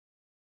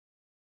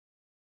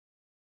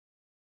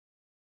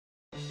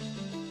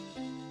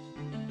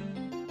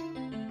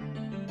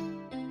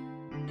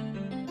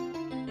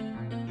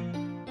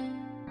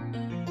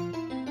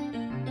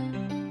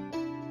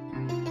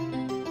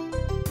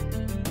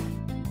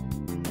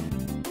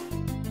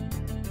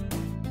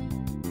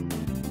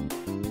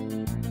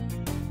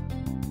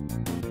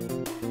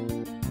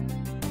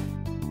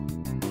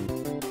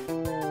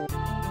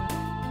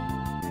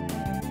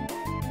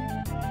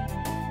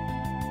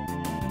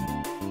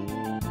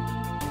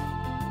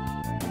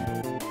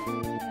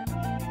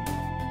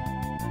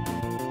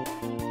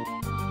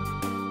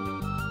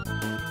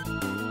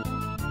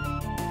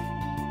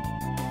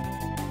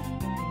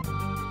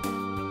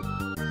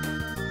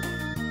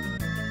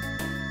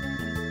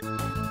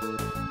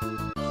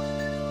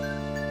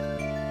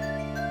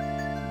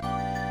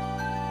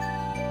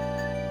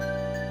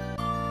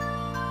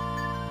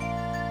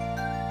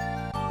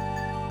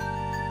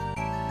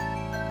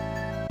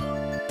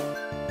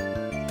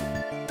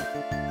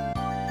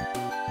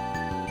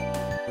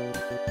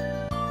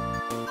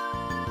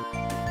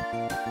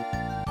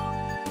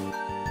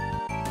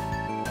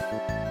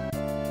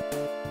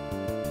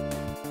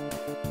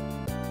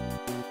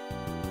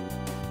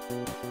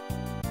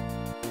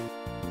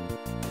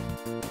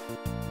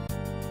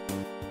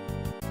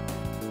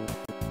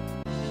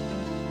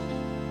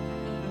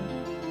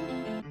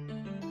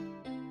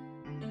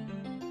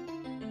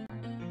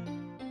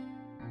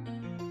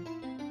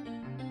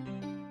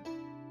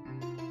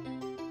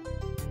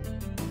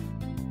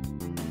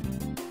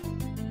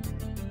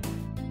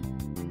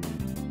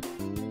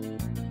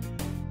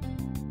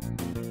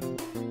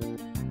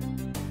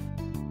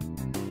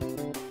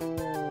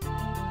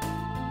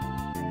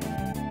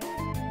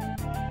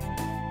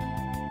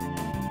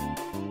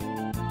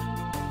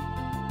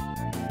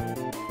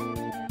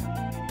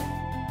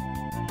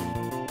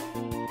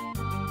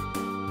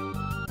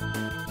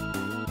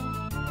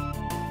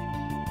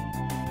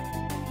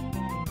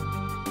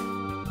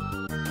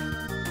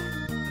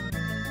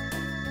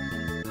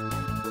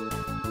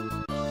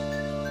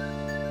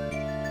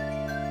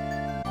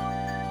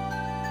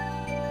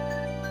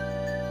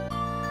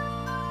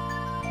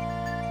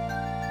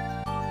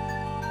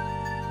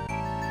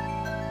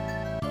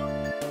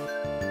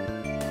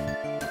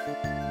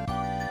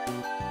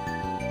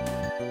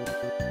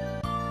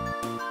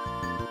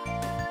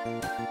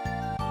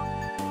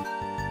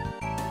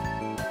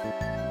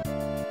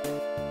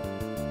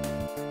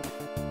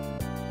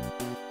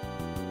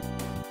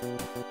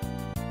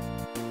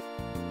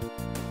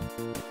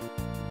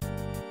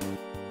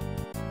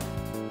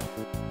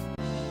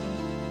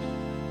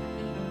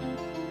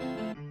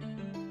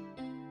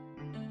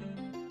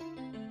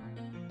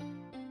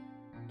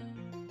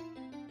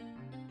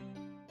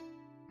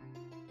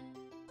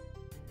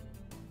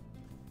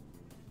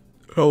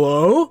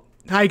Hello?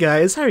 Hi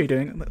guys, how are you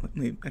doing? Let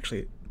me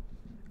actually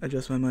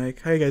adjust my mic.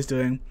 How are you guys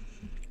doing?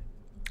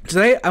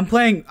 Today I'm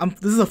playing,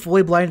 this is a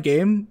fully blind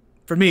game,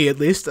 for me at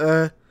least.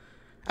 I've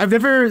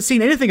never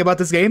seen anything about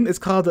this game. It's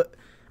called,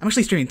 I'm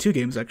actually streaming two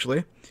games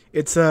actually.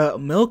 It's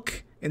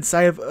Milk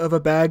inside of a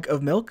bag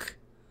of milk.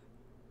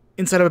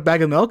 Inside of a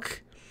bag of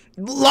milk.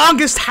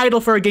 Longest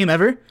title for a game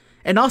ever.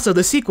 And also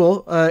the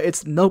sequel,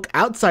 it's Milk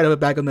outside of a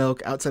bag of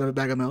milk, outside of a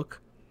bag of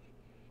milk.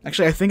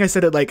 Actually, I think I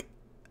said it like,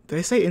 did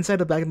I say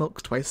inside a bag of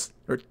milk twice?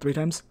 Or 3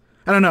 times?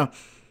 I don't know.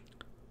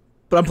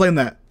 But I'm playing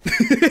that.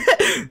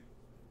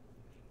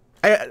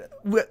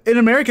 In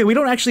America, we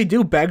don't actually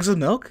do bags of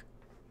milk.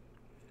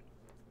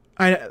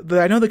 I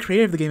know the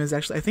creator of the game is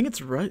actually, I think it's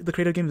the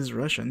creator of the game is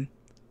Russian.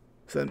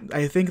 So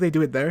I think they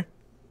do it there.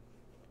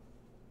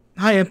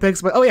 Hi,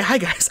 Impix. But oh yeah, hi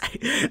guys.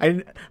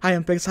 Hi,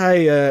 Impix.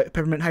 Hi,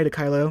 Peppermint. Hi to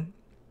Kylo.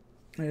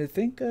 I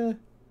think,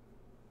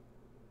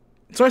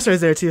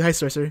 Sorcerer's there too. Hi,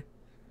 Sorcerer.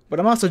 But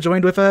I'm also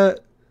joined with,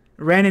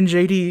 Ran and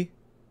JD.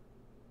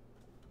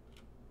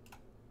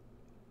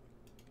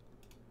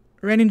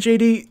 Ran and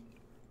JD,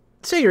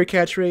 say your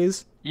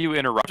catchphrase. You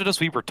interrupted us.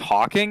 We were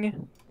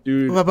talking?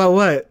 Dude. About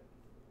what?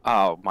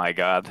 Oh my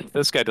god.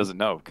 This guy doesn't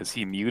know because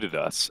he muted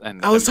us.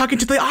 And I was talking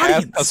to the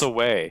audience. Cast us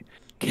away.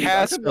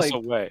 Cast us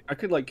away. I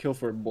could like kill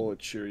for a bowl of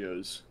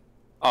Cheerios.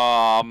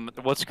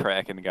 What's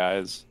cracking,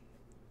 guys?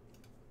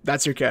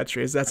 That's your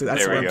catchphrase. That's what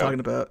I'm talking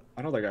about.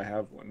 I don't think I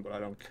have one, but I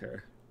don't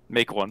care.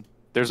 Make one.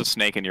 There's a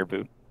snake in your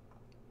boot.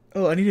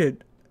 Oh, I need to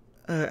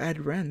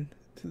add Ren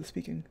to the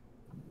speaking.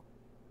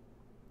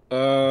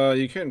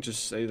 You can't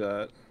just say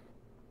that.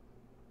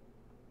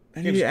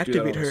 I need to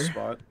activate her.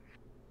 Spot.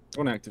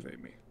 Don't activate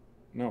me.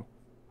 No.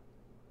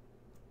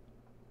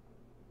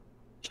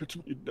 Let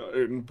me die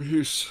in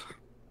peace.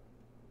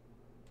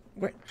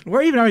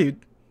 Where even are you?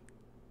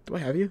 Do I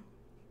have you?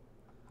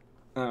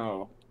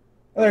 Oh.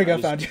 Oh, there you go.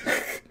 Found you.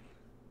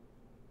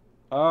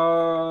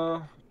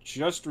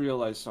 Just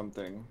realized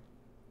something.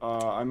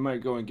 I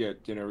might go and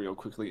get dinner real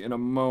quickly in a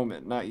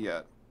moment. Not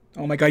yet.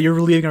 Oh my god, you're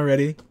leaving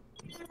already.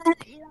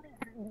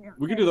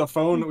 We can do the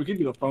phone. We can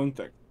do the phone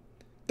thing.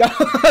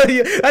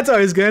 Yeah, that's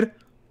always good.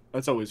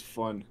 That's always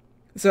fun.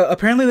 So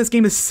apparently this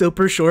game is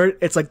super short.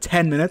 It's like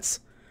 10 minutes.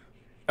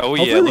 Oh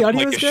yeah, it looked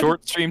like a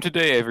short stream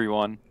today,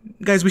 everyone.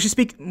 Guys, we should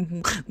speak.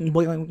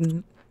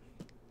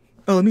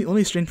 Oh, Oh, let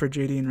me stream for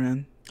JD and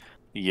Ren.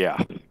 Yeah.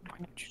 Why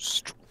don't you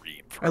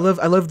stream for I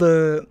love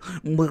the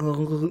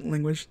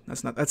language.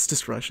 That's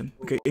just Russian.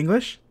 Okay,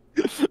 English.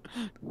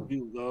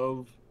 We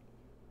love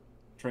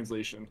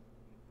translation.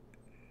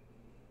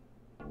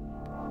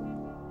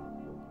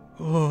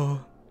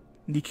 Oh,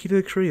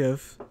 Nikita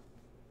Kriev.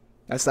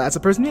 That's a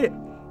person need it.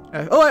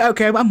 Oh,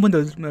 okay. I'm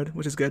Windows mode,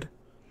 which is good.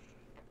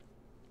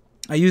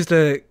 I used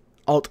a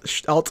alt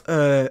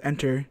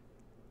enter.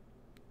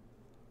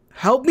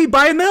 Help me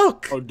buy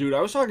milk. Oh, dude,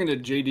 I was talking to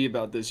JD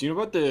about this. You know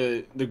about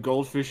the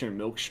goldfish and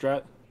milk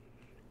strat?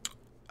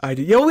 I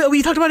did. Yo,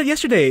 we talked about it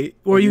yesterday,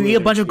 where you eat a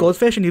bunch of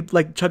goldfish and you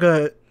like chug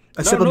a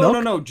sip of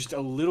milk. No, just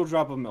a little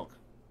drop of milk.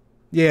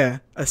 Yeah,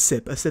 a little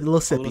sippy. A little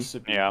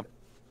sippy. Yeah.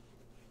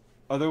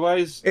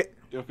 Otherwise,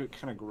 it'll get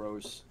kind of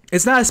gross.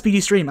 It's not a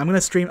speedy stream. I'm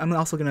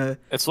also gonna.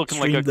 It's looking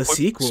stream like a the quick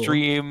sequel.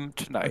 stream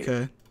tonight.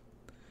 Okay.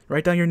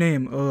 Write down your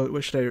name. Oh,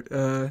 what should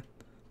I?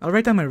 I'll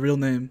write down my real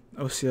name.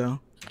 OCL.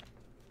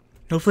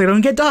 Hopefully, I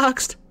don't get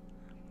doxxed.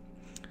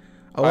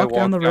 I'll walk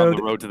down the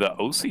road to the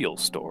OCL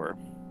store.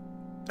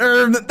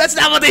 That's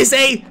not what they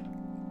say.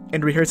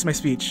 And rehearse my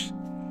speech.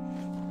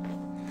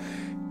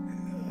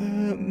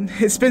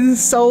 It's been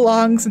so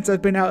long since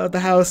I've been out of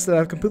the house that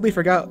I've completely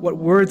forgot what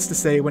words to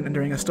say when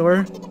entering a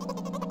store.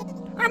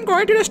 I'm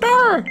going to the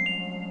store!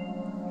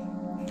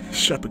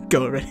 Shut up and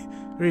go already.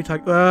 Who are you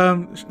talking?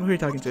 Who are you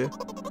talking to?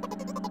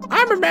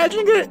 I'm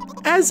imagining it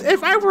as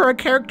if I were a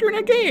character in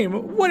a game.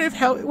 What if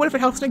it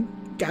helps me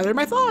gather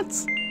my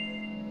thoughts?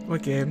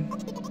 What game?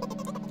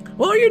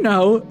 Well, you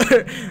know,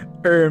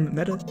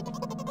 meta.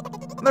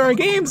 There are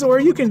games where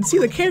you can see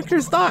the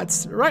character's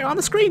thoughts right on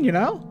the screen, you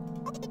know?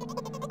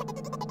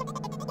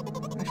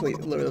 Actually,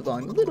 lower the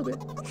volume a little bit.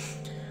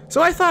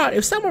 So I thought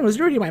if someone was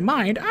reading my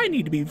mind, I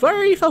need to be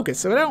very focused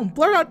so I don't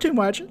blur out too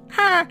much.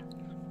 Ha!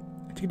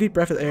 Take a deep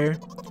breath of air.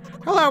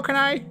 Hello, can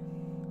I?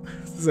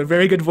 This is a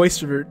very good voice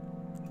for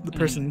the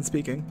person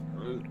speaking.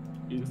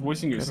 You're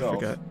voicing yourself. I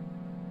forgot.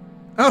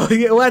 Oh,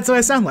 yeah, well, that's what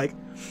I sound like.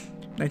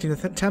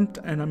 19th attempt,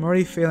 and I'm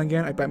already failing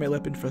again. I bite my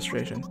lip in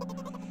frustration.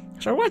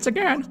 So once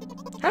again,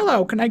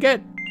 hello, can I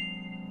get?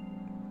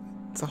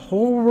 It's a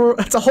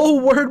whole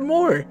word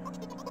more.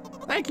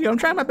 Thank you. I'm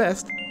trying my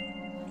best.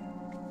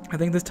 I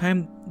think this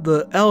time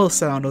the L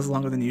sound was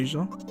longer than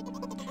usual.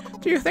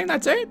 Do you think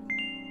that's it?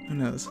 Who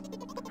knows?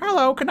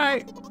 Hello, can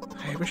I?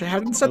 I wish I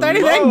hadn't said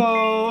anything.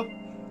 Hello,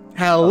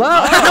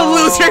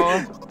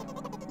 loser.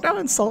 Don't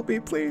insult me,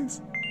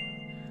 please.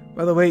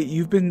 By the way,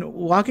 you've been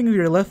walking with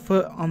your left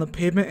foot on the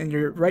pavement and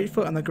your right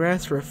foot on the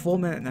grass for a full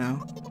minute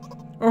now.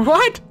 Or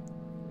what?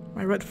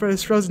 My right foot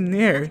is frozen in the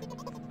air.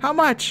 How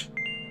much?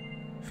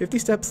 50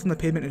 steps on the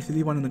pavement and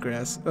 51 in the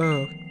grass.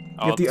 Oh.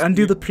 You have to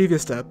undo the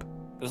previous step.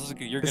 This is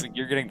you're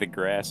getting the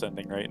grass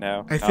ending right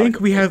now. I think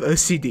we have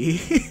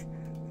OCD.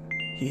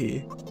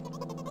 Yeah.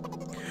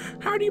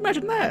 How do you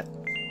imagine that?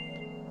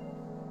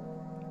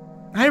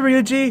 Hi,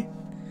 Ryuji.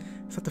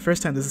 It's not the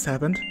first time this has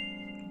happened.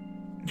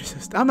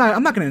 I'm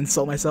not gonna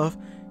insult myself.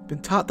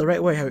 Been taught the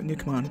right way, haven't you?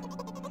 Come on.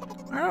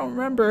 I don't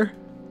remember.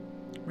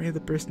 Read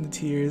the person to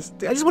tears.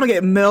 I just want to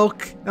get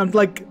milk. I'm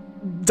like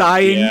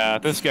dying. Yeah,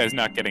 this guy's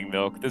not getting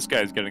milk. This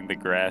guy's getting the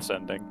grass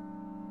ending.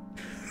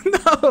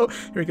 No.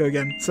 Here we go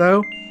again.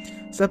 So,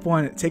 step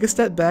 1: take a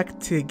step back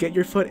to get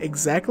your foot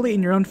exactly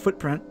in your own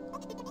footprint.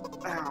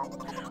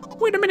 Ow.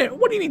 Wait a minute.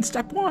 What do you mean,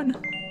 step 1?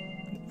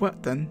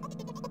 What then?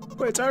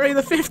 Wait, it's already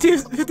the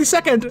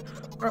 52nd.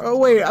 Oh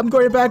wait, I'm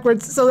going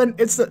backwards. So then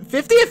it's the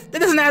 50th? It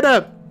doesn't add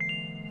up.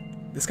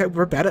 This guy,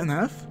 we're bad at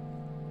math.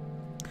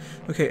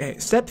 Okay, hey,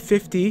 step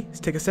 50 is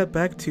take a step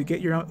back to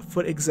get your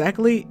foot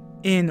exactly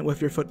in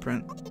with your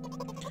footprint.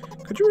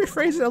 Could you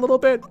rephrase it a little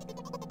bit?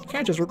 You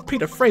can't just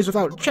repeat a phrase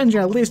without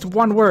changing at least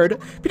one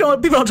word. People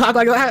don't talk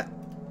like that.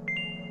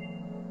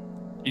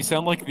 You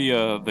sound like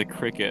the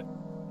cricket.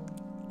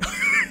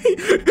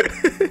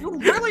 You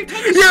really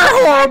take a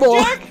You're horrible.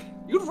 Back, Jack?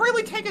 You'd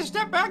really take a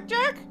step back,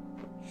 Jack?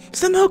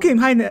 Stop milking!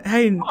 Hi,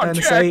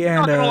 Nasai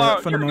and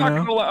Funamono. You're not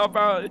gonna allow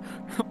about.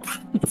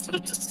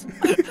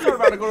 You're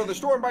about to go to the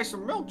store and buy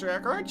some milk,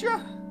 Jack, aren't you?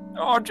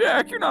 Oh,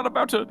 Jack, you're not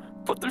about to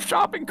put the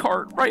shopping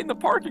cart right in the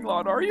parking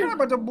lot, are You're you? not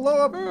about to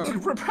blow up.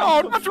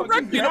 Oh, not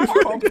directly in the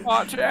parking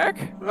lot,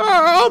 Jack.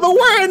 Oh, the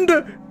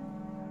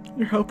wind!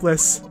 You're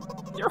hopeless.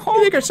 You're You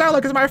home. make it sound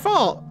like it's my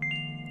fault.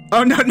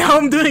 Oh no! Now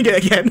I'm doing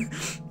it again.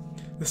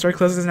 The store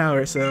closes in an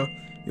hour, so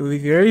you'll be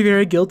very,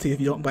 very guilty if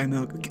you don't buy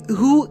milk.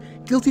 Who?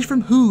 Guilty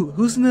from who?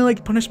 Who's gonna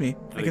like punish me?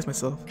 I guess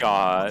myself.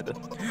 God.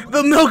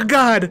 The milk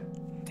god!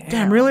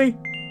 Damn, really?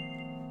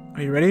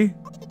 Are you ready?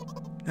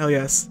 Hell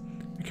yes.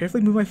 I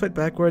carefully move my foot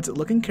backwards,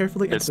 looking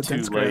carefully It's into the too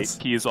dense late. grass.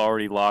 He is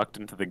already locked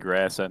into the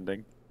grass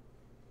ending.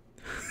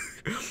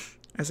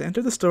 As I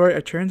enter the store, I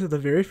turn to the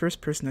very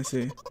first person I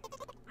see.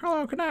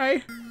 Hello, can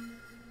I?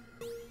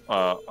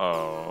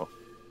 Uh-oh.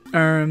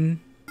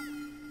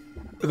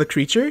 The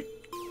creature?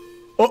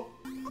 Oh!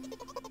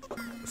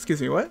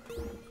 Excuse me, what?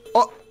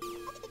 Oh!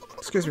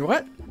 Excuse me,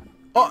 what?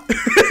 Oh!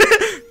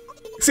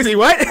 Excuse me,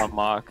 what?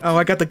 Unlocked. Oh,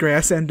 I got the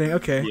grass ending,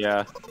 okay.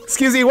 Yeah.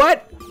 Excuse me,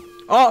 what?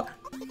 Oh!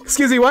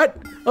 Excuse me, what?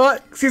 Oh,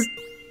 excuse...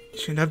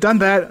 Shouldn't have done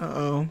that.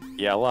 Uh-oh.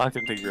 Yeah, locked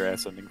into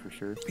grass ending for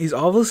sure. He's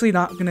obviously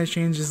not gonna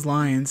change his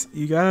lines.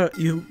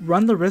 You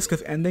run the risk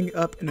of ending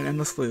up in an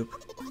endless loop.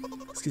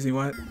 Excuse me,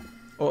 what?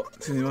 Oh,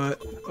 excuse me,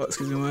 what? Oh,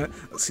 excuse me, what?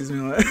 Excuse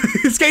me, what?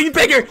 It's getting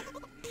bigger!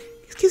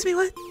 Excuse me,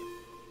 what?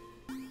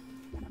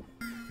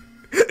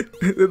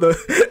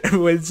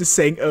 Everyone's just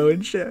saying oh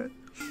and shit.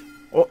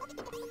 Oh.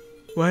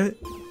 What?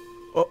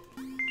 Oh.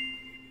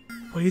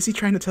 What is he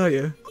trying to tell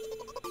you?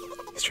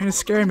 He's trying to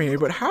scare me,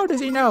 but how does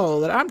he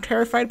know that I'm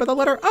terrified by the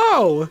letter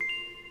O?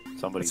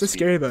 Somebody's What's so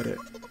scary about it?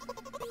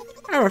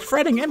 I have a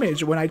frightening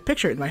image when I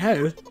picture it in my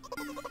head.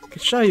 I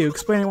could show you,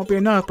 explaining won't be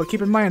enough, but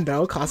keep in mind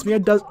that'll cost me a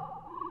dozen.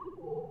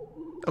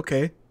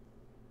 Okay.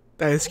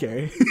 That is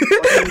scary.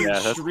 Yeah,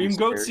 that's Stream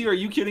Goatsy, are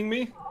you kidding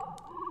me?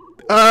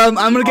 I'm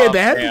gonna get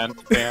banned?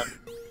 Ban.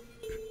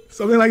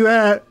 Something like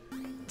that.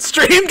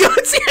 Stream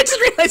Goatsy! I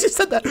just realized you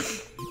said that!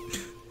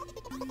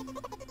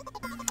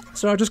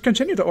 So I'll just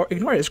continue to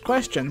ignore his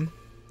question.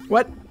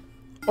 What?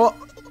 Oh.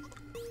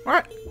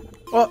 What?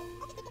 Oh.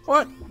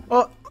 What?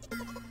 Oh.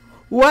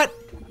 What?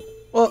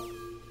 Oh.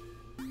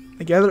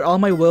 I gathered all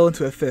my will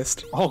into a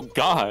fist. Oh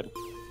God.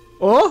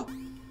 Oh.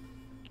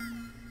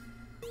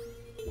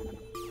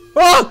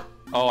 Oh.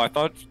 Oh, I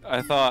thought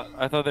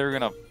they were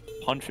gonna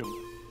punch him.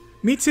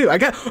 Me too. I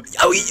got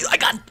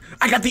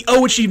the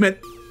O achievement.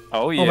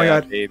 Oh yeah, oh my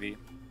God. baby.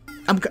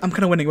 I'm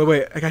kind of winning.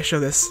 Wait. I gotta show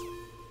this.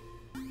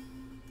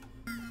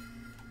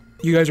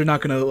 You guys are not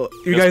gonna.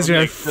 You guys are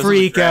gonna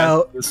freak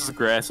out. This is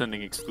grass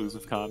ending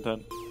exclusive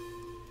content.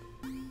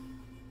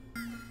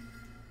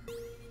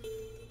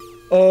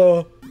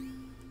 Oh.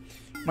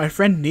 My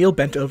friend Neil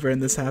bent over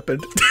and this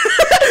happened.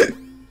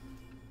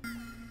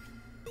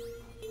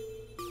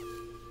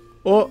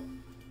 Oh.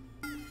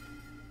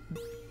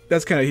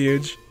 That's kind of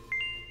huge.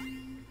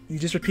 You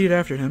just repeat it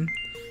after him.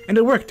 And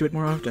it worked. Do it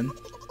more often.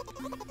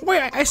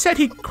 Wait, I said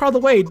he crawled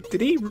away.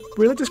 Did he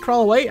really just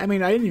crawl away? I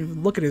mean, I didn't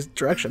even look at his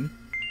direction.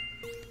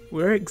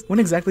 When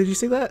exactly did you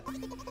see that?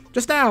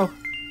 Just now.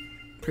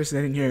 Person,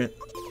 I didn't hear it.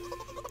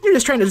 You're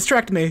just trying to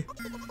distract me.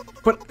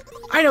 But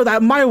I know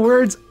that my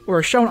words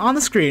were shown on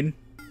the screen.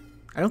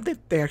 I don't think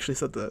they actually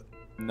said that.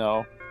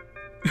 No.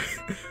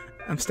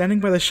 I'm standing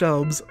by the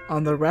shelves.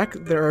 On the rack,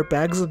 there are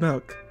bags of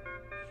milk.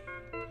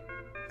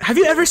 Have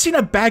you ever seen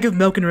a bag of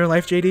milk in real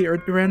life, JD or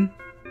Ren?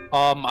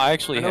 I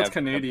actually I know have it's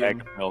Canadian. a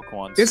bag of milk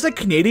once. It's like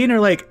Canadian or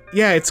like,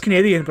 yeah, it's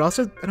Canadian, but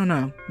also, I don't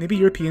know, maybe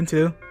European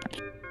too.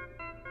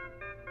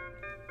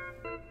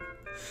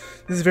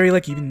 This is very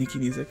like even Nikki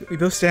music. We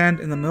both stand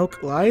and the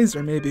milk lies,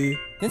 or maybe...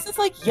 This is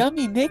like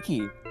Yummy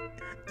Nikki.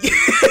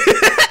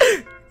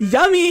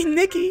 Yummy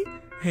Nikki!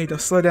 Hey, don't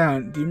slow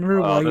down. Do you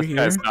remember why you're this here?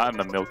 guy's not in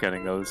the milk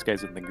ending though. This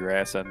guy's in the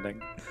grass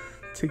ending.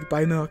 To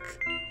buy milk.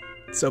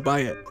 So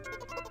buy it.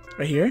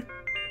 Right here?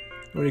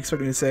 What do you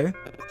expect me to say?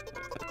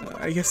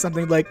 I guess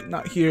something like,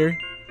 not here.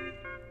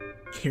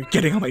 You're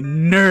getting on my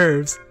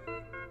nerves.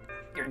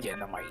 You're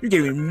getting on my... You're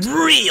getting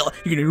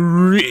me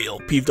real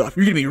peeved off.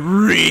 You're getting me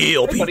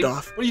real Hey, peeved buddy,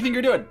 off. what do you think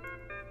you're doing?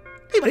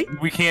 Hey, buddy.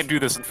 We can't do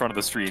this in front of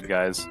the stream,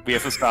 guys. We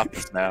have to stop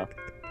this now.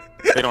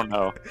 They don't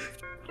know.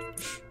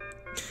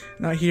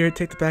 Not here.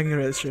 Take the bag and the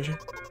registration.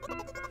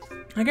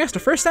 I guess the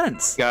first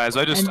sentence. Guys,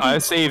 I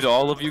saved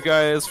all of you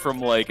guys from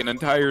like an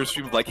entire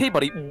stream of like, hey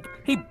buddy,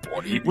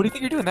 what do you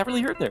think you're doing? That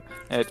really hurt there.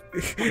 And,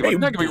 Hey,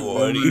 not gonna be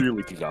buddy.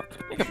 really peeved off.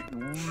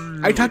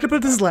 I talked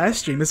about this last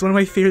stream. It's one of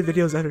my favorite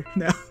videos ever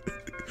now.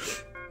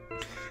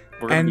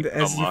 We're gonna And be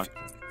as unlocked.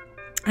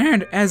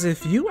 And as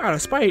if you, out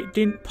of spite,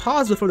 didn't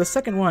pause before the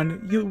second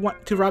one, you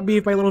want to rob me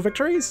of my little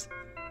victories?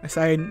 I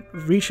sigh and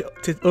reach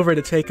over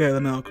to take the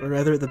milk, or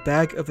rather the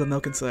bag of the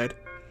milk inside.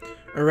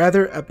 Or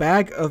rather, a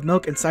bag of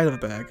milk inside of a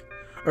bag.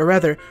 Or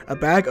rather, a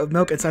bag of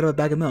milk inside of a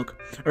bag of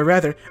milk. Or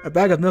rather, a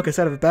bag of milk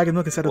inside of a bag of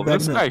milk inside of a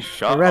bag of milk. This guy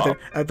shut Or rather, up.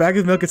 a bag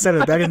of milk inside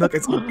of a bag of milk.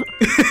 Come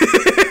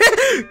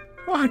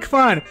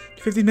on.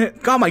 15 minutes.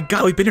 Oh my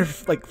god, we've been here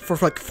for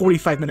like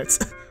 45 minutes.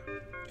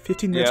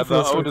 15 minutes Yeah, before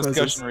the the O store discussion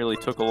closes. really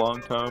took a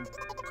long time.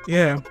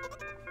 Yeah.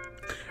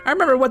 I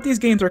remember what these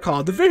games are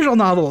called. The visual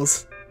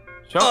novels.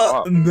 Shut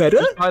up. Meta?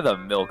 Just buy the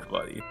milk,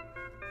 buddy.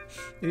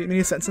 You need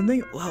to send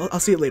something? Well, I'll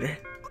see it later.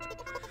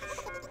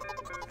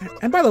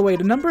 And by the way,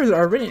 the numbers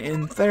are written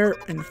in there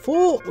in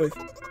full with...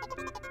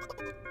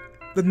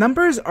 The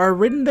numbers are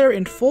written there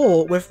in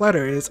full with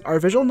letters. Are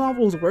visual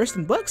novels worse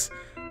than books?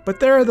 But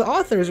they're the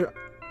authors...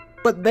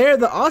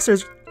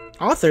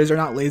 Authors are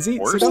not lazy,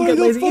 so don't get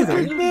lazy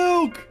either.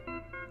 Milk!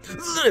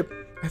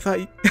 I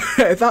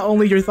thought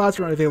only your thoughts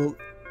were available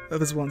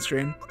visible on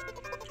screen.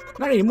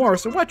 Not anymore,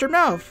 so watch your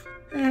mouth.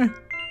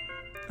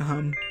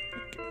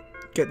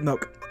 Get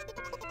milk.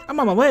 I'm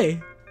on my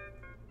way.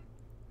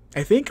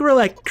 I think we're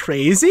like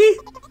crazy?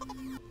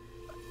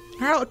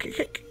 Harold, can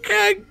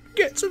I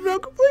get some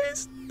milk,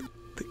 please?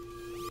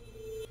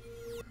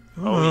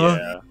 Oh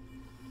yeah.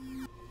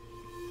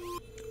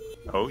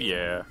 Oh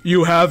yeah.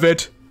 You have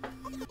it.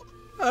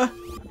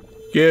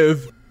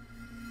 Give.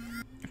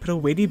 I put a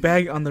weighty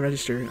bag on the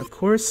register. Of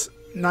course,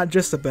 not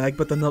just the bag,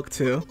 but the milk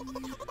too.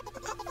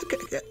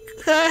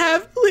 Can I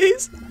have,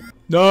 please?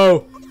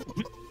 No.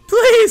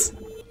 Please.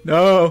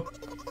 No.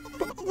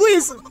 Please.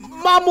 please!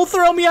 Mom will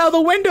throw me out of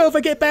the window if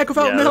I get back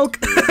without milk.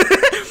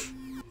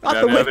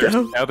 Out the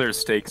window. Now there's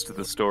stakes to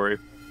the story.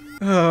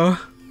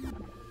 Oh.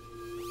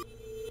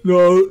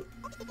 No.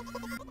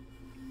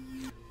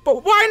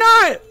 But why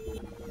not?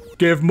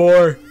 Give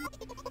more.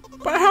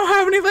 But I don't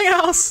have anything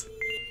else.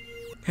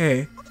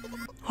 Hey.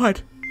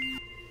 What?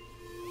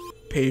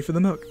 Pay for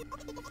the milk.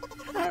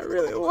 Not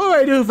really. What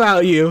do I do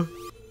without you?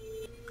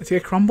 I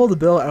take a crumbled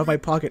bill out of my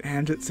pocket and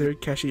hand it to the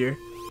cashier.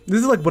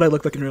 This is like what I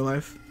look like in real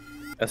life.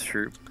 That's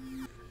true.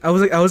 I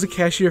was a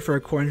cashier for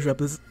a corn truck.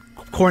 This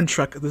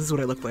is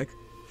what I look like.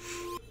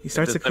 He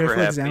starts to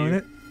carefully examine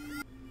it.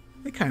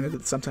 It kind of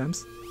did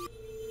sometimes.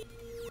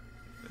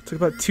 It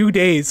took about 2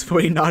 days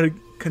before he nodded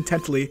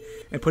contentedly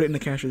and put it in the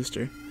cash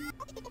register.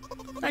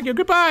 Thank you,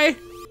 goodbye!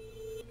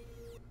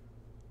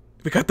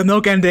 We got the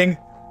milk ending!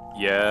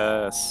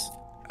 Yes.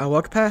 I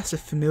walk past a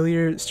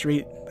familiar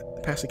street,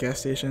 past a gas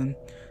station.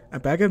 A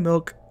bag of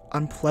milk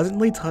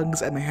unpleasantly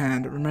tugs at my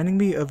hand, reminding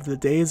me of the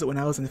days when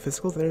I was in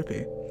physical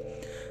therapy.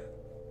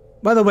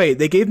 By the way,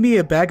 they gave me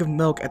a bag of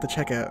milk at the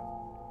checkout.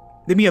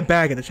 They gave me a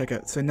bag at the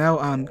checkout, so now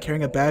I'm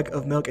carrying a bag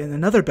of milk in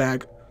another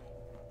bag.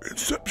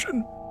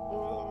 Inception!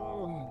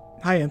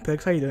 Hi,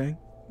 Impix, how you doing?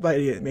 Bye,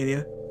 Idiot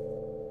Mania.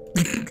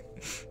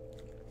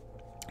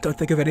 Don't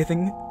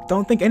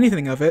think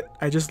anything of it.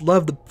 I just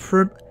love the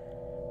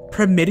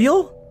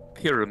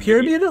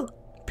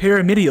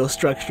pyramidal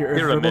structure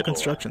of verbal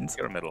constructions.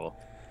 Pyramidal.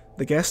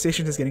 The gas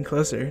station is getting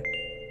closer.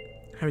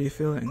 How are you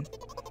feeling?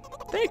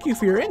 Thank you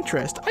for your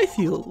interest. I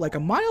feel like a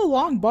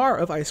mile-long bar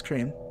of ice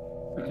cream.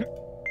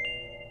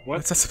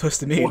 What's that supposed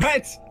to mean?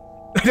 What?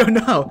 I don't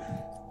know.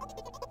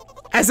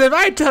 As if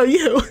I tell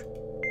you.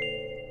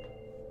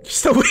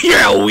 You're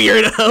a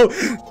weirdo.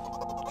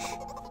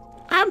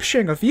 I'm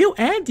sharing a view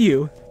and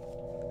you.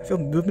 I feel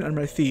movement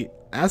under my feet.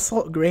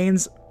 Asphalt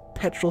grains,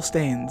 petrol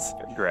stains.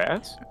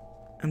 Grass?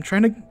 I'm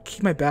trying to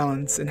keep my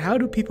balance, and how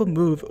do people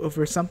move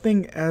over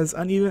something as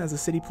uneven as a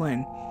city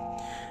plane?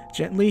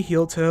 Gently,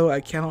 heel toe,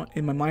 I count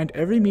in my mind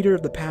every meter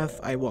of the path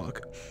I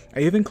walk.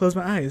 I even close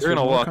my eyes. You're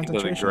gonna walk into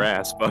the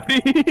grass,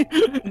 buddy.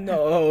 No,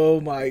 oh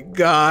my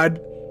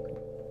god.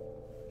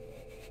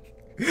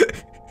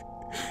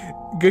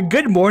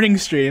 Good morning,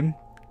 stream.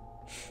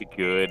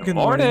 Good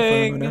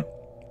morning.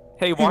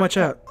 Hey, watch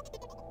out.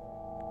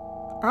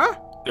 Huh?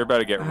 They're about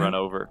to get run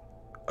over.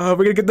 Oh,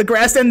 we're gonna get the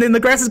grass and then the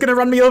grass is gonna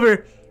run me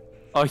over.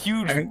 A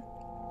huge...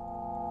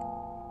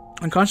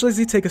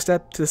 Unconsciously take a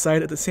step to the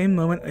side at the same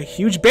moment. A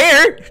huge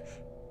bear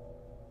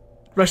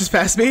rushes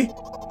past me.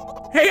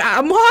 Hey,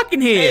 I'm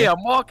walking here.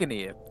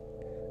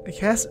 I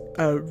cast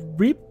a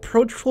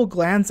reproachful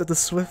glance at the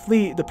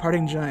swiftly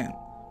departing giant.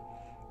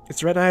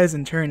 Its red eyes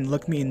in turn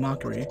look me in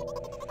mockery.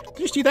 Did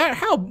you see that?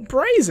 How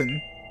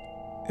brazen!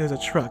 It was a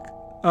truck.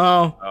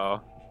 Oh.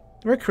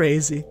 We're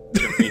crazy.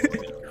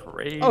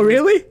 Crazy. Oh,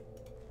 really?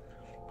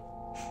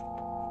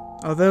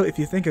 Although, if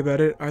you think about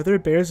it, are there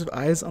bears with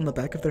eyes on the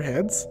back of their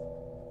heads?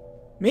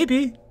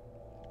 Maybe.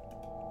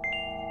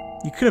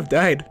 You could have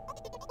died.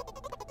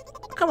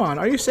 Come on,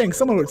 are you saying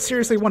someone would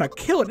seriously want to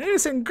kill an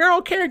innocent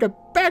girl carrying a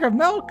bag of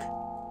milk?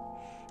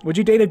 Would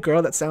you date a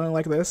girl that sounded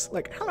like this?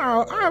 Like,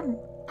 hello,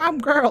 I'm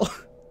girl.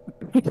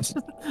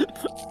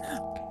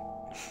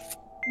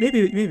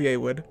 Maybe I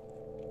would.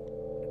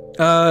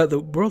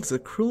 The world is a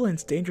cruel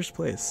and dangerous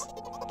place.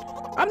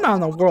 I'm not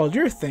in the world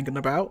you're thinking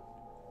about.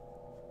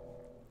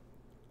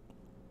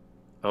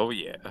 Oh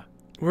yeah.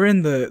 We're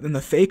in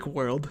the fake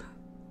world.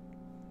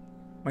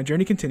 My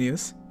journey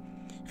continues.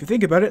 If you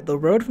think about it, the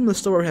road from the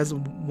store has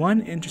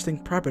one interesting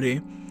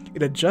property.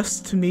 It adjusts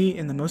to me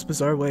in the most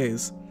bizarre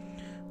ways.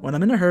 When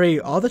I'm in a hurry,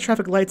 all the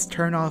traffic lights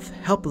turn off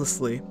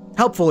helpfully.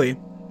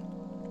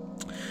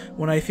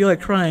 When I feel like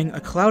crying,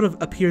 a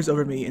cloud appears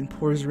over me and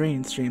pours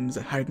rain streams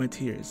that hide my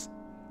tears.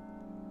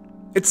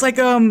 It's like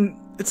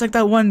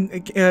that one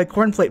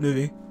cornplate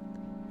movie.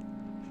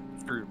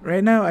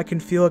 Right now, I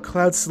can feel a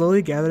cloud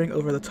slowly gathering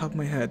over the top of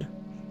my head.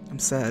 I'm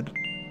sad.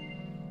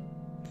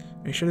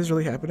 Are you sure this is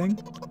really happening?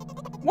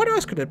 What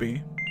else could it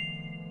be?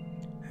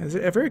 Has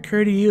it ever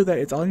occurred to you that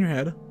it's all in your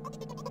head?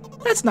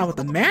 That's not what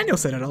the manual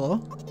said at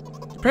all.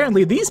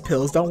 Apparently, these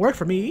pills don't work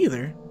for me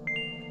either.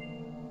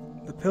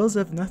 The pills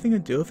have nothing to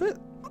do with it?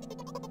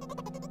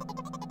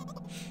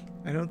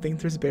 I don't think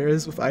there's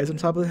bears with eyes on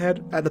top of the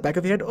head, at the back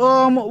of the head.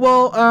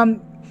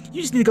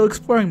 You just need to go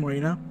exploring more,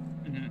 you know?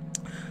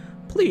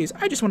 Please,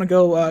 I just want to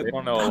go, they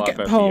don't know a lot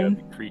about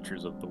the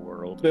creatures of the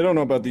world. They don't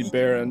know about the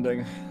bear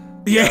ending.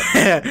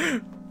 Yeah!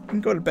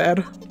 Go to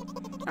bed.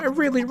 I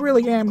really,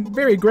 really am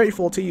very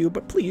grateful to you,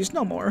 but please,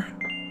 no more.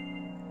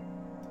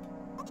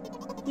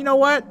 You know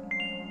what?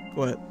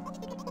 What?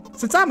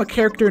 Since I'm a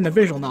character in a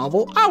visual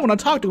novel, I want to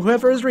talk to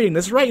whoever is reading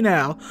this right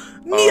now.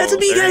 Me, that's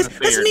me, guys!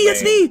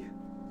 That's me!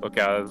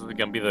 Okay, this is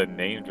gonna be the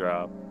name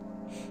drop.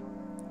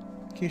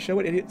 Can you show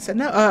what idiot said?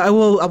 No, I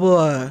will,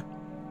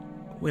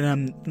 when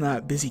I'm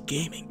not busy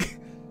gaming.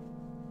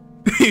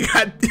 You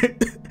got...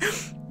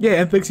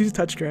 Yeah, Mpix, use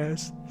touch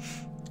grass.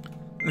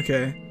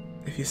 Okay,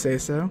 if you say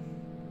so.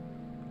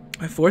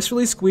 I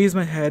forcefully squeeze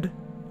my head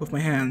with my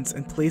hands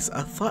and place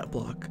a thought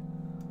block.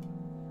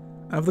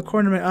 Out of the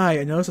corner of my eye,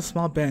 I noticed a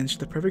small bench,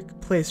 the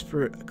perfect place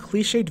for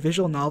cliched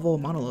visual novel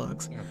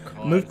monologues.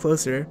 I moved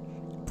closer,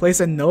 placed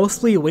a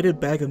noticeably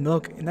weighted bag of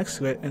milk next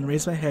to it, and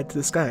raised my head to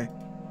the sky.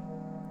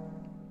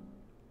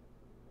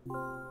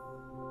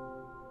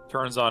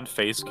 Turns on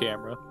face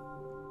camera.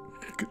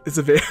 It's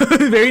a very,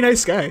 very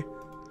nice sky.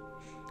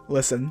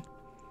 Listen,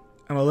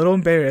 I'm a little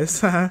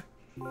embarrassed, haha.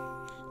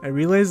 I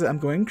realize that I'm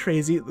going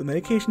crazy, the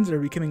medications are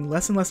becoming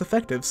less and less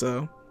effective,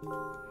 so...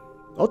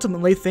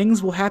 Ultimately,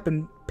 things will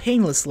happen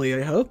painlessly,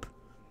 I hope.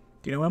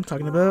 Do you know what I'm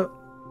talking about?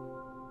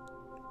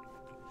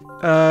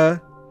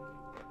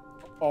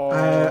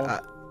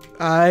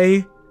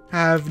 I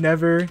have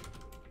never...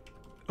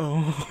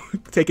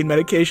 taken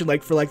medication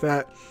for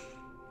that.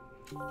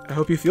 I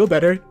hope you feel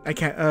better. I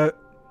can't,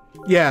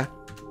 yeah.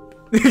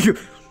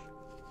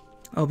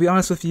 I'll be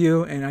honest with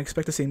you, and I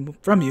expect the same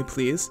from you,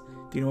 please.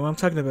 Do you know what I'm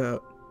talking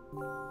about?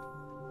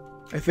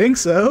 I think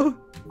so.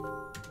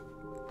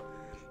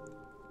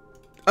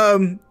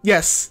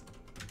 Yes.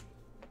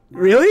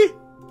 Really?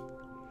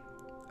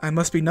 I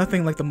must be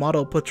nothing like the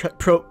model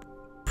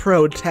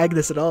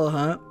protagonist at all,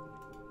 huh?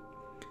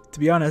 To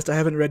be honest, I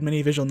haven't read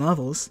many visual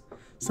novels.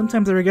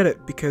 Sometimes I regret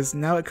it, because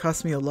now it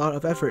costs me a lot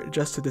of effort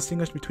just to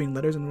distinguish between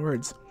letters and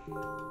words.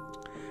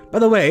 By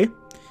the way,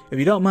 if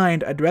you don't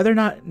mind, I'd rather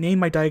not name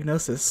my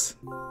diagnosis.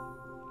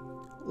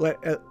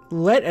 Let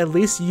at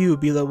least you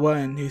be the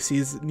one who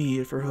sees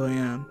me for who I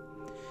am.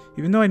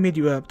 Even though I made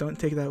you up, don't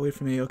take that away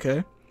from me,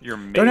 okay?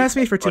 Don't ask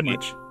me for too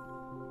much.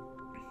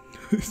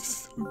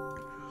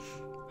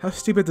 How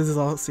stupid does this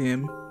all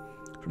seem?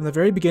 From the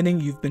very beginning,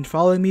 you've been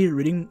following me,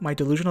 reading my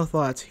delusional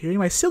thoughts, hearing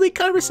my silly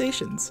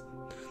conversations.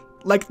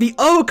 Like the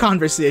O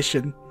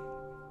conversation.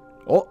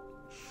 Oh,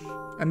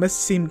 I must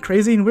seem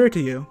crazy and weird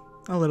to you.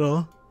 A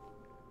little.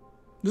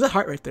 There's a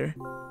heart right there.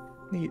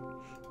 Neat.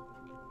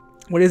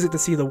 What is it to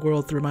see the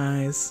world through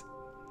my eyes?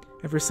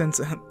 Ever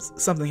since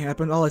something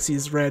happened, all I see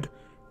is red.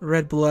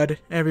 Red blood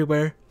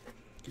everywhere.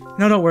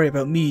 No, don't worry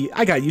about me.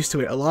 I got used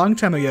to it a long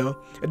time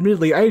ago.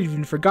 Admittedly, I had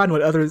even forgotten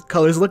what other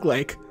colors look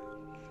like.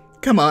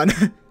 Come on.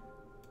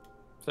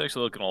 It's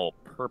actually looking all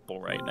purple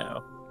right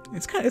now.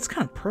 It's kind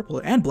of purple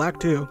and black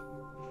too.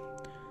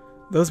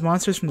 Those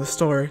monsters from the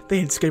store, they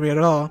didn't scare me at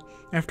all.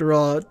 After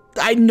all,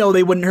 I know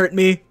they wouldn't hurt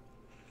me.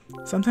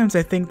 Sometimes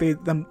I think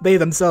they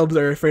themselves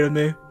are afraid of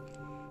me.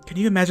 Can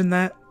you imagine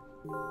that?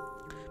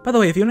 By the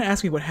way, if you want to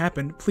ask me what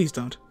happened, please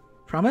don't.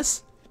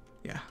 Promise?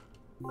 Yeah.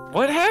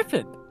 What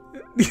happened?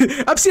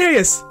 I'm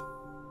serious!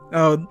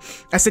 Oh,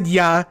 I said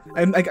yeah.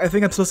 I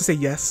think I'm supposed to say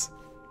yes.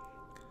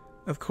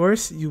 Of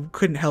course, you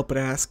couldn't help but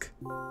ask.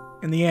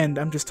 In the end,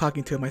 I'm just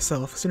talking to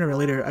myself. Sooner or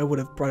later, I would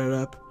have brought it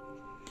up.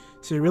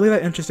 So you're really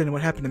that interested in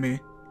what happened to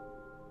me?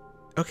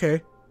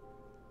 Okay.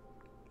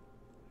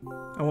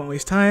 I won't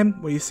waste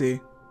time. What do you see?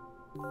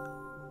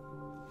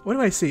 What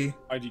do I see?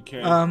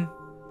 IDK.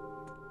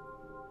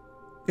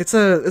 It's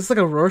like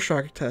a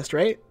Rorschach test,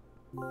 right?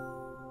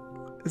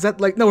 Is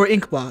that like, no, or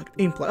ink blot.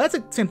 Ink blot. That's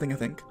the same thing, I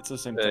think. It's the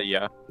same thing.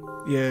 Yeah.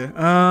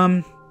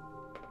 Yeah.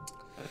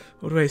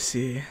 What do I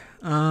see?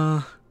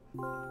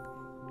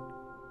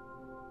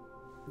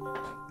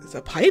 Is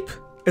a pipe?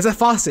 Is a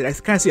faucet? I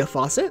kind of see a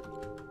faucet.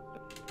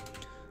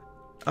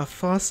 A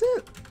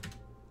faucet?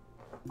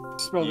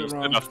 Spelled it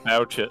wrong. Enough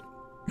pouch it.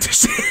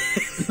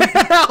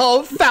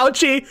 Oh,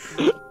 Fauci.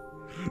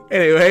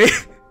 Anyway,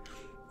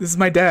 this is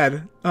my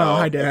dad. Oh,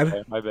 hi, Dad.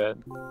 Okay, my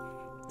bad.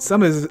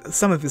 Some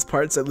of his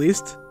parts, at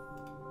least.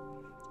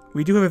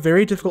 We do have a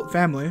very difficult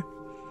family,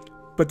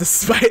 but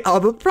despite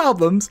all the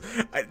problems,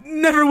 I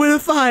never would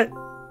have thought.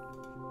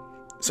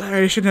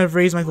 Sorry, I shouldn't have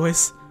raised my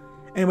voice.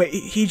 Anyway,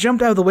 he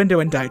jumped out of the window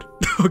and died.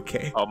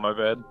 Okay. Oh, my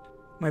bad.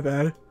 My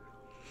bad.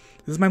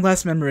 This is my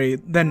last memory,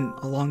 then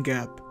a long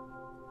gap.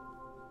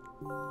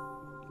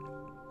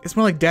 It's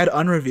more like Dad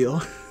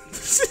unreveal.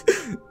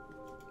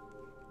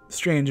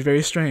 Strange,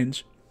 very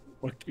strange.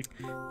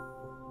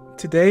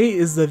 Today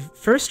is the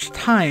first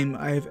time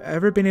I've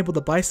ever been able to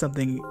buy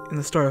something in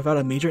the store without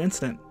a major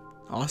incident.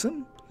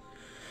 Awesome.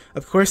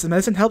 Of course, the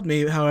medicine helped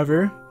me,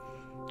 however.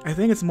 I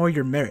think it's more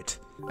your merit.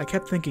 I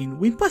kept thinking,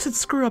 we mustn't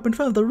screw up in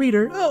front of the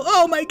reader.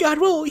 Oh my god,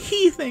 what will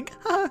he think?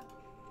 Ha!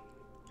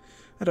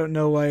 I don't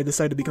know why I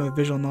decided to become a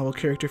visual novel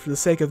character for the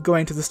sake of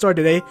going to the store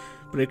today,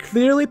 but it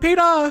clearly paid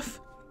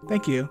off!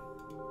 Thank you.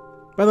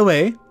 By the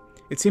way,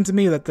 it seems to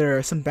me that there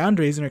are some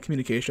boundaries in our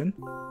communication.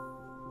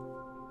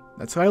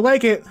 That's how I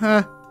like it,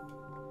 huh?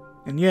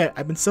 And yet,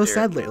 I've been so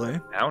sad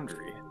lately.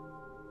 Boundary?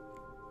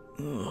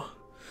 Ugh.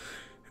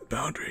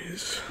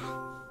 Boundaries.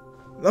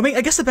 I mean,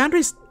 I guess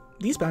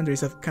these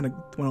boundaries have kind of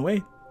went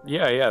away.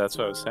 Yeah, that's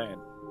what I was saying.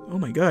 Oh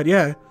my god,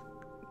 yeah.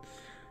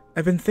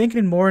 I've been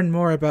thinking more and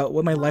more about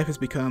what my life has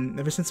become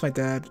ever since my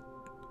dad...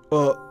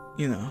 Well,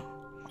 you know.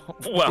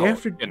 Well,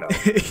 you know.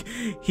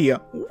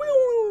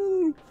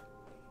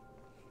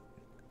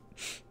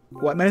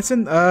 What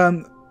medicine?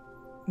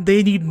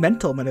 They need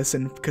mental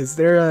medicine because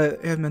they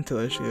have mental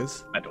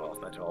issues. Mental health.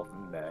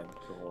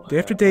 Day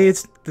after day,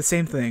 it's the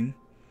same thing.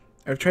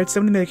 I've tried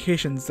so many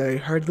medications that I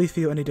hardly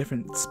feel any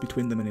difference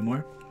between them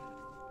anymore.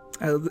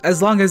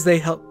 As long as they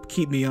help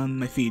keep me on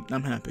my feet,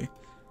 I'm happy.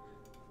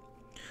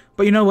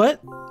 But you know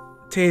what?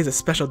 Today is a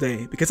special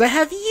day because I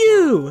have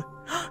you!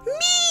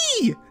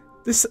 Me!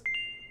 This...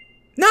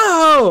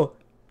 No!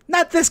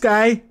 Not this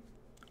guy!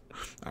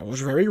 That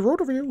was very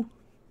rude of you.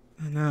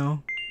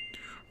 No.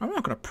 I'm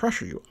not gonna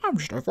pressure you. I'm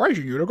just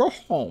advising you to go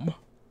home.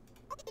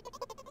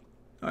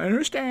 I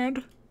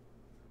understand.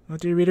 Well,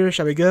 dear reader,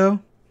 shall we go?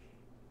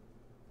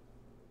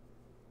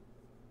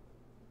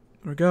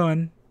 We're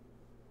going.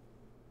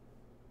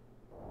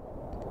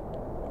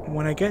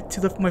 When I get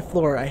to my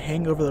floor, I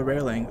hang over the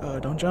railing.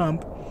 Don't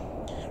jump.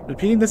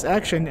 Repeating this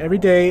action every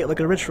day like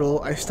a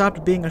ritual, I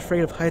stopped being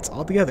afraid of heights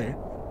altogether.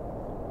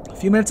 A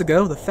few minutes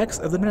ago, the effects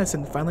of the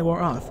medicine finally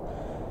wore off,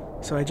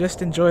 so I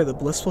just enjoy the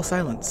blissful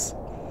silence.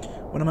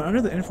 When I'm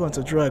under the influence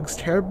of drugs,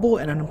 terrible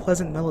and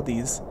unpleasant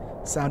melodies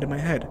sound in my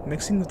head,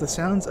 mixing with the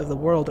sounds of the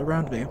world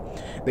around me.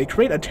 They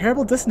create a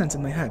terrible dissonance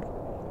in my head.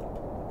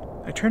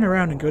 I turn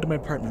around and go to my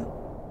apartment.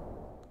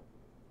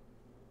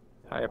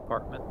 Hi,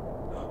 apartment.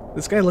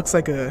 This guy looks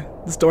like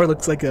this door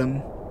looks like,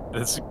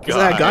 This guy. Is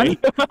that a gun?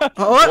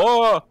 Oh, what?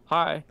 Whoa,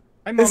 hi.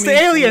 It's the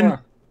alien!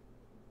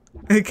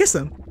 Hey, kiss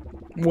him.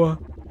 What?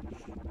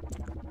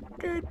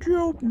 Did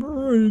you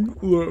bring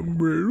the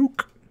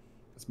milk?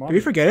 Did we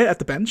forget it at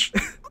the bench?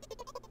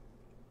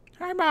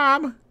 Hi,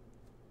 Mom.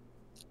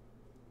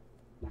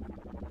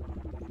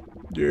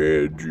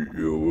 Did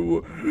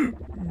you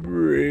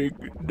bring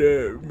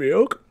the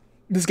milk?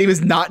 This game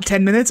is not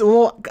 10 minutes?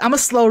 Well, I'm a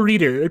slow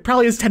reader. It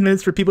probably is 10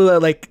 minutes for people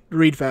that, like,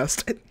 read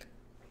fast.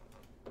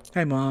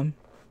 Hi, Mom.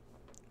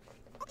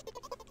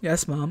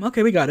 Yes, Mom.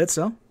 Okay, we got it,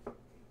 so.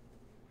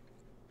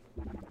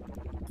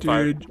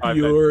 Did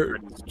your...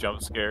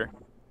 jump scare.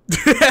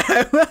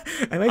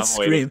 I might I'm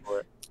scream.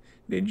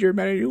 Did your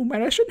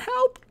medicine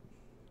help?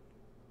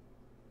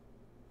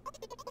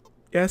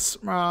 Yes,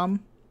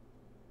 Mom.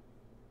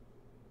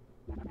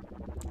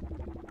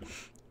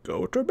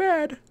 Go to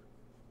bed.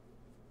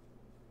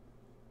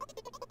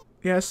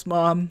 Yes,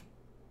 Mom.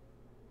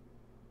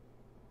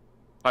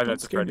 Five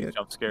Nights at Freddy's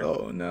jump scare.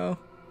 Oh, no.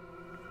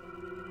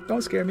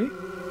 Don't scare me.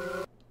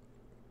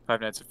 Five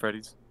Nights at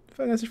Freddy's.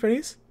 Five Nights at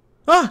Freddy's?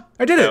 Ah!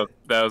 I did it!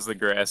 That was the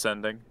grass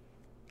ending.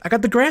 I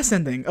got the grass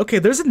ending. Okay,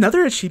 there's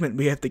another achievement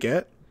we have to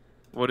get.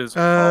 What is it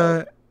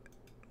called?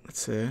 Let's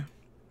see.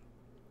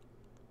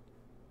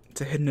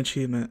 It's a hidden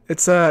achievement.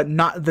 It's,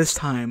 not this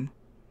time.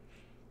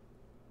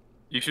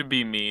 You should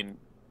be mean.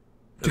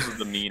 This is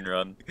the mean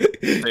run.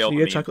 You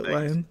get chocolate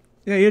lime.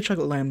 Yeah, you get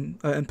chocolate lime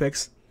and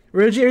picks.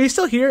 Ryuji, are you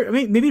still here? I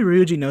mean, maybe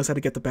Ryuji knows how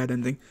to get the bad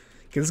ending.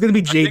 Because it's gonna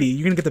be JD.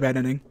 You're gonna get the bad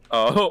ending.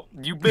 Oh,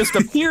 you missed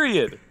a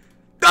period!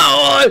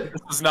 Oh!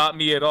 This is not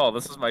me at all.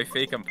 This is my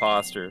fake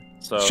imposter.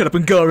 So Shut up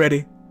and go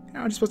already.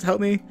 How are you supposed to help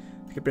me?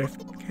 Take a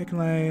breath. Okay, can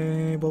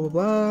I... blah, blah,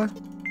 blah.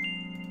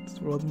 It's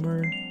the world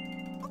more.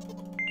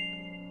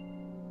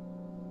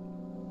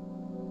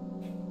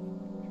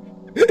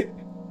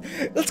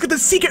 Let's get the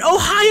secret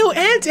Ohio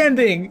ant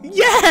ending!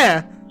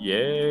 Yeah!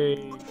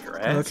 yay!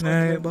 Grass. Can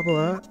I... blah,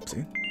 blah, blah.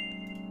 See.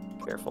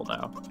 Careful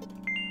now.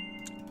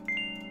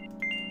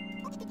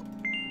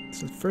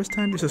 It's the first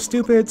time you're so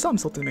stupid. Stop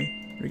insulting me.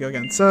 Here we go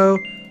again. So...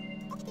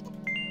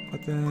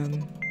 but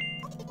then...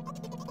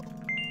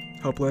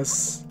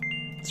 hopeless.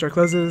 Store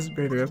closes.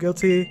 Very, very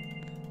guilty.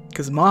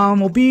 Because Mom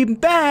will be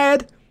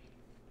bad!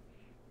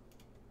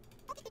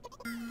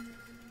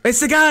 It's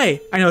the guy!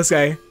 I know this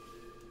guy.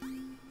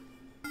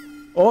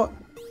 Oh.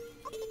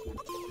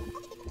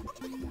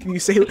 Can you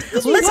say...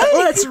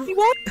 let's...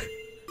 What?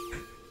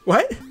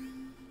 What?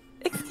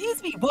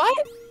 Excuse me,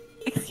 what?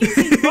 Excuse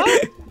me,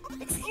 what?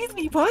 Excuse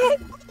me, what?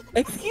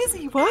 Excuse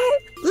me,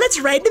 what? Let's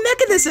ride the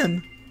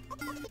mechanism!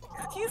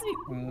 Excuse me.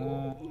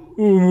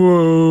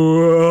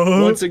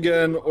 Once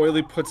again,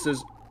 Oily puts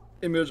his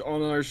image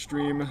on our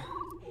stream.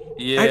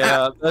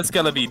 Yeah, that's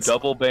gonna be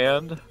double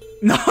banned.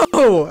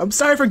 No! I'm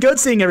sorry for goat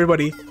seeing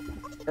everybody.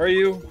 Are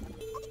you?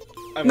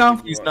 No.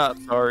 He's not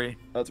sorry.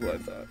 That's what I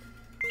thought.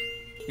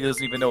 He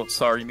doesn't even know what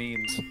sorry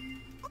means.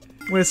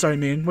 What does sorry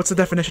mean? What's the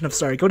definition of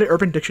sorry? Go to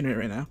Urban Dictionary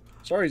right now.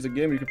 Sorry is a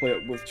game you can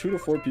play with 2 to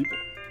 4 people.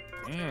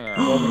 Yeah.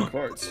 Involving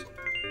cards.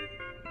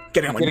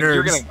 Get on my You're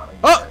nerves. getting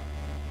Oh!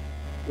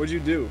 What'd you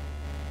do?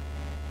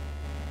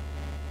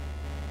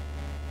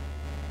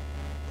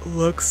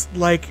 Looks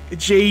like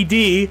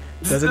JD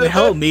doesn't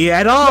help me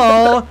at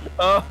all.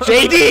 Oh,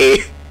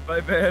 JD! my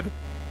bad.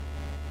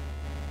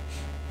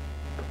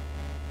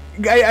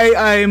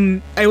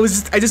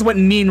 I just went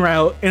mean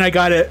route and I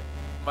got it.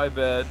 My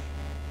bad.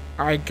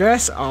 I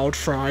guess I'll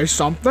try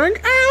something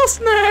else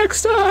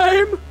next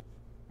time.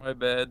 My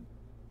bad.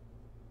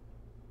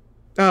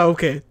 Oh,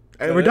 okay.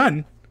 We're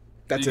done.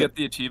 That's Did you it. get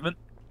the achievement?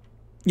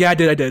 Yeah, I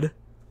did.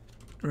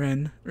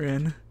 Ren.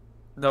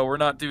 No, we're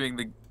not doing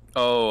the...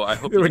 Oh, I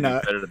hope We're you do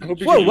not. better than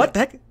Whoa, what the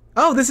heck?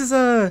 Oh, this is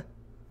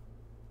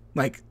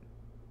like,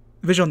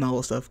 visual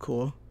novel stuff.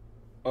 Cool.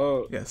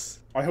 Oh, Yes.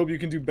 I hope you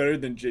can do better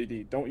than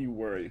JD. Don't you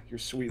worry. You're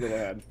sweet little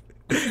lad.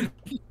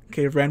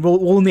 Okay, Ren.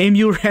 We'll name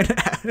you Ren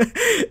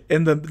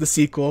in the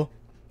sequel.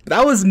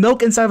 That was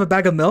milk inside of a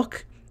bag of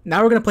milk.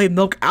 Now we're gonna play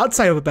milk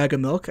outside of a bag of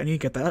milk. I need to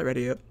get that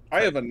ready up.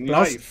 I have a But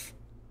also- knife.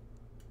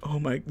 Oh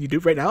my, you do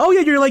right now? Oh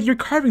yeah, you're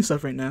carving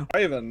stuff right now.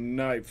 I have a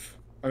knife.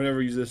 I've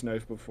never used this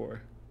knife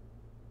before.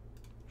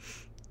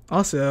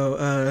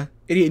 Also,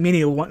 Idiot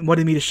Mania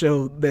wanted me to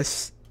show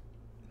this.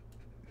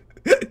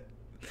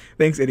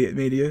 Thanks, Idiot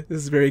Mania. This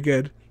is very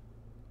good.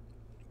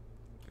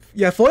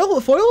 Yeah,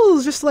 foil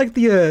is just like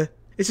the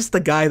it's just the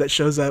guy that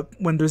shows up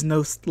when there's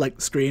no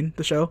like screen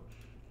to show.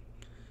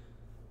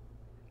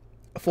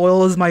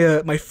 Foil is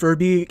my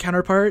Furby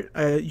counterpart.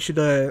 You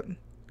should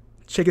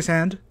shake his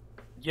hand.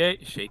 Yeah,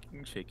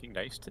 shaking.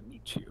 Nice to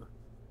meet you.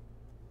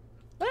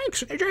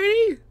 Thanks,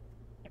 JD.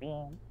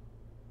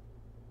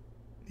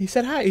 He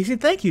said hi. He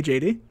said thank you,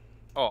 JD.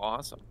 Oh,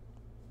 awesome.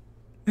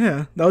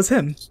 Yeah, that was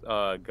him.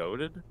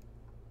 Goated?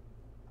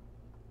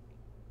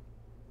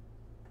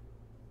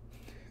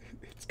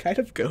 It's kind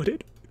of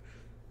goated.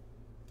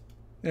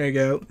 There you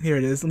go. Here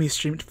it is. Let me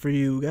stream it for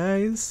you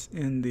guys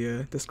in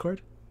the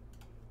Discord.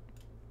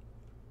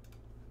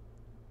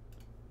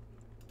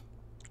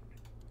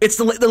 It's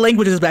the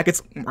language is back.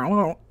 It's.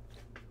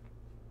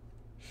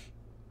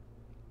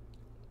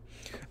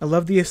 I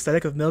love the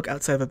aesthetic of milk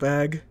outside of a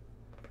bag.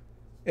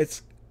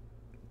 It's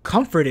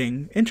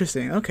comforting.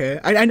 Interesting. Okay.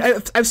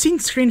 I've seen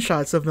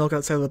screenshots of milk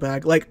outside of a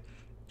bag, like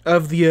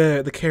of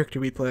the character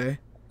we play.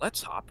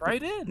 Let's hop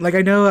right in. Like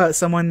I know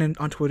someone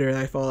on Twitter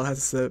that I follow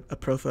has a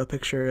profile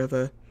picture of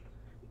a.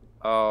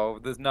 Oh,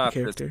 there's not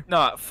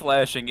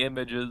flashing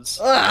images.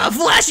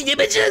 Flashing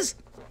images.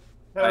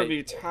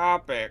 Heavy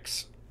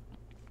topics.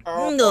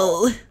 Oh,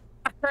 No.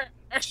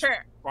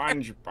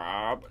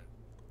 SpongeBob.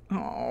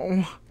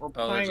 Oh. We're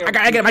playing. I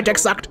gotta get my dick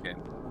sucked.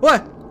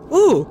 What?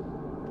 Ooh.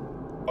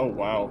 Oh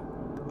wow.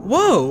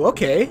 Whoa.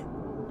 Okay.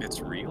 It's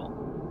real.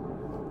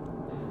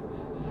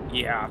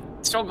 Yeah,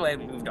 so glad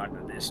we moved on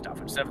to this stuff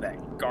instead of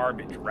that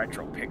garbage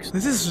retro pixel.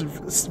 This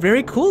is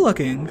very cool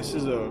looking. This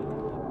is a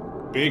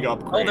big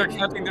upgrade. Oh, they're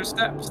counting their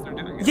steps. They're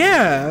doing it.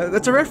 Yeah,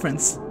 that's a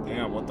reference.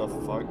 Damn, what the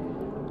fuck?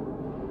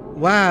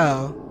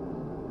 Wow.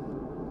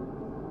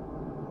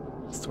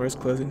 Store's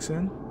closing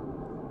soon.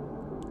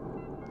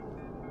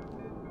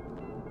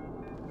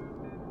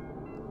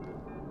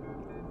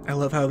 I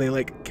love how they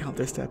like count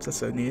their steps. That's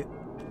so neat.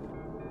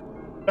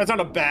 That's not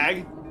a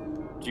bag.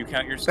 Do you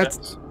count your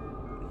steps?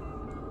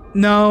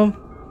 No.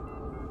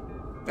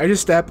 I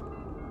just step.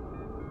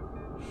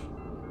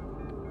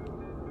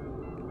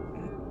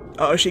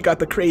 Oh, she got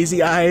the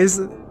crazy eyes.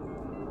 Can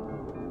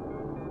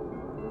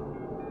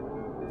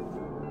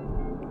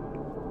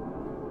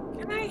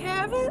I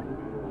have it?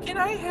 Can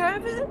I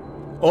have it?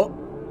 Oh.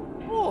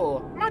 Oh,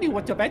 Mario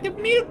wants a bite of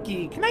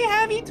Milky. Can I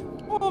have it?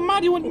 Oh,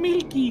 Mario wants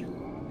Milky.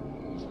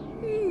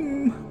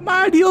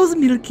 Mario's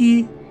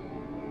Milky.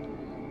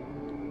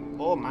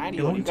 Oh, It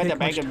Mario, won't you got take a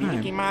bag much of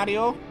Milky, time.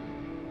 Mario?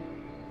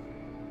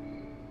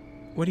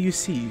 What do you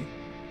see?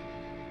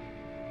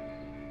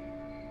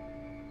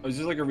 Oh, is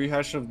this like a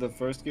rehash of the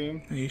first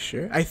game? Are you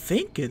sure? I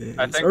think it is.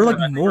 I think, or like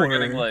I think more. we're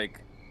getting like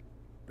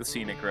the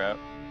scenic route.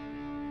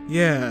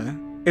 Yeah.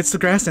 It's the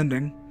grass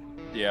ending.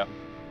 Yeah.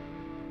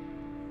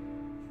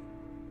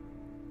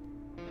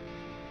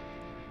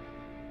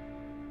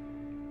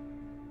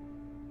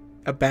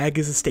 A bag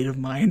is a state of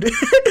mind.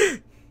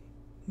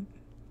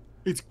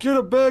 It's Get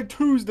a Bag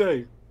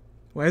Tuesday.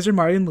 Why is there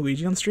Mario and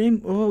Luigi on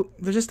stream? Oh,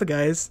 they're just the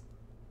guys.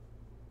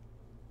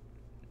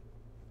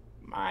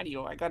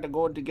 Mario, I gotta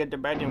go to get the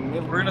bag of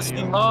Milky. We're gonna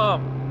see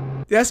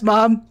Mom. Yes,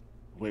 Mom.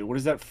 Wait, what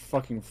is that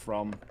fucking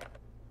from?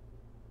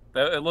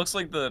 It looks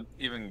like the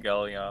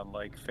Evangelion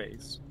like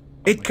face.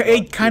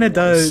 It kind of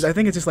does. I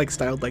think it's just like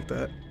styled like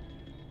that.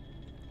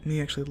 Let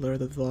me actually lower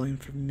the volume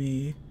for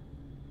me,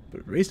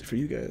 but raise it for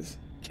you guys.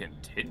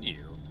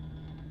 Continue.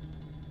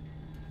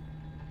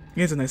 He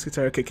has a nice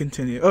guitar. Okay,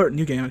 continue. Oh,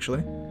 new game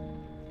actually.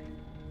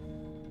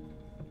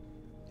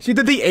 She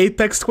did the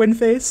Apex twin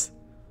face.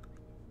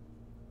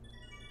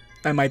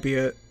 That might be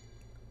it.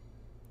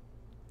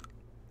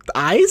 The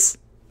eyes?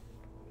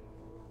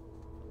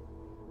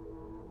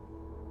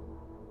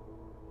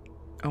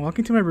 I'm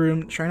walking to my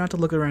room, trying not to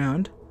look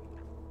around.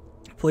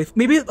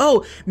 Maybe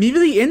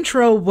the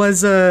intro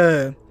was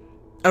a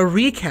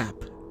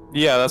recap.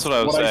 Yeah, that's what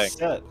I was What I saying.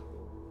 said.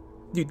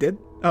 You did?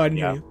 Oh, I didn't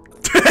hear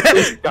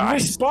you. I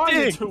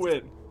responded to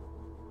it.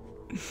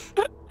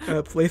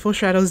 Playful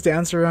shadows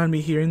dance around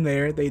me here and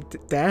there. They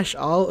dash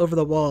all over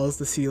the walls,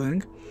 the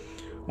ceiling.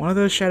 One of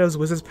those shadows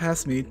whizzes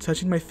past me,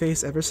 touching my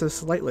face ever so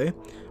slightly.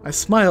 I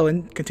smile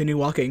and continue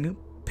walking,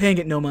 paying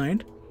it no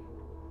mind.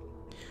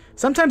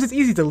 Sometimes it's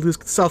easy to lose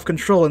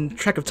self-control and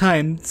track of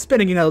time,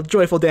 spinning in a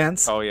joyful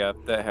dance. Oh yeah,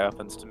 that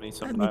happens to me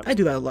sometimes. I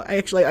do that a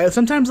lot.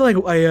 Sometimes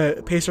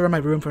I pace around my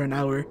room for an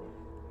hour,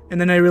 and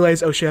then I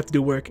realize, oh shit, I have to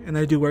do work, and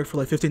I do work for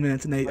like 15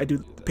 minutes, and I do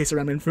pace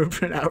around my room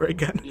for an hour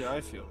again. Yeah,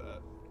 I feel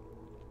that.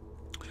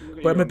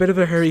 But I'm in a bit of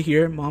a hurry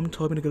here. Mom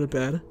told me to go to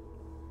bed.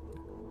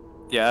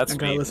 Yeah, that's I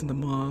gotta me. listen to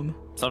Mom.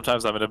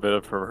 Sometimes I'm in a bit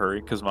of a hurry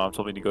because Mom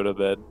told me to go to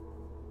bed.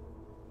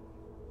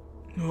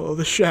 Oh,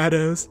 the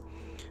shadows.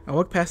 I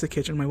walk past the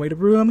kitchen on my way to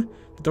room.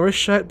 The door is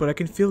shut, but I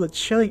can feel the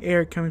chilling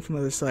air coming from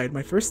the other side.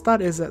 My first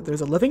thought is that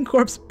there's a living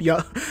corpse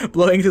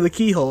blowing through the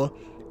keyhole,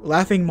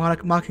 laughing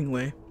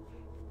mockingly.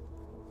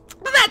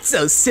 That's That's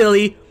so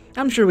silly.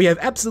 I'm sure we have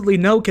absolutely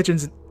no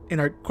kitchens in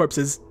our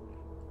corpses.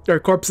 Or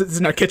corpses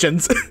in our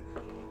kitchens.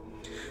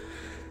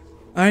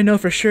 I know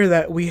for sure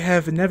that we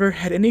have never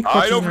had any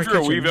corpses in our kitchen. I know for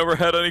sure we've never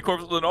had any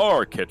corpses in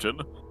our kitchen.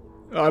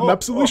 I'm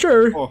absolutely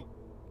sure.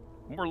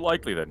 More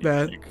likely than you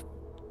That- think.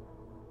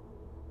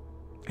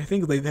 I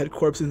think they've had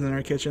corpses in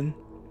our kitchen.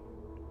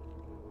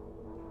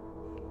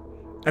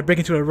 I break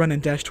into a run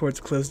and dash towards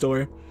the closed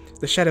door.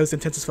 The shadows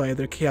intensify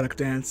their chaotic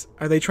dance.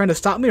 Are they trying to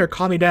stop me or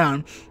calm me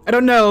down? I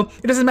don't know.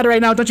 It doesn't matter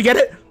right now. Don't you get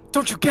it?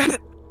 Don't you get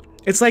it?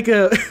 It's like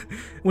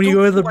when you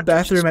go to the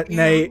bathroom at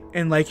night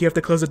and like you have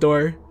to close the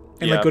door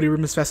and like go to your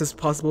room as fast as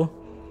possible.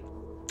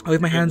 I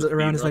wave my hands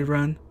around as I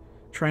run,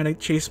 trying to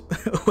chase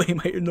away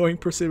my annoying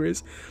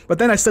pursuers. But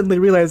then I suddenly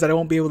realize that I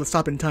won't be able to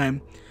stop in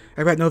time.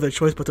 I've got no other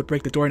choice but to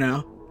break the door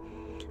now.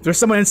 If there's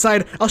someone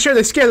inside, I'll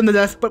surely scare them to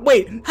death. But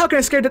wait, how can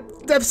I scare to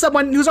death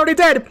someone who's already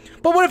dead?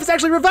 But what if it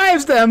actually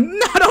revives them?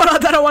 No, I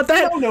don't want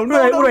that. No,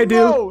 What do I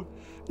do?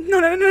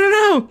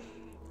 No.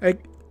 I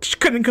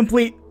couldn't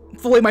complete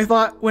fully my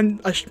thought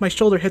when my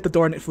shoulder hit the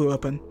door and it flew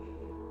open.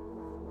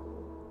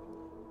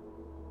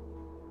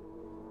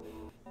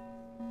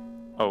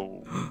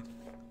 Oh.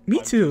 Me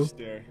too.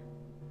 Stare.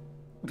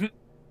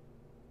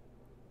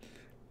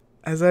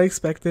 As I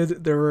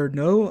expected, there were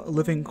no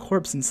living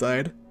corpse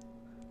inside.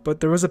 But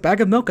there was a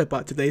bag of milk I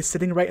bought today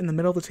sitting right in the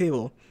middle of the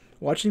table,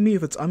 watching me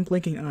with its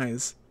unblinking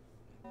eyes.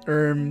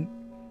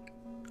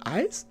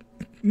 Eyes?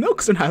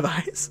 Milks don't have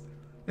eyes.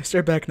 I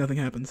stare back, nothing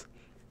happens.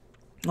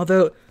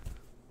 Although,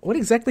 what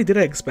exactly did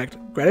I expect?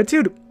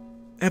 Gratitude?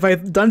 Have I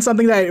done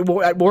something that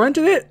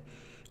warranted it?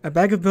 A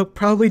bag of milk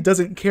probably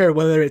doesn't care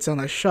whether it's on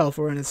a shelf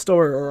or in a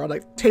store or on a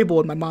table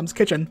in my mom's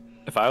kitchen.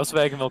 If I was a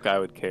bag of milk, I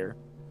would care.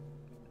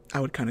 I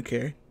would kind of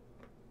care.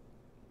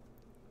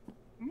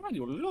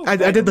 Mario, look,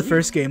 I did the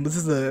first game.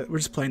 We're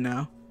just playing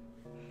now.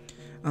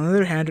 On the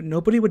other hand,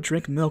 nobody would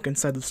drink milk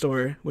inside the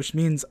store, which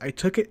means I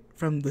took it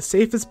from the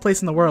safest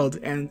place in the world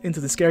and into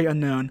the scary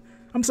unknown.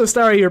 I'm so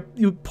sorry,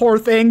 you poor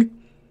thing.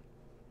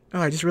 Oh,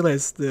 I just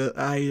realized the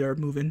I are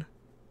moving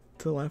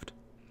to the left.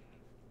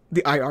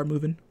 The I are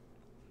moving.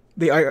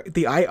 The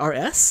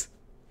IRS?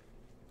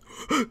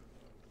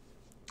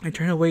 I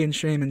turn away in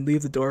shame and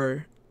leave the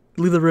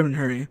room in a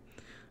hurry.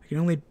 I can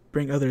only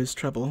bring others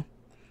trouble.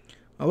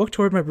 I walk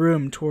toward my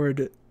room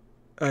toward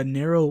a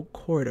narrow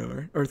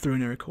corridor, or through a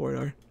narrow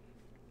corridor.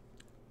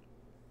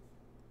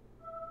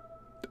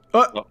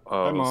 Oh!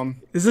 Hi,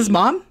 Mom. Is this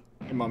Mom?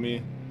 Hey,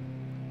 Mommy.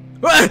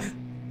 Ah!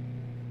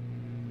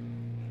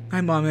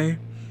 Hi, Mommy.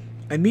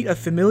 I meet a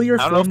familiar,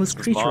 I don't know if formless this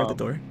is creature at Mom. the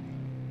door.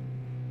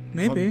 I'm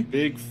Maybe. a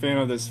big fan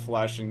of this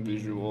flashing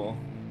visual.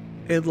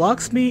 It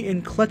locks me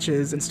in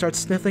clutches and starts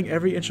sniffing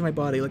every inch of my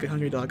body like a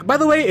hungry dog. By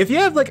the way, if you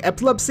have like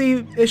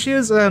epilepsy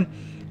issues,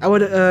 I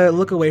would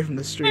look away from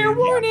the stream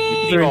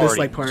during this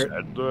like part.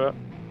 Said that.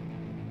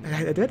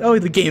 I did? Oh,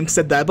 the game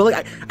said that, but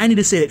like I need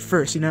to say it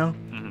first, you know?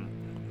 Mhm.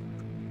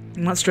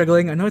 I'm not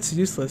struggling. I know it's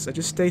useless. I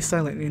just stay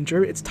silent and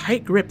endure its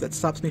tight grip that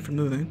stops me from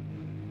moving.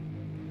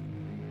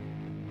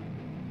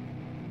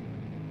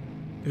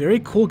 Very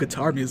cool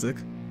guitar music.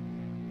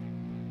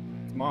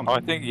 It's Mom. Oh, I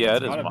think, yeah,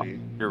 it is gotta Mom. be.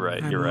 You're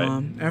right, Hi, you're right.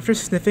 Mom. After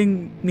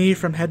sniffing me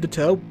from head to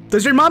toe,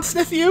 does your mom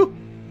sniff you?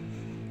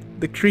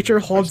 The creature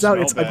holds out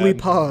smell its ugly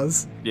bad.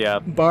 paws, Yeah.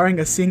 barring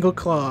a single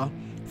claw,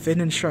 thin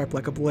and sharp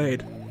like a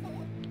blade.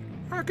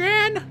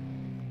 Again?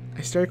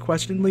 I stare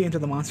questioningly into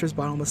the monster's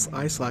bottomless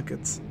eye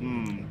sockets.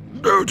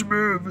 Don't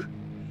move!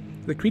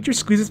 The creature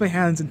squeezes my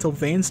hands until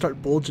veins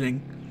start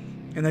bulging,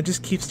 and I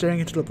just keep staring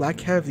into the black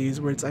cavities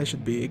where its eyes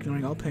should be,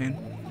 ignoring all pain.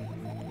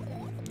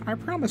 I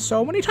promised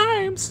so many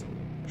times!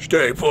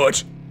 Stay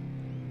put!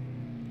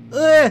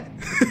 Ugh.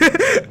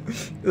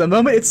 The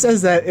moment it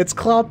says that, its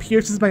claw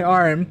pierces my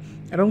arm.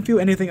 I don't feel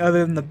anything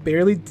other than the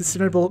barely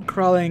discernible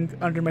crawling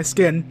under my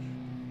skin,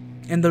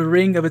 and the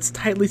ring of its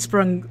tightly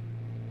sprung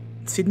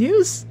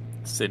sinews?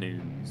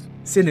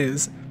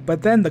 Sinews.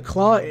 But then the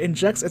claw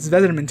injects its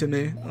venom into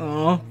me.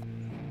 Oh,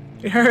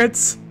 it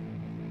hurts.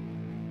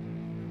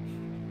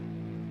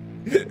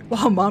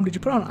 Wow, Mom, did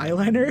you put on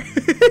eyeliner?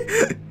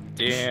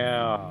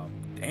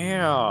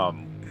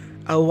 Damn.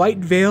 A white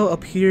veil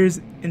appears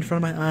in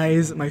front of my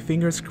eyes, my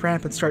fingers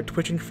cramp and start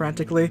twitching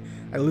frantically.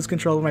 I lose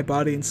control of my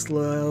body and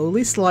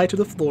slowly slide to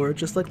the floor,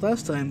 just like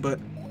last time, but...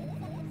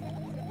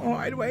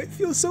 why do I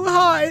feel so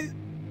high?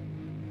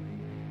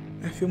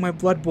 I feel my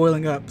blood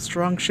boiling up.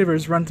 Strong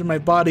shivers run through my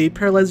body,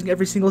 paralyzing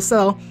every single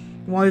cell,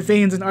 while my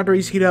veins and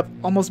arteries heat up,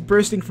 almost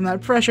bursting from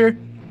that pressure.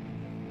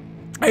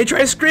 I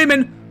try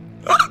screaming,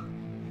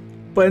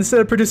 but instead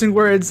of producing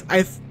words,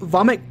 I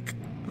vomit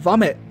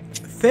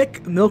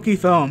thick, milky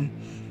foam.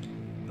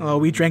 Oh,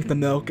 we drank the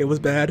milk. It was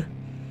bad.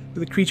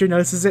 The creature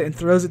notices it and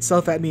throws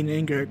itself at me in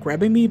anger,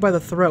 grabbing me by the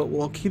throat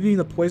while keeping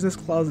the poisonous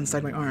claws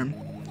inside my arm.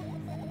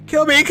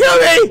 Kill me!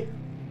 Kill me!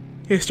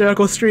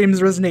 Hysterical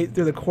screams resonate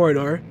through the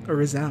corridor, or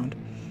resound.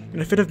 In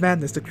a fit of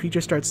madness, the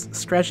creature starts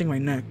scratching my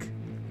neck.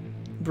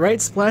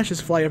 Bright splashes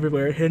fly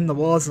everywhere, hitting the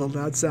walls with a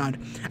loud sound.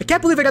 I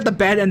can't believe I got the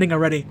bad ending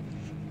already.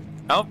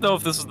 I don't know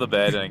if this is the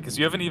bad ending, because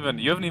you haven't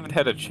even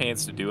had a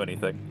chance to do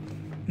anything.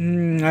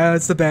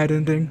 It's the bad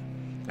ending.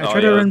 I Oh,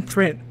 tried to yeah. run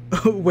print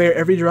where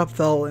every drop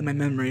fell in my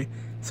memory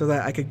so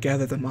that I could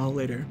gather them all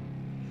later.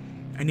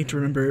 I need to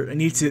remember. I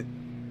need to.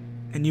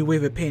 A new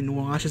wave of pain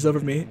washes over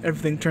me.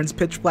 Everything turns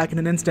pitch black in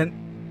an instant.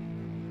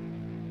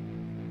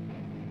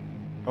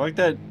 I like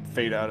that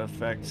fade out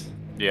effect.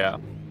 Yeah.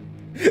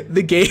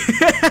 The game,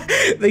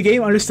 the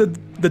game understood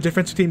the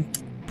difference between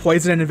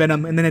poison and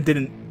venom, and then it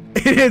didn't.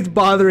 It's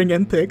bothering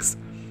NPIX.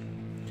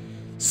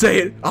 Say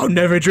it. I'll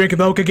never drink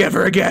milk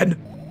ever again.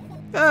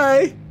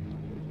 Hi.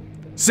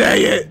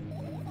 Say it.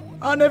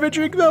 I'll never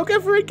drink milk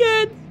ever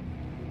again.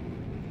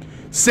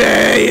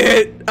 Say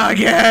it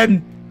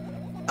again.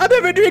 I'll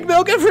never drink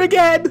milk ever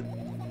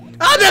again.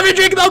 I'll never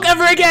drink milk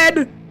ever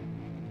again.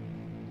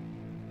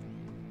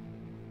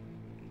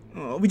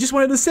 Oh, we just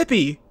wanted a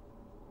sippy.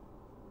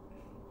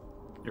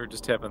 You're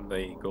just having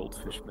the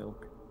goldfish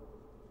milk.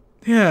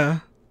 Yeah.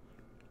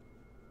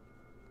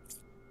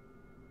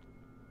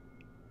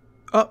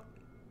 Oh,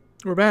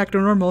 we're back to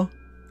normal,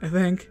 I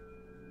think.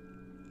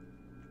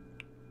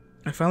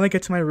 I finally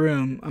get to my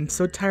room. I'm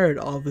so tired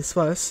of all this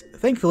fuss.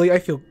 Thankfully, I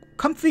feel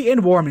comfy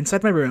and warm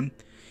inside my room.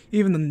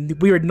 Even the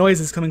weird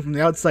noises coming from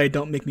the outside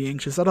don't make me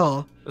anxious at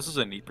all. This is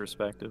a neat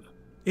perspective.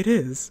 It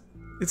is.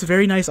 It's a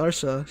very nice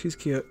Arsha. She's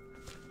cute.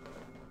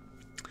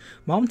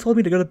 Mom told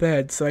me to go to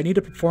bed, so I need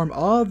to perform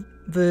all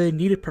the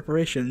needed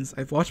preparations.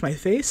 I've washed my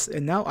face,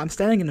 and now I'm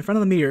standing in front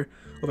of the mirror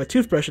with a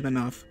toothbrush in my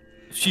mouth.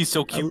 If she's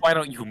so cute, why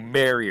don't you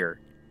marry her?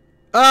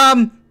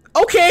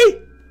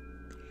 Okay!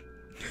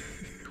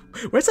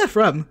 Where's that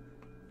from?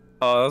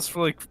 That's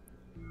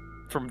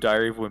from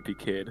Diary of a Wimpy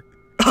Kid.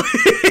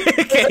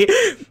 Okay.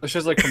 It's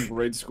just like from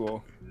grade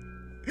school.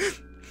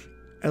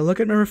 I look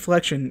at my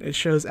reflection. It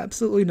shows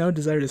absolutely no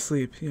desire to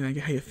sleep. Yeah, I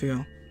get how you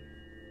feel.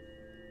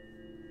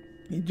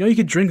 You know you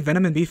could drink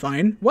venom and be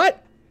fine?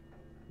 What?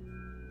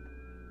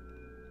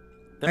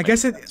 I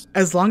guess it,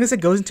 as long as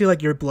it goes into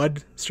like your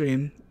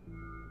bloodstream.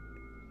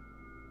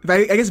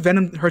 I guess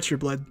venom hurts your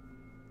blood.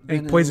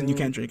 And poison, you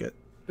can't drink it.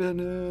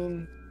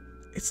 Venom.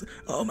 It's,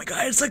 oh my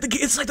god, it's like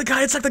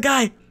the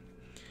guy.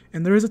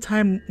 And there is a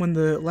time when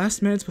the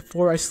last minutes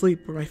before I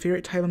sleep were my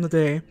favorite time of the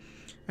day.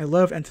 I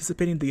love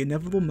anticipating the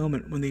inevitable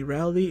moment when the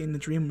reality and the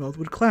dream world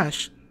would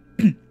clash.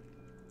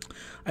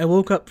 I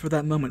woke up for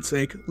that moment's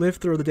sake, lived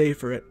through the day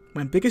for it.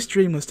 My biggest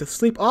dream was to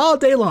sleep all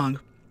day long.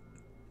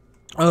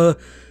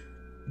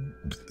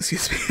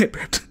 Excuse me, I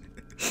burped.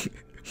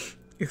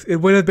 It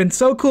would have been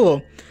so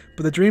cool,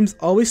 but the dreams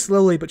always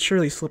slowly but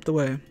surely slipped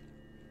away.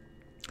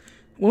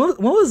 What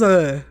was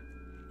the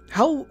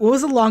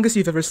longest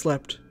you've ever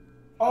slept?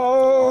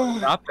 Oh.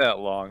 Not that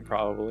long,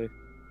 probably.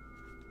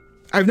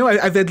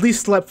 I've at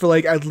least slept for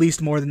like at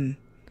least more than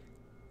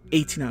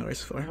 18 hours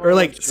before, or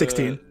like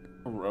 16.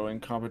 A rowing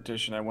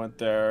competition. I went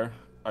there.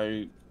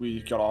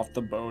 We got off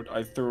the boat.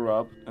 I threw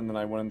up, and then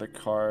I went in the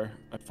car.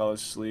 I fell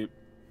asleep,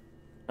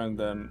 and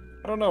then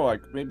I don't know,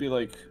 maybe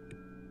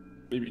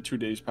 2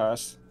 days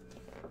passed.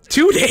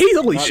 2 days?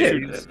 Holy Not shit!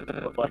 2 days,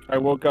 but, I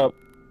woke up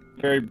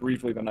very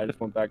briefly, then I just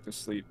went back to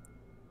sleep.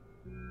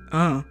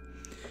 Oh.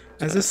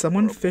 As if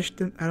someone fished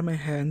them out of my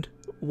hand,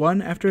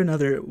 one after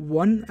another,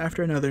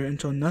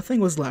 until nothing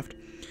was left.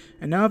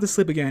 And now I have to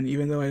sleep again,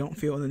 even though I don't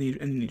feel any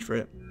need for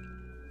it.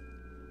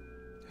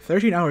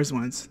 13 hours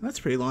once. That's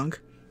pretty long.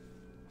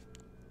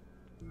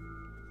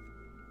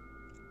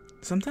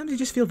 Sometimes you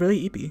just feel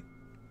really eepy.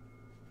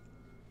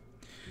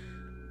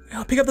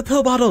 I'll pick up the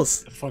pill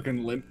bottles! A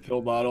fucking limp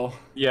pill bottle.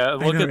 Yeah,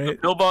 look know, at the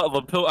right? pill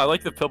bottle. I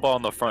like the pill bottle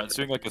on the front. It's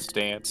doing like a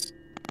stance.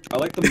 I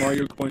like the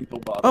Mario coin pill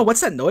bottle. Oh,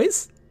 what's that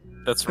noise?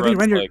 That's I think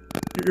Ren's, Ren,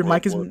 your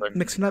mic is World War thing.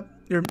 mixing up.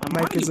 Your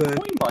My mic is Mario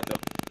coin bottle.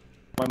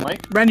 My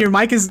mic? Ren, your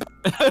mic is...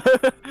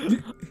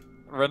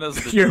 Ren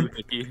is the Your- new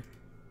Mickey.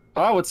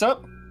 Oh, what's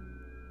up?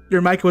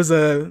 Your mic was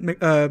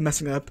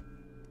messing up.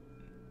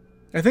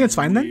 I think it's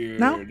fine then?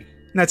 Now? Weird.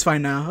 That's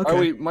fine now. Okay. Oh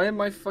wait,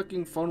 my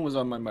fucking phone was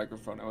on my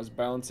microphone. I was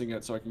balancing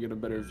it so I can get a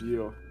better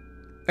view.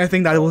 I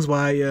think that was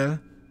why, yeah.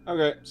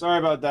 Okay, sorry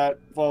about that,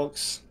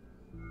 folks.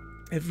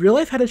 If real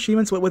life had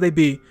achievements, what would they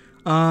be?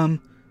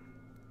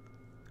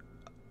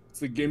 It's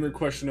the gamer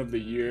question of the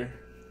year.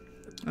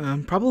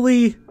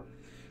 Probably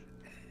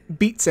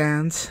beat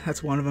sands.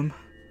 That's one of them.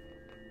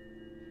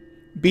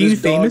 Being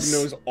This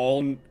famous.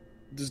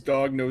 This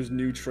dog knows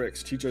new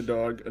tricks. Teach a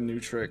dog a new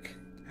trick.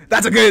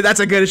 That's a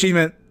good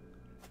achievement.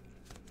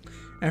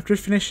 After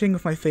finishing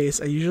with my face,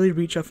 I usually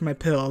reach up for my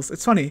pills.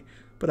 It's funny,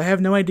 but I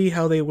have no idea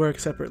how they work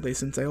separately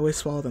since I always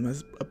swallow them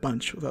as a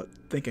bunch without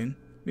thinking.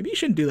 Maybe you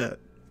shouldn't do that.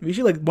 Maybe you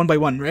should like one by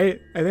one,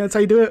 right? I think that's how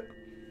you do it.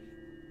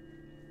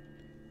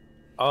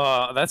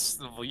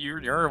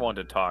 You're one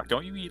to talk.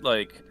 Don't you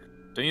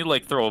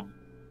throw a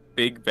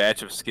big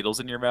batch of Skittles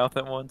in your mouth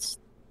at once?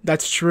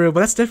 That's true, but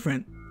that's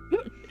different.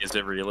 Is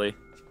it really?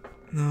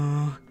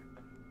 No.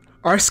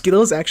 Are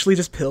Skittles actually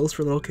just pills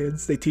for little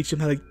kids? They teach them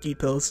how to eat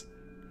pills.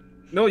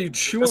 No, you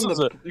chew This on is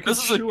the. a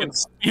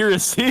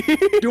conspiracy.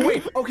 Dude,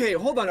 wait. Okay,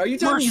 hold on. Are you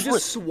telling me you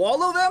just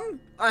swallow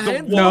them? A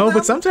handful No, of but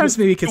them? sometimes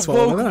maybe kids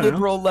swallow them. I don't know.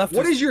 liberal left.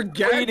 What is your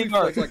gag training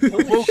our reflex?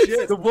 Like, holy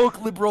shit. the woke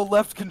liberal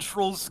left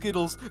controls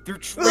Skittles. They're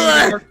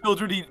training our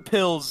children to eat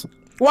pills.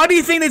 Why do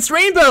you think it's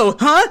rainbow,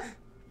 huh?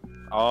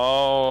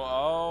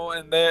 Oh,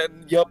 and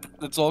then, yep,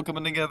 it's all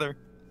coming together.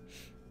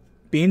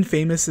 Being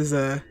famous is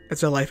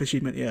it's a life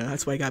achievement. Yeah,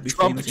 that's why I gotta be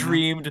Trump famous.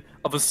 dreamed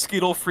of a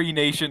Skittle-free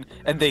nation,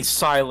 and they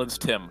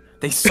silenced him.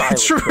 They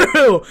silenced him.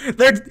 True.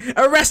 They're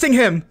arresting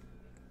him.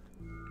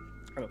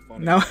 Kind of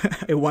funny. Now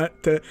I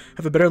want to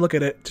have a better look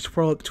at it, to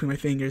twirl it between my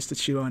fingers, to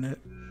chew on it.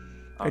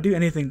 I'd do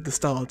anything to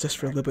stall just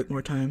for a little bit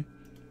more time.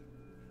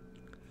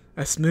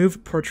 A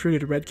smooth,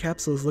 protruded red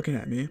capsule is looking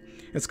at me.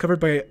 It's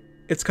covered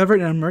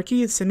in a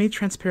murky,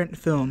 semi-transparent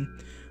film,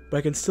 but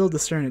I can still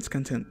discern its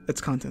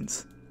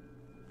contents.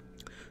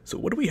 So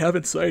what do we have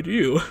inside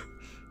you?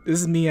 This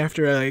is me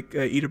after I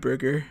eat a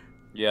burger.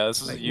 Yeah,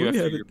 this is Like, you what do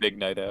we after have your big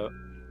night out.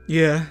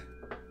 Yeah.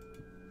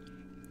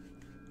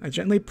 I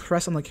gently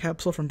press on the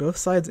capsule from both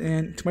sides,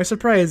 and to my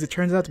surprise, it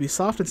turns out to be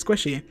soft and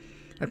squishy.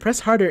 I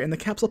press harder, and the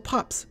capsule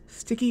pops.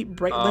 Sticky,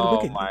 bright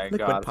liquid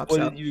pops what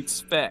out. did you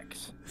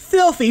expect?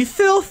 Filthy,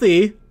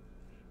 filthy!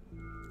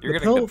 You're The gonna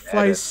pill get mad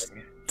flies at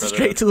me for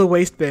straight this. to the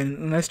waste bin,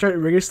 and I start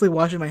rigorously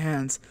washing my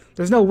hands.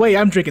 There's no way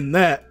I'm drinking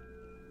that!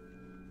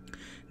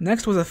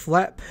 Next was a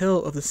flat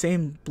pill of the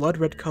same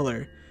blood-red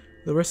color.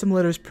 There were some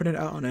letters printed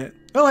out on it.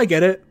 Oh, I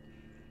get it!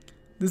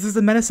 This is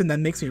the medicine that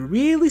makes me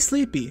really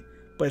sleepy,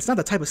 but it's not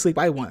the type of sleep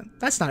I want.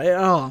 That's not it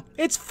at all.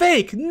 It's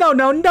fake! No,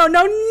 no, no,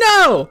 no,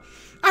 no!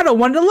 I don't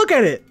want to look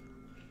at it!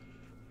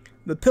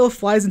 The pill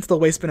flies into the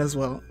waste bin as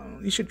well. Oh,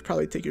 you should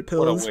probably take your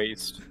pills. What a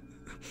waste.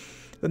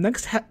 The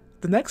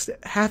next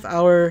half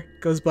hour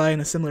goes by in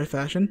a similar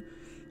fashion.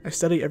 I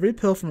study every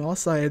pill from all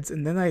sides,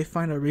 and then I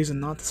find a reason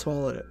not to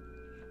swallow it.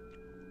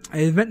 I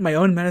invent my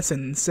own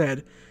medicine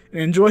instead,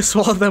 and enjoy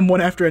swallowing them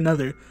one after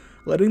another,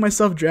 letting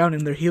myself drown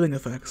in their healing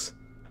effects.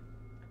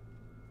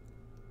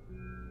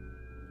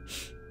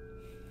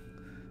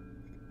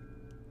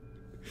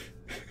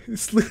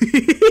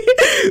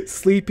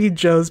 Sleepy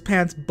Joe's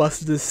pants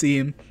busted a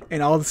seam,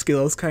 and all the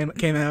Skittles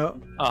came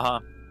out. Uh-huh.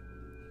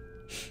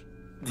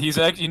 He's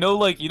actually, you know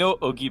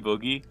Oogie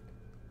Boogie?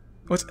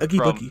 What's Oogie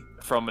Boogie?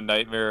 From a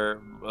Nightmare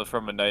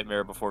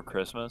Before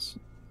Christmas?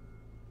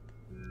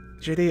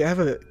 JD, I have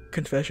a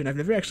confession. I've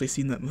never actually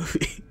seen that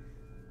movie.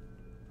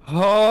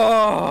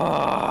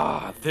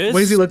 Oh, this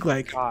What does he look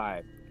like?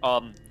 guy.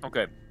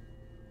 Okay.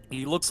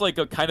 He looks like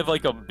kind of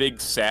like a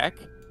big sack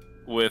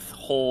with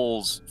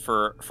holes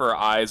for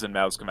eyes and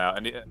mouths come out,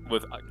 and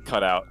with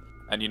cut out.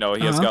 And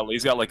he's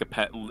got like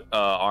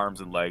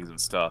arms and legs and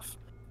stuff.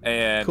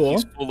 And Cool.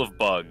 he's full of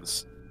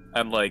bugs.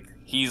 And like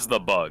he's the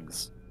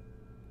bugs.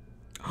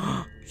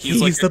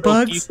 He's like the a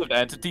bugs? cohesive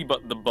entity,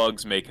 but the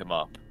bugs make him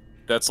up.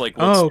 That's like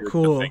what's Oh,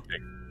 cool.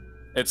 thinking.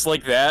 It's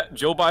like that.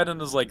 Joe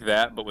Biden is like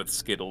that, but with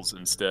Skittles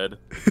instead.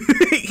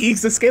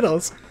 He's the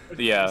Skittles.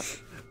 Yeah.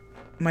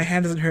 My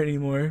hand doesn't hurt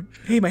anymore.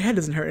 Hey, my head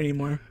doesn't hurt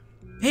anymore.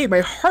 Hey,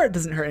 my heart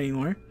doesn't hurt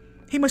anymore.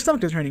 Hey, my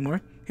stomach doesn't hurt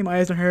anymore. Hey, my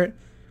eyes don't hurt.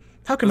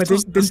 How come I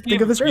didn't think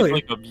of this earlier?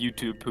 Like a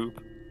YouTube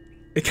poop.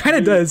 It kind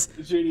of does.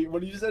 JD,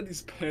 when you said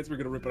these pants were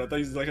gonna rip it, I thought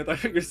you were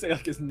gonna say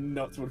like his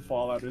nuts would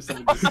fall out or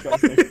something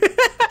disgusting.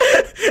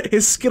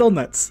 His Skittle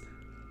nuts.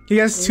 He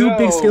has two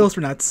big No. Skittles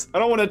for nuts. I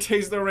don't want to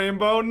taste the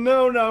rainbow.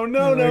 No, no,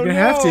 no, You're no, gonna no.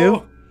 have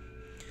to.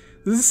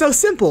 This is so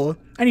simple.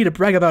 I need to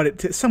brag about it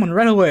to someone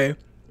right away.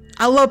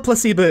 I love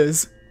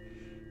placebos.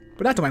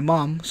 But not to my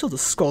mom. She'll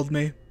just scold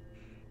me.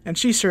 And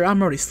she's sure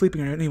I'm already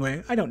sleeping her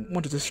anyway. I don't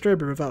want to disturb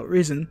her without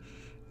reason.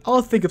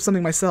 I'll think of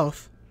something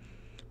myself.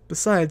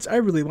 Besides, I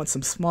really want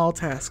some small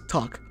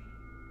talk.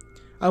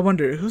 I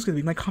wonder who's gonna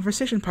be my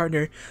conversation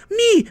partner.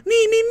 Me!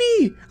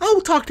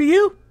 I'll talk to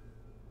you!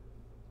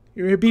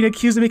 You're being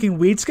accused of making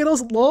weed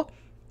Skittles? Lol.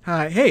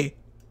 Hi, hey.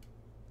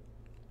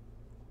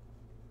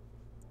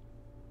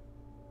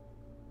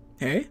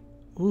 Hey?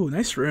 Ooh,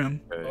 nice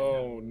room.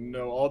 Oh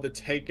no, all the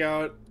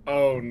takeout.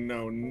 Oh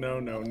no, no,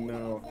 no,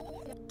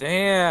 no.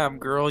 Damn,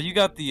 girl, you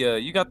got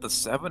the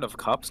 7 of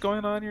cups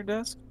going on your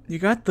desk? You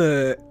got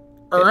the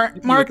Give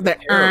me mark a the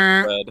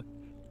carrot bread.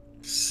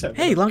 7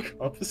 Hey, long-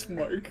 cups,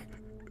 Mark.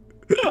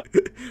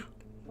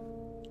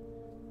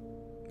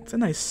 It's a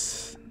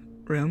nice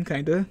room,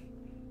 kinda.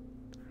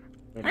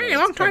 Oh, Hey, no,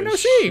 long it's time kinda no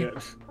see.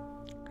 shit.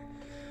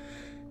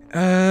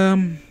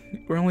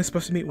 We're only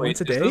supposed to meet Wait,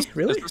 once a is day? this,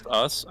 Really? Is this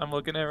us I'm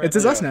looking at right It's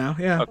just now? us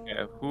now, yeah.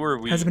 Okay, who are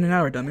we? Hasn't been an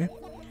hour, dummy.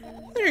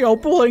 There you go,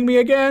 bullying me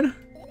again.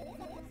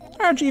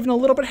 Aren't you even a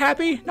little bit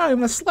happy? Not even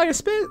the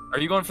slightest bit? Are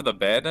you going for the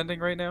bad ending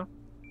right now?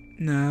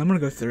 Nah, I'm gonna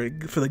go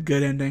for the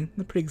good ending.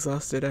 I'm pretty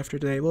exhausted after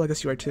today. Well, I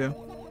guess you are too.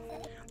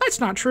 That's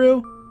not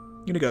true.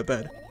 I'm gonna go to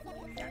bed.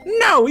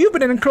 No, you've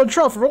been in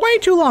control for way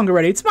too long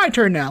already. It's my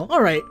turn now.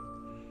 Alright.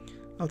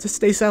 I'll just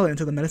stay silent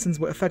until the medicine's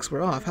effects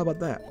wear off. How about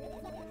that?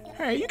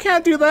 Hey, you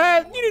can't do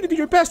that. You need to do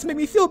your best to make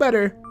me feel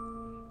better.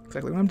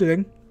 Exactly what I'm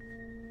doing.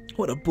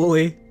 What a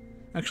bully.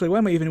 Actually, why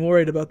am I even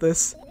worried about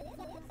this?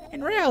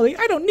 In reality,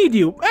 I don't need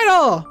you at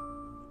all.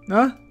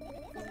 Huh?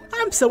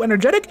 I'm so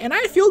energetic and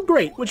I feel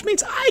great, which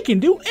means I can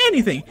do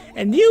anything.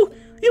 And you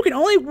can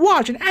only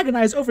watch and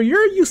agonize over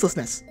your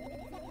uselessness.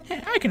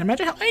 Hey, I can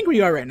imagine how angry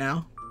you are right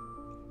now.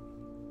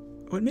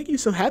 What make you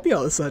so happy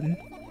all of a sudden?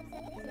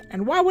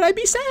 And why would I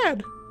be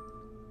sad?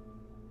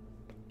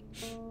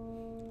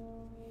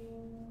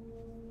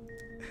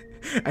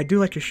 I do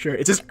like your shirt.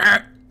 It's just.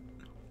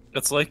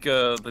 It's like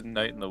the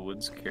Night in the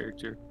Woods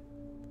character.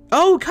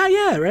 Oh,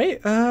 yeah, right?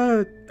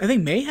 I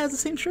think May has the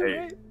same shirt, Hey.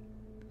 right?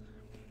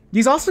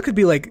 These also could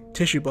be like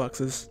tissue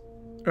boxes,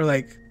 or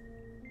like,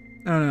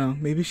 I don't know.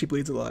 Maybe she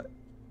bleeds a lot.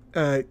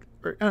 Not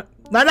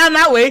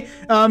that way.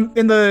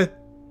 In the.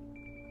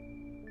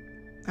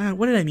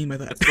 What did I mean by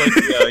that? It's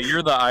like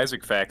you're the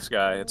Isaac facts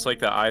guy. It's like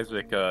the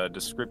Isaac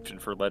description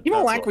for lead You don't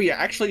pencil. like where you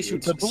actually shoot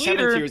It's a 7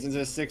 bleeder. tiers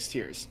into 6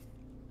 tiers.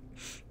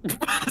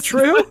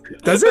 True?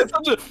 Does it?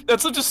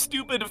 That's such a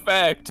stupid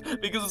fact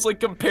because it's like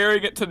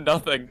comparing it to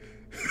nothing.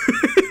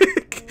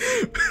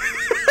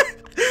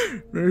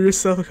 Remember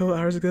yourself a couple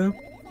hours ago?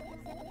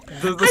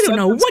 The I don't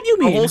know what you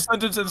The whole mean.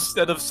 sentence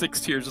instead of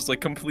 6 tiers is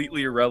like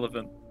completely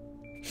irrelevant.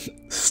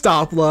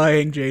 Stop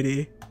lying,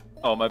 JD.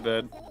 Oh my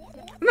bad.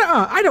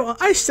 No, I don't.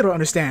 I still don't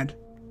understand.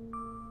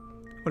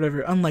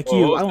 Whatever. Unlike Whoa,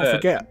 you, what I was won't that?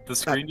 forget. The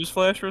screen just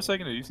flashed for a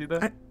second. Did you see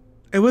that?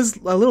 It was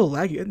a little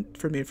laggy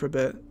for me for a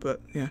bit,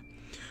 but yeah.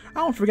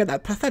 I won't forget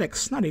that pathetic,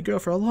 snotty girl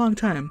for a long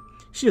time.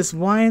 She just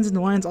whines and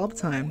whines all the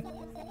time.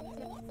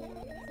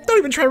 Don't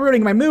even try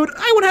ruining my mood.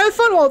 I want to have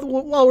fun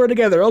while we're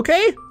together,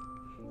 okay?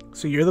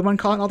 So you're the one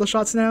calling all the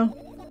shots now?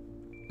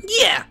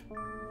 Yeah!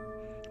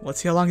 Let's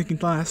see how long you can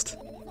last.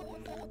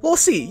 We'll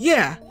see,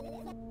 yeah!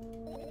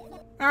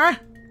 Alright.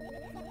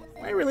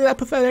 Am I really that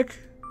pathetic?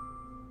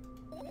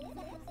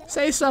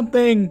 Say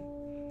something!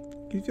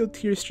 I can feel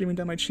tears streaming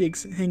down my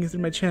cheeks, hanging through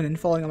my chin, and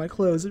falling on my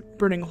clothes,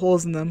 burning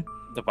holes in them.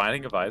 The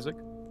Binding of Isaac?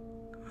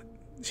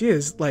 She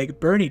has, like,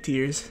 Bernie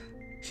tears.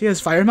 She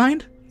has fire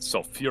mind?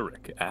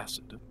 Sulfuric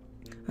acid.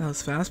 That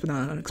was fast, but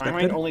not My unexpected.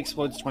 mind only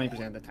explodes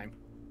 20% of the time.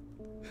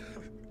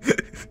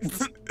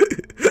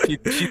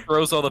 She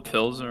throws all the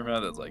pills in her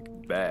mouth. It's like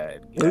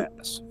bad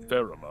gas,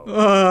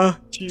 pheromone,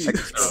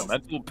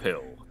 experimental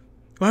pill.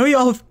 Why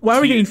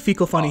are we getting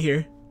fecal funny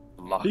here?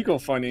 Fecal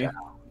funny.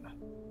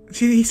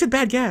 He said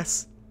bad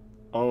gas.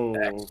 Oh.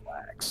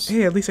 X-lax.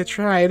 Hey, at least I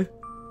tried.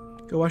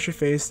 Go wash your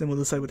face, then we'll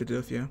decide what to do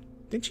with you.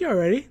 Didn't you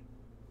already?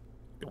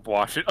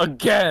 Wash it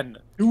again.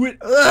 Do it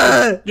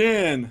Ugh!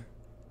 again.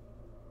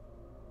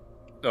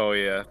 Oh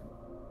yeah.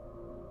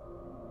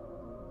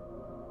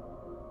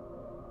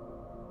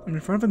 I'm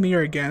in front of a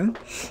mirror again.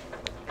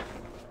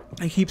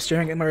 I keep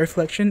staring at my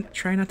reflection,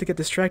 trying not to get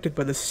distracted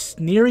by the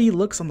sneery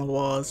looks on the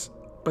walls.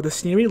 By the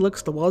sneery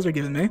looks the walls are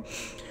giving me.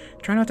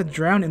 Try not to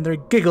drown in their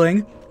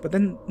giggling, but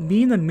then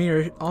me in the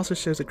mirror also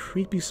shows a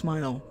creepy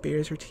smile,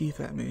 bares her teeth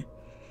at me.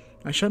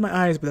 I shut my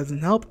eyes, but that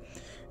doesn't help.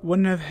 It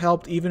wouldn't have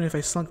helped even if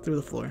I slunk through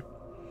the floor.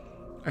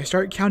 I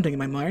start counting in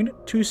my mind.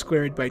 2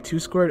 squared by 2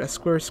 squared, a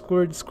square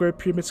squared, square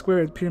pyramid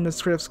squared, pyramid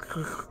squared,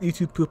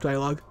 YouTube poop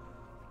dialogue.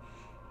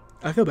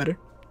 I feel better.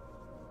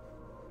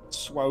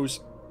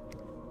 Swows.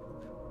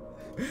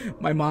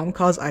 My mom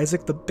calls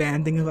Isaac the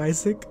banding of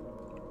Isaac.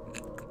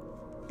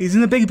 He's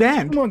in a big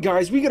band. Come on,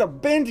 guys. We gotta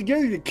band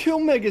together to kill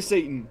Mega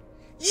Satan.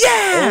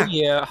 Yeah! Oh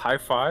yeah. High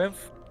five.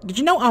 Did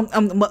you know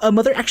a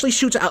mother actually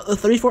shoots out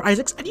 34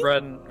 Isaacs at you?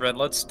 Ren,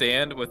 let's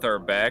stand with our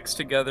backs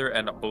together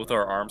and both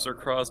our arms are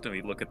crossed and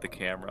we look at the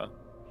camera.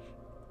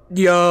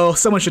 Yo,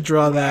 someone should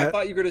draw I that.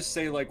 thought you were gonna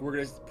say, like, we're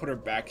gonna put our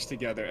backs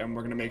together and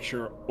we're gonna make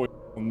sure oil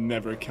will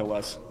never kill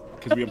us.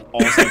 Because we have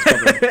all sides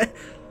covered.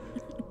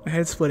 My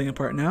head's splitting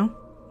apart now.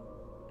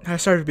 I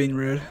started being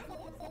rude.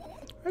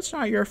 It's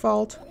not your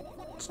fault.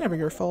 It's never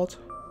your fault.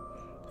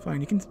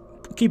 Fine, you can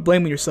keep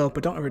blaming yourself,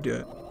 but don't ever do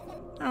it.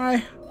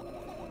 I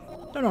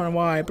don't know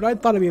why, but I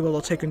thought I'd be able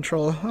to take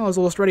control. I was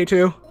almost ready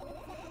to.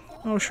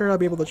 I was sure I'd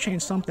be able to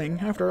change something.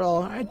 After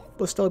all, I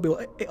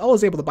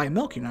was able to buy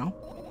milk, you know.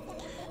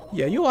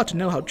 Yeah, you ought to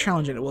know how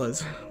challenging it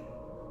was.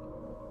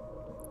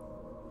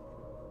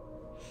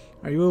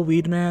 Are you a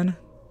weed man?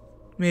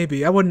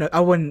 Maybe. I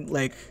wouldn't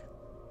like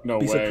No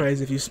be way.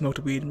 surprised if you smoked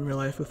weed in real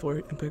life before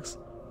Olympics.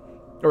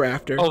 Or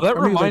after. Oh, that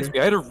Or maybe reminds later. me.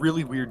 I had a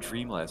really weird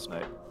dream last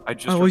night. I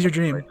just. Oh, what was your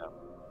remembered dream? right now.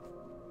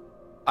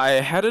 I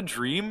had a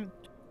dream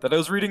that I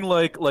was reading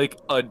like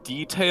a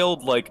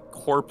detailed like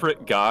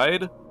corporate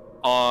guide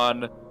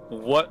on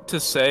what to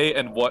say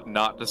and what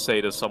not to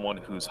say to someone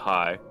who's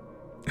high.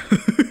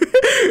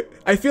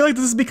 I feel like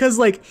this is because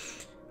like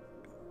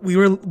we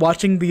were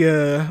watching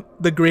the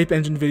Grape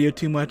Engine video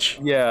too much.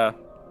 Yeah.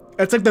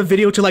 It's like the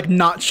video to like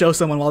not show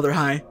someone while they're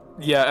high.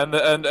 Yeah,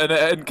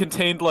 and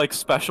contained like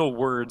special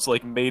words,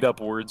 like made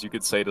up words you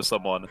could say to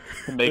someone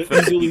to make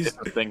them see Easily-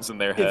 different things in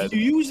their head. If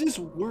you use this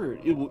word,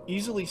 it will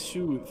easily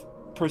soothe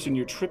the person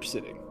you're trip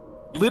sitting.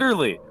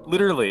 Literally,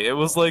 it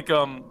was like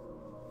and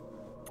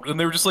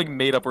they were just like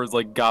made up words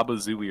like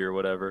gabazooey or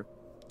whatever.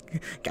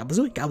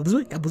 Gabazooey,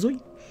 gabazooey,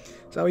 gabazooey.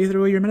 So you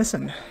threw away your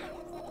medicine.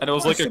 And it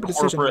was What a like a stupid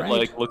decision, corporate right?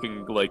 like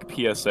looking like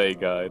PSA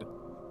guide.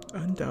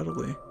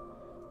 Undoubtedly.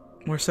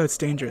 More so it's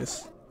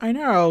dangerous. I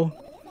know.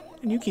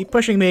 And you keep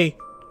pushing me.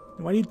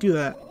 Why do you do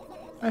that?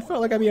 I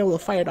felt like I'd be able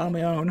to fight it on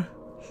my own.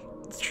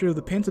 It's true,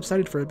 the pain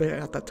subsided for a bit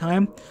at that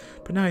time,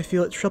 but now I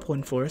feel it triple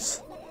in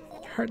force.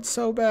 It hurts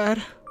so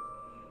bad.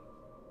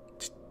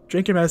 Just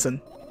drink your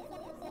medicine.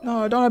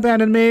 No, don't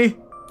abandon me.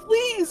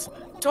 Please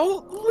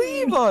don't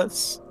leave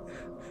us.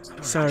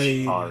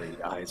 Sorry. Sorry,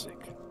 Isaac.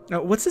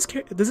 Now, what's this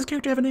character? Does this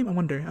character have a name? I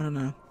wonder. I don't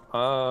know.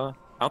 I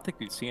don't think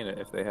we've seen it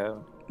if they have.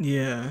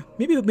 Yeah,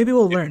 maybe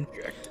we'll learn.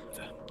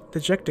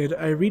 Dejected,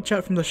 I reach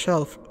out from the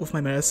shelf with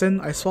my medicine.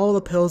 I swallow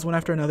the pills one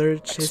after another,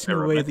 chasing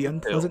away the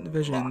unpleasant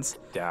visions.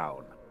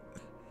 Down.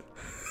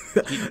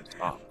 Tears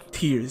up.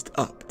 Tears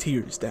up,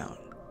 tears down.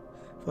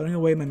 Floating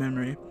away my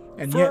memory.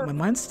 And yet, my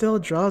mind still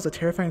draws a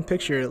terrifying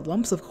picture.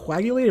 Lumps of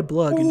coagulated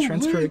blood and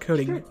transparent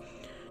coating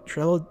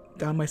travel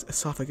down my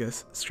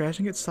esophagus,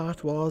 scratching its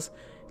soft walls,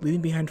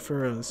 leaving behind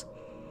furrows.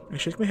 I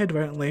shake my head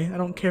violently. I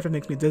don't care if it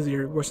makes me dizzy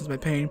or worsens my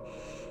pain.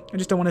 I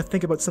just don't want to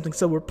think about something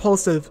so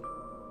repulsive.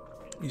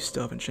 You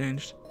still haven't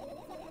changed.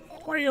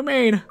 What do you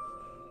mean?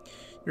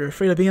 You're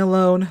afraid of being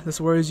alone.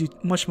 This worries you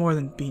much more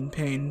than being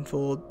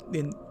painful.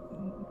 Than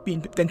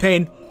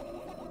pain.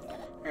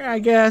 Yeah, I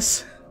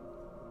guess.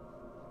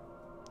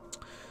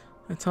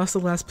 I toss the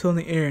last pill in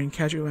the air and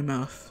catch it in my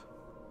mouth.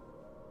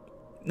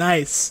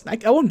 Nice. I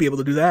wouldn't be able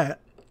to do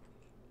that.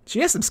 She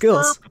has some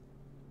skills.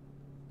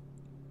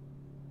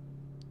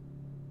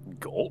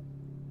 Gulp.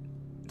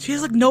 She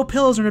has like no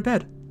pillows in her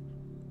bed.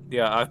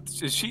 Yeah,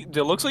 it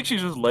looks like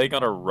she's just laying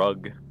on a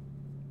rug.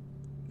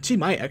 She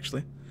might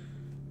actually.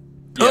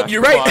 Yeah, oh,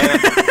 you're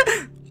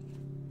right.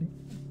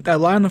 I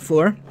lie on the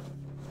floor.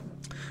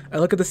 I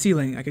look at the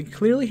ceiling. I can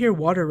clearly hear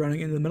water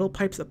running in the metal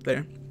pipes up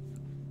there.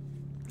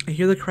 I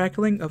hear the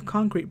crackling of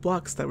concrete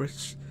blocks that will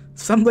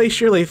someday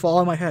surely fall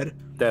on my head.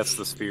 That's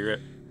the spirit.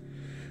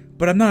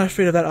 But I'm not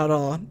afraid of that at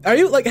all. Are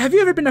you like? Have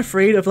you ever been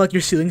afraid of like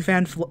your ceiling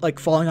fan like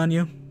falling on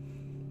you?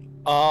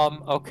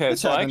 Okay,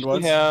 This so I happened actually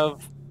once.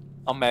 have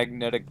a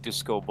magnetic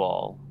disco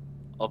ball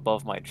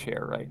above my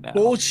chair right now.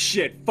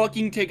 Bullshit!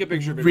 Fucking take a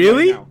picture of it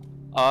Really? right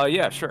now.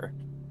 Yeah, sure.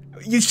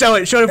 You show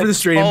it for the It's a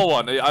stream. small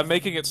one. I'm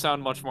making it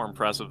sound much more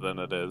impressive than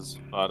it is,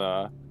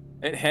 but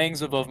it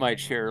hangs above my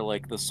chair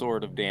like the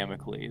sword of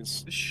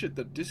Damocles. Shit,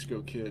 the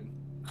disco kid.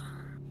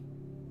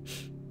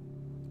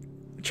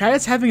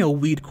 Chad's having a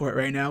weed court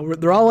right now.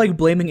 They're all like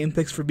blaming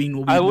Impix for being a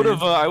weed I would man.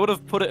 have I would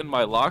have put it in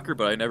my locker,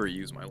 but I never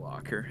use my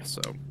locker,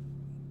 so.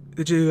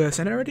 Did you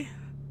send it already?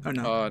 Oh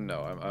no.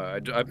 No,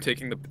 I'm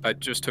taking the. I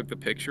just took the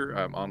picture.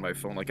 I'm on my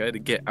phone. Like I had to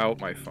get out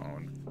my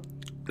phone.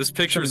 This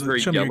picture is very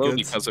show me your yellow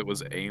goods. because it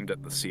was aimed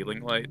at the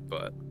ceiling light,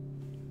 but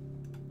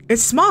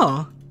It's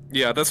small.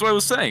 yeah, that's what I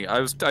was saying.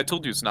 I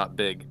told you it's not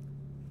big.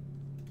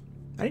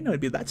 I didn't know it'd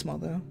be that small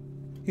though.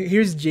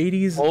 Here's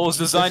JD's. Well, it was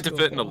designed to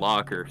disco fit in a ball.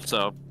 locker.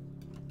 So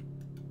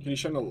Can you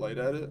shine a light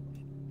at it?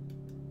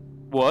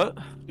 what?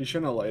 Can you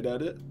shine a light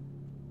at it?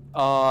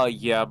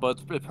 Yeah, but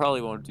it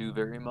probably won't do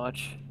very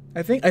much.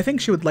 I think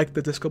she would like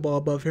the disco ball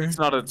above her. It's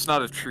not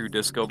a true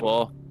disco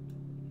ball.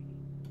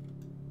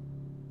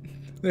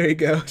 There you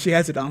go. She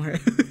has it on her.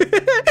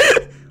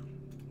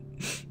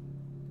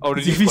 Oh,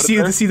 did you If you put it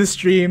there? see the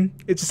stream,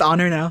 it's just on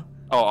her now.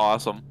 Oh,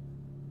 awesome.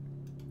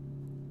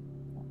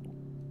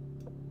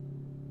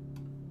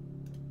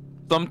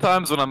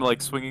 Sometimes when I'm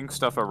like swinging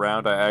stuff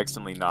around, I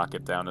accidentally knock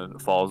it down and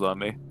it falls on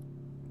me.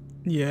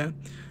 Yeah.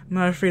 I'm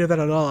not afraid of that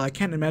at all. I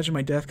can't imagine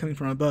my death coming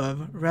from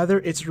above. Rather,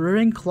 it's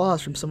rearing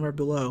claws from somewhere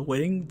below,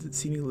 waiting to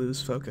see me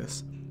lose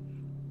focus.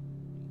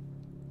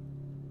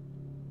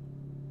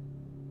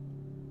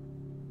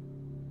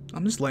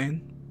 I'm just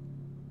laying.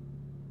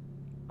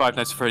 Five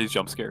Nights at Freddy's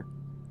jump scare.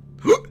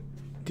 Do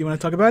you want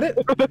to talk about it?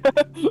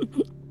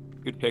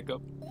 Good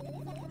hiccup.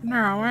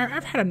 No,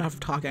 I've had enough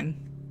talking.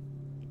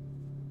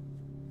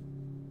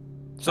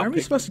 Some Aren't we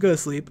pic- supposed to go to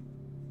sleep?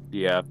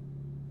 Yeah.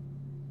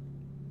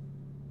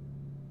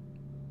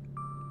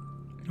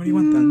 What do you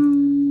want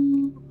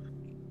then?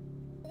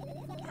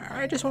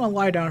 I just want to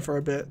lie down for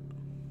a bit.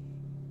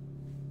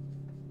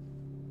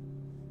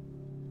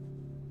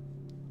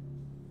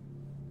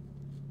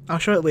 I'll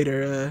show it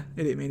later,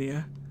 Idiot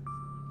Mania.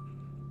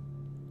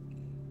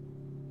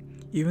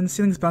 Even the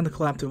ceiling's bound to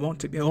collapse. It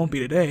won't be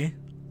today.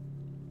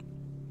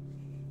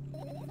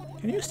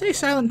 Can you stay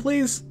silent,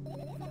 please?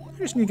 I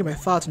just need to get my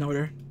thoughts in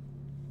order.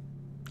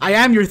 I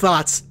am your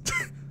thoughts!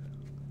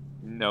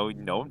 No,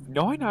 I'm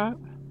not.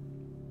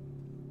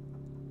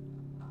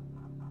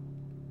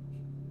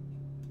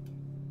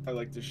 I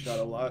like this shot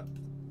a lot.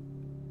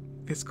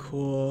 It's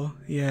cool,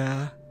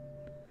 yeah.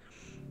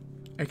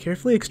 I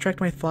carefully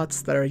extract my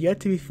thoughts that are yet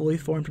to be fully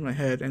formed in my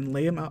head and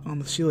lay them out on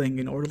the ceiling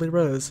in orderly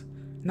rows.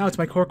 Now it's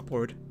my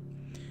corkboard.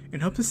 In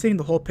hopes of seeing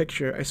the whole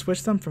picture, I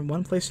switch them from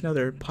one place to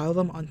another, pile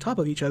them on top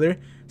of each other,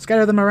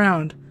 scatter them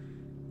around.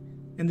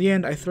 In the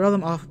end, I throw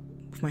them off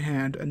with my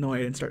hand,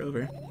 annoyed, and start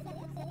over.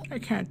 I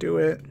can't do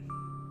it.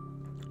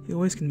 You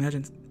always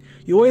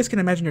can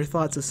imagine your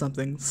thoughts as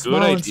something small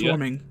and idea.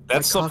 swarming.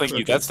 That's like something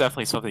cockroaches. that's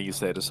definitely something you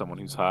say to someone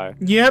who's high.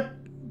 Yep.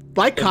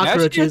 Like Imagine your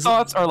cockroaches.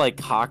 thoughts are like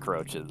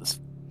cockroaches.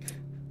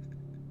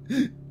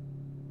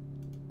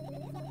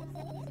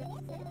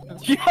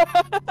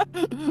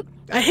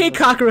 I hate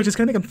cockroaches.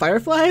 Can I make them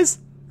fireflies?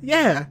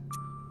 Yeah.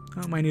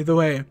 Oh, mine either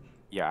way.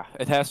 Yeah,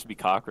 it has to be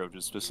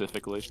cockroaches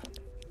specifically.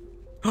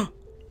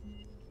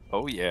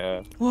 Oh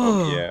yeah.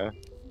 Whoa. Oh yeah.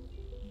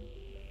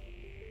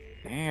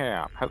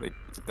 Damn. How they?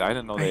 I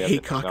didn't know I they. had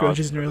hate the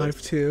cockroaches in real technology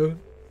life too.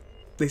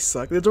 They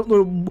suck.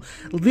 The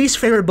least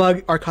favorite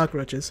bug are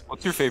cockroaches.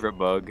 What's your favorite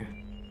bug?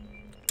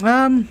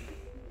 I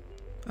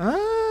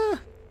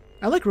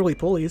like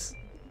roly-polies.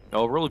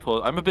 Oh, really?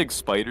 I'm a big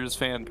spiders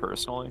fan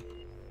personally.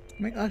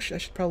 I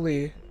should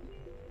probably.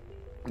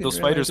 Those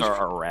spiders are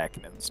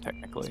arachnids,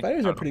 technically.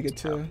 Spiders are pretty good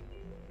too.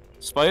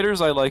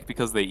 Spiders I like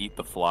because they eat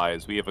the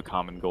flies. We have a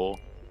common goal.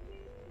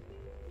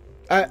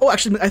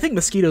 Actually, I think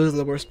mosquitoes are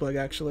the worst bug.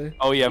 Actually.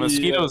 Oh yeah,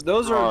 mosquitoes.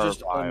 Those are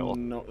just vile.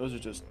 no. Those are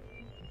just.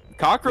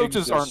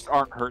 Cockroaches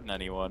aren't hurting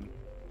anyone.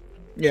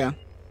 Yeah,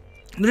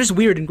 they're just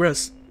weird and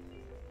gross.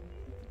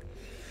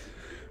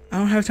 I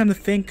don't have time to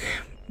think.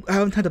 I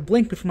haven't time to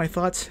blink before my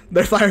thoughts.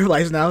 They're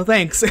fireflies now.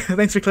 Thanks.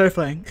 Thanks for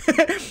clarifying.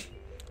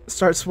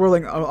 Start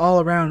swirling all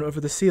around over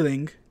the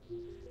ceiling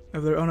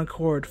of their own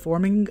accord,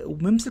 forming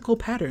whimsical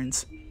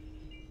patterns.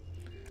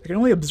 I can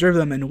only observe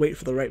them and wait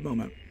for the right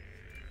moment.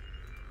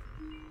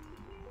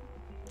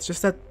 It's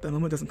just that the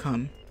moment doesn't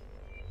come.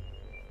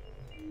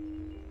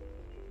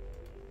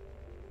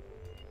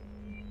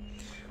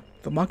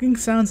 The mocking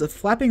sounds of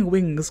flapping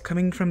wings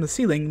coming from the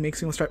ceiling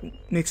makes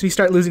me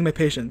start losing my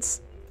patience.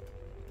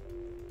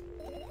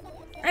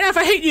 Enough!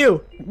 I hate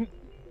you!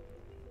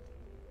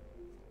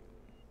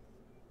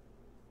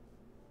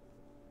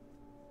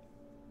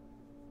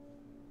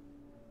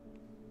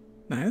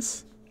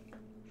 Nice.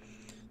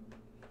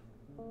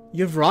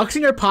 You have rocks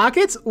in your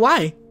pockets?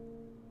 Why? Do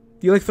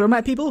you like throw them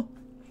at people?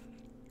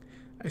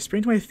 I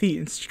spring to my feet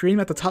and scream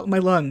at the top of my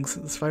lungs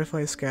as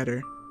fireflies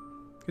scatter.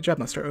 Good job,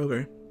 now start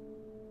over.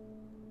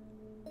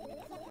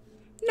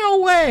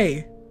 No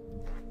way!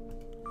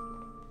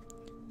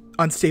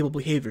 Unstable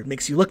behavior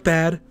makes you look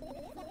bad.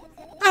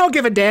 I don't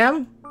give a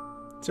damn!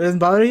 So it doesn't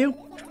bother you?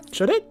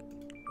 Should it?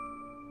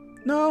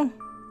 No.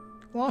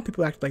 A lot of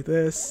people act like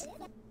this.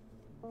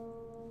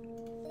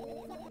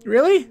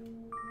 Really?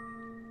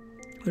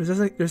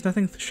 There's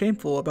nothing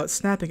shameful about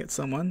snapping at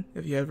someone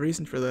if you have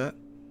reason for that.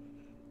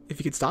 If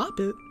you could stop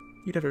it,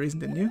 you'd have a reason,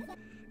 didn't you?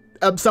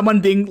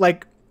 Someone being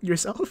like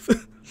yourself.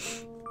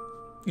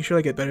 You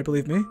surely get better,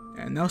 believe me.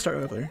 And now start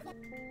over.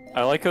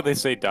 I like how they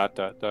say ...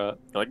 They're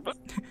like ...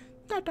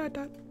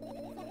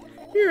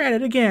 You're at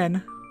it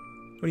again.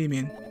 What do you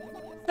mean?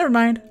 Never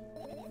mind.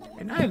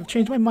 And I've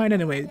changed my mind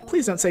anyway.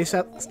 Please don't stay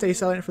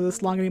silent for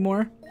this long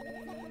anymore.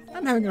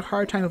 I'm having a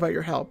hard time without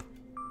your help. ...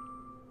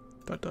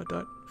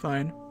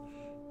 Fine.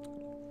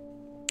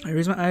 I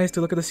raise my eyes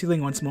to look at the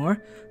ceiling once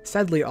more.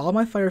 Sadly, all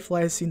my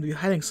fireflies seem to be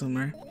hiding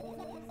somewhere.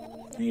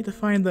 I need to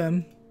find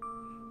them. ...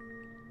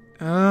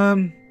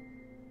 I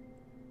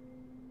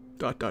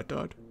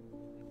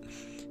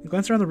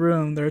glance around the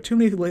room. There are too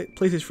many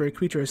places for a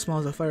creature as small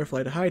as a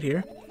firefly to hide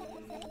here.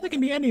 They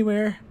can be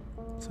anywhere.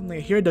 Suddenly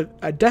I hear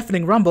a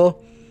deafening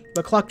rumble.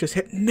 The clock just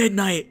hit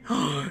midnight.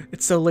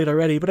 It's so late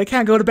already, but I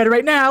can't go to bed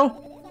right now.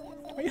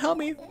 Will you help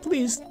me?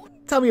 Please,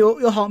 tell me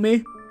you'll help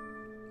me. ...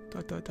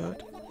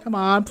 Come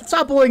on,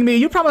 stop bullying me.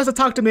 You promised to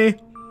talk to me.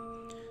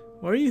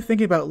 What are you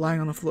thinking about lying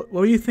on the floor?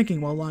 What were you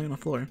thinking while lying on the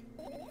floor?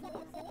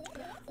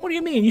 What do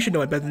you mean? You should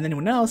know it better than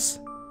anyone else.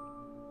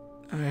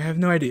 I have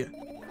no idea.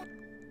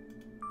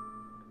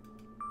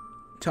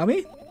 Tell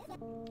me?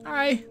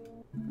 Hi.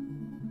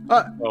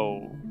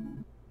 Oh.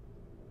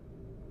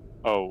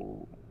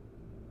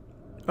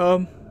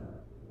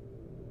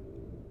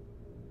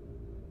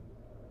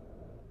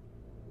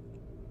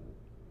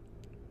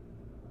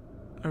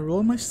 I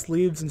roll my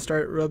sleeves and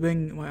start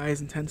rubbing my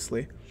eyes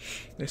intensely.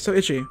 They're so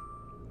itchy.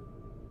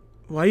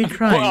 Why are you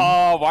crying?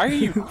 Why are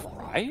you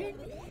crying?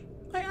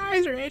 My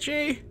eyes are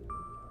itchy.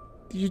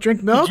 Did you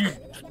drink milk?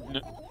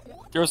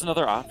 There was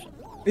another option.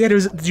 Yeah,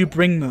 did you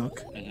bring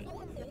milk? Mm-hmm.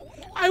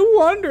 I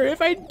wonder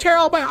if I tear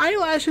all my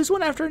eyelashes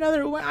one after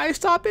another when I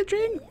stop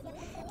itching.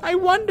 I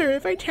wonder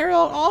if I tear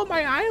out all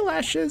my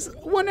eyelashes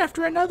one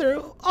after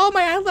another. All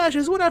my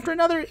eyelashes one after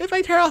another. If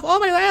I tear off all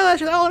my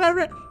eyelashes all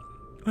after.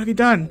 What have you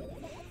done?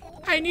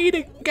 I need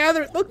to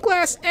gather lip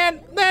gloss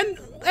and then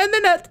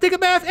take a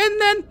bath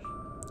and then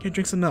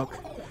drink some milk.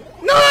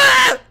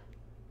 No!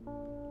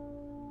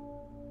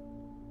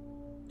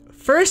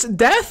 First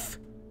death?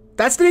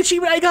 That's the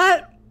achievement I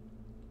got?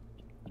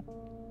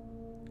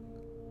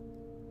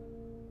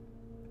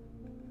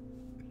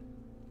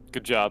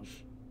 Good job.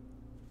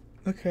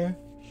 Okay.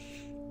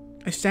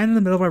 I stand in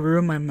the middle of my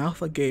room, my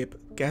mouth agape,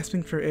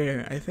 gasping for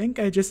air. I think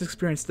I just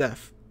experienced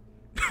death.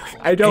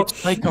 I don't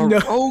It's like a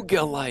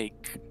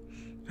roguelike.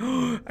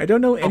 I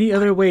don't know any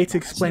other way to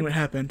explain what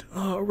happened.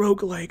 Oh, a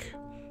roguelike.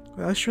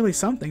 Well, that's surely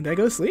something. Did I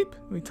go to sleep?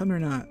 Wait, tell me or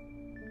not.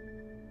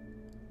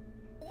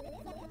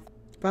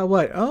 About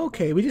what? Oh,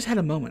 okay, we just had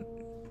a moment.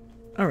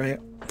 Alright,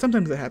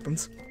 sometimes that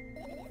happens.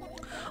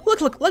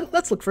 Let's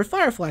look for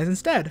fireflies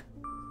instead.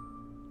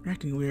 You're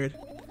acting weird.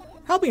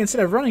 Help me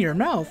instead of running your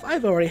mouth.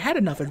 I've already had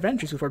enough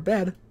adventures before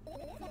bed.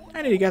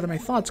 I need to gather my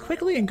thoughts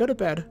quickly and go to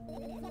bed.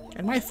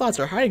 And my thoughts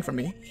are hiding from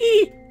me.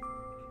 Eee!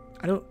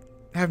 I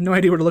have no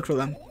idea where to look for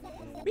them.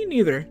 Me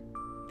neither.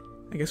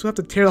 I guess we'll have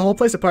to tear the whole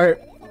place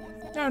apart.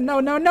 No, no,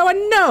 no, no,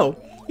 and no!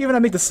 Even if I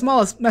make the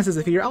smallest messes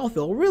of here, I'll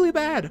feel really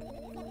bad.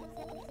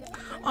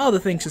 All the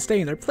things should stay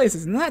in their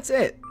places, and that's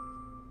it.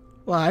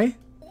 Why?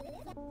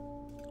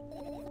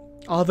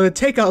 All the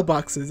takeout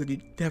boxes that you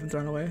haven't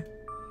thrown away.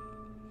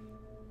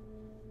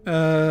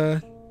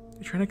 You're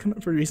trying to come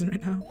up for a reason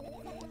right now?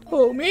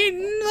 Oh, me?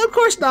 Of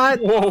course not!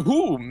 Whoa,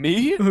 who?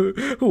 Me?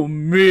 Who,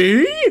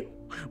 me?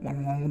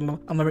 I'm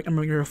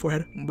rubbing your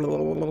forehead.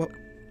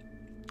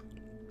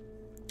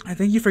 I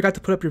think you forgot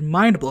to put up your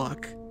mind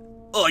block.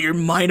 Oh, your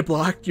mind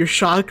block, your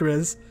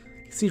chakras.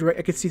 See, right?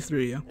 I can see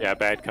through you. Yeah,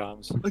 bad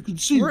comms. I can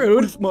see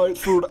Rude. with my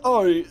third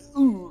eye.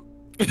 Ooh.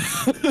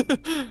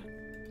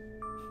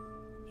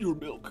 Your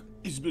milk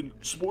has been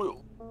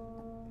spoiled.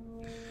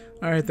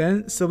 Alright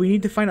then, so we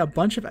need to find a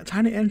bunch of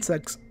tiny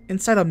insects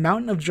inside a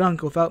mountain of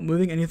junk without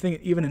moving anything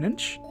even an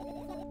inch?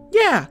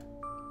 Yeah!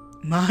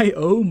 My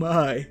oh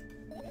my.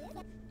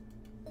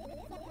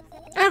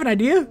 I have an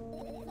idea!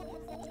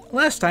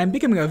 Last time,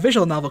 becoming a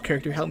visual novel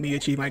character helped me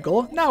achieve my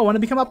goal. Now I want to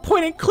become a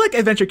point-and-click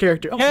adventure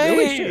character. Oh,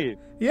 really? Shit.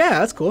 Yeah,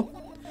 that's cool.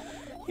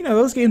 You know,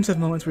 those games have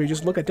moments where you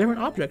just look at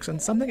different objects and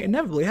something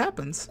inevitably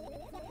happens.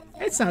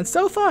 It sounds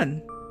so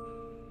fun!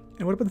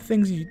 And what about the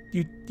things you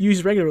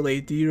use regularly?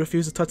 Do you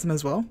refuse to touch them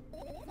as well?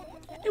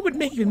 It would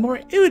make even more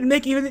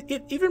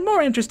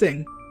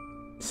interesting.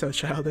 So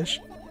childish.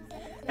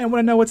 And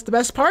wanna know what's the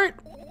best part?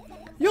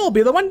 You'll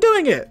be the one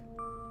doing it!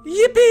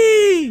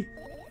 Yippee!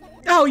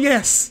 Oh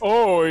yes!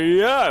 Oh,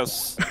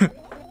 yes!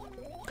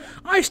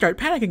 I start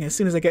panicking as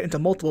soon as I get into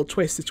multiple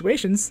choice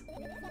situations.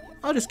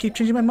 I'll just keep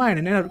changing my mind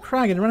and end up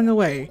crying and running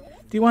away.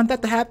 Do you want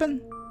that to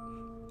happen?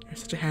 You're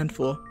such a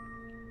handful.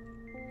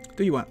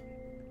 Do you want?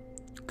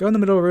 Go in the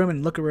middle of the room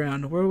and look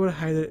around. Where would I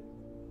hide it?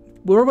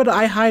 Where would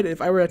I hide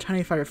if I were a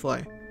tiny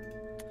firefly?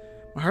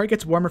 My heart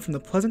gets warmer from the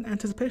pleasant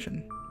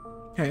anticipation.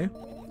 Hey,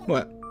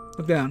 what?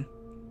 Look down.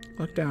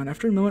 Look down.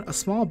 After a moment, a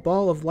small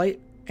ball of light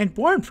and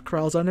warmth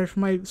crawls under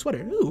from my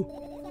sweater. Ooh.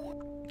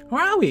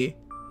 Wowie!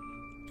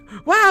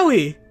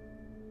 Wowie!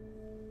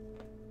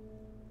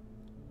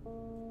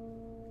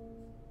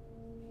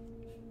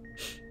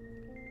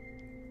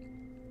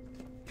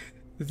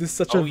 This is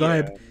such a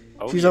vibe. Yeah.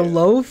 Oh, She's yeah. a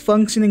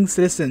low-functioning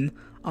citizen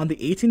on the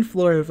 18th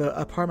floor of an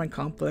apartment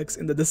complex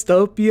in the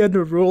dystopian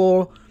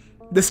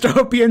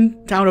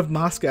town of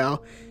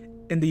Moscow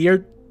in the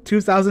year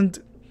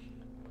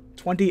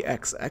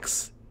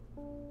 2020XX.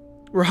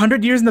 We're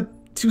 200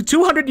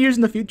 years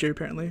in the future,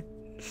 apparently.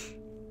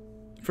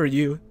 For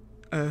you.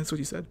 That's what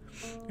you said.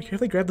 I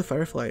carefully grab the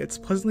firefly. It's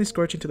pleasantly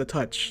scorching to the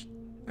touch.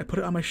 I put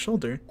it on my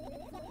shoulder.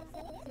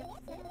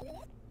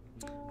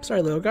 I'm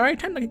sorry, little guy.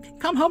 Time to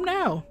come home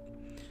now.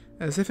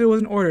 As if it was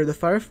an order, the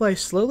firefly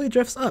slowly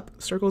drifts up,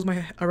 circles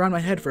around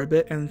my head for a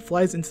bit, and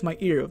flies into my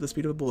ear with the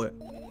speed of a bullet.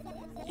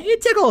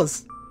 It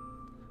tickles!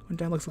 When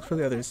down, looks for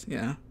the others.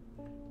 Yeah.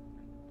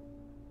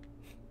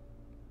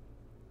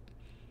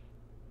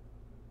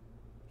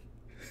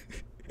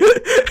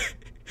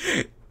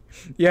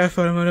 Yeah,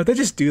 Photomono, they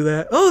just do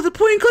that. Oh, the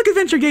point-and-click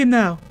adventure game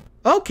now!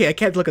 Okay, I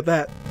can't look at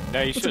that. No,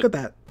 you Let's should. look at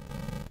that.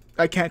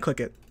 I can't click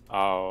it.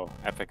 Oh,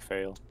 epic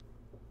fail.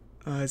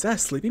 Is that a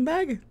sleeping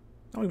bag? I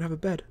don't even have a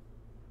bed.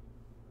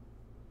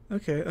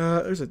 Okay,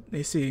 there's an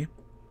AC.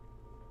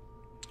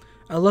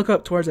 I look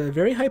up towards a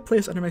very high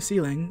place under my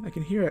ceiling. I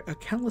can hear a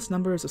countless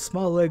numbers of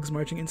small legs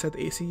marching inside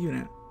the AC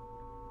unit.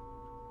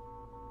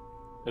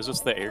 Is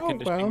this the air Oh,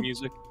 conditioning wow.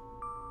 music?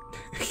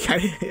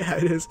 Yeah,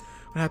 it is.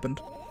 What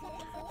happened?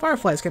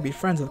 Fireflies can't be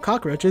friends with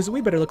cockroaches.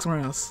 We better look somewhere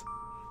else.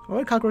 Why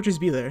would cockroaches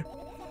be there?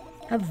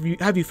 Have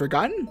you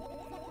forgotten?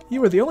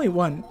 You were the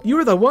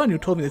one who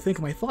told me to think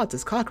of my thoughts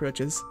as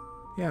cockroaches.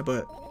 Yeah,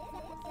 but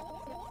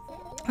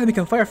they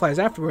become fireflies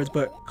afterwards,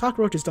 but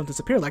cockroaches don't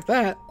disappear like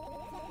that.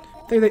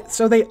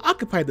 So they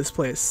occupied this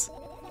place.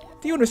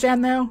 Do you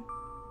understand now?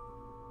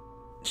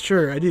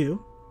 Sure, I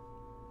do.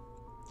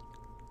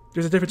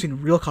 There's a difference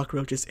between real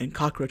cockroaches and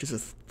cockroaches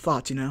with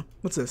thoughts, you know?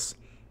 What's this?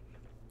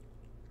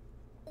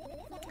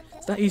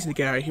 It's not easy to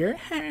get out of here.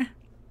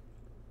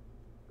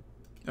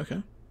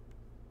 Okay.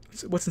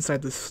 So what's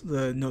inside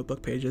the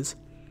notebook pages?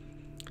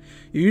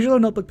 Your usual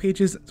notebook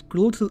pages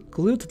glued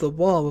to the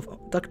wall with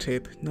duct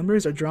tape.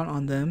 Numbers are drawn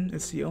on them.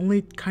 It's the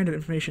only kind of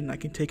information I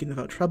can take in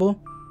without trouble.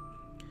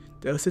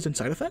 Dosage and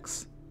side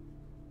effects?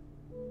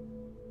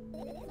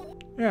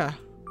 Yeah.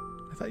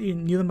 I thought you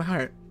knew them by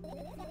heart.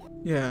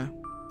 Yeah.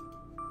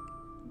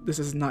 This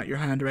is not your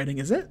handwriting,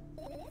 is it?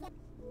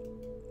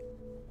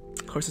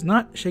 Of course it's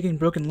not. Shaking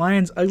broken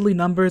lines, ugly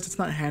numbers. It's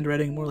not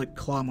handwriting, more like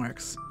claw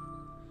marks.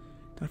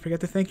 Don't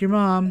forget to thank your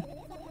mom.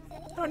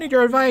 I don't need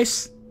your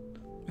advice.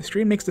 My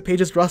screen makes the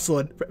pages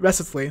rustle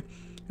restlessly.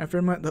 After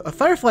a moment, a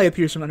firefly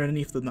appears from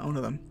underneath one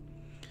of them.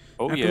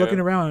 Oh, After yeah. looking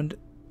around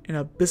in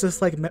a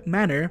business-like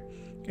manner,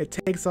 it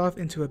takes off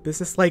into a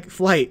business-like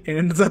flight and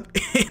ends up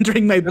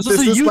entering my This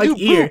is a business-like YouTube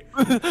ear.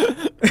 poop.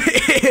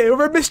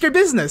 Or Mr.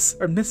 Business.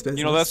 Or Miss Business.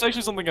 You know, that's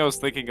actually something I was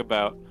thinking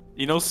about.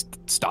 You know,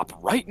 stop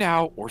right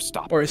now or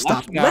stop Or left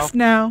stop now. left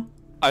now.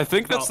 I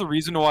think that's the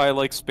reason why I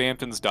like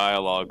Spamton's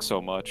dialogue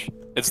so much.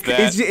 It's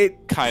that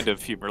kind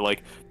of humor.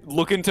 Like,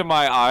 look into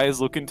my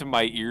eyes, look into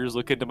my ears,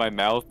 look into my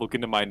mouth, look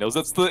into my nose.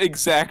 That's the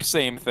exact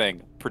same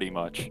thing, pretty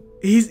much.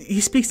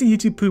 He speaks in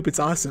YouTube poop. It's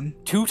awesome.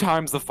 2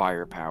 times the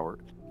firepower.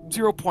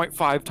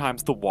 0.5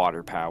 times the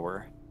water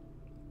power.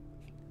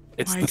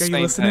 It's Mike, the are you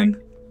same listening?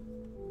 thing.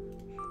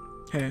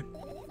 Hey,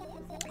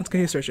 let's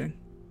continue searching.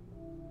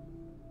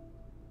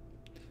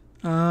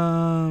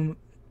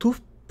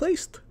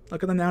 Toothpaste?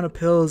 Look at the amount of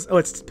pills. Oh,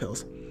 it's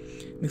pills.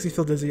 Makes me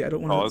feel dizzy. I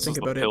don't want Oh, to this think is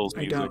the about it. pills I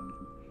music. don't.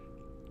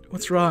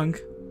 What's wrong?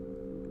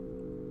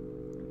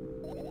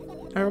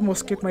 I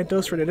almost skipped my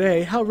dose for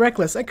today. How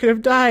reckless! I could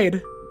have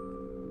died.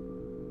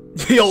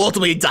 You'll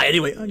ultimately die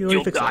anyway. Oh,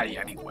 You'll die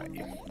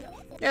anyway.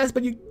 Yes,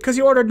 but because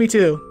you ordered me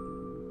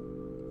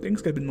to.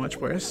 Things could have been much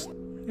worse.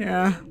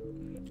 Yeah.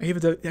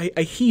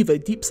 I heave a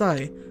deep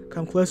sigh,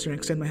 come closer and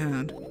extend my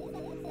hand.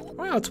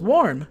 Wow, it's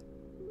warm.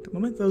 The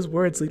moment those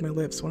words leave my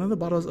lips, one of the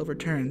bottles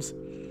overturns.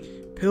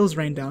 Pills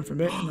rain down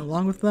from it, and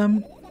along with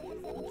them,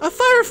 a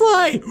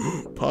firefly!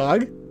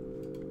 Pog.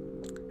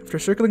 After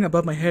circling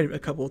above my head a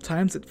couple of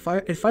times, it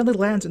finally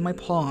lands in my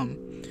palm.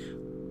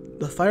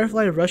 The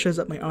firefly rushes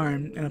up my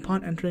arm, and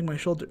upon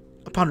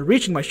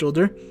reaching my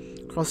shoulder,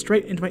 crawls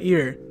straight into my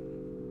ear.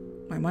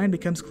 My mind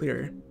becomes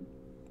clearer.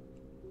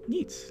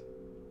 Neat.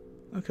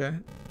 Okay.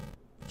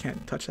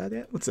 Can't touch that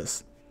yet? What's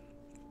this?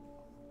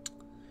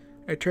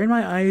 I turn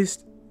my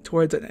eyes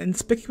towards an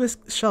inconspicuous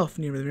shelf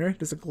near the mirror.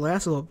 There's a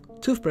glass with a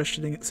toothbrush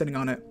sitting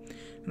on it,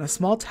 and a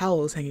small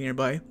towel is hanging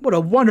nearby. What a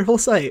wonderful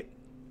sight!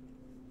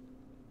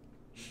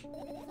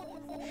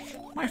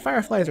 My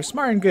fireflies are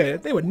smart and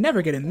good. They would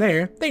never get in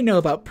there. They know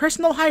about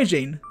personal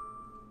hygiene.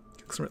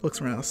 Look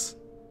somewhere else.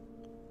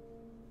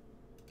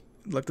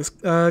 Like this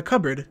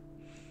cupboard.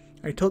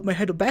 I tilt my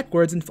head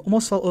backwards and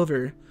almost fell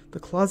over. The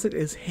closet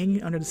is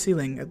hanging under the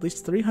ceiling, at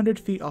least 300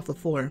 feet off the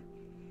floor.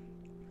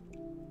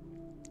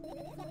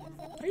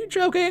 Are you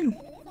joking?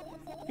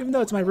 Even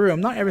though it's my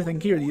room, not everything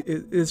here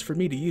is for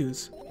me to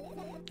use.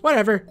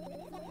 Whatever.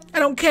 I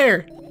don't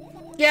care.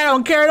 Yeah, I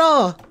don't care at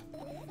all.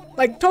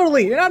 Like,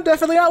 totally, and I'm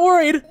definitely not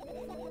worried.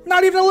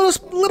 Not even a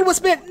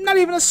littlest bit. Not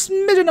even a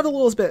smidgen of the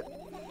littlest bit.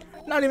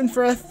 Not even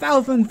for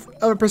 1,000th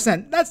of a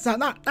percent.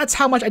 That's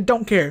how much I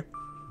don't care.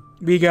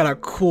 We got a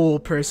cool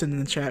person in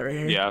the chat right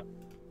here. Yeah.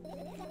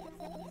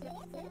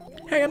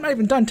 Hey, I'm not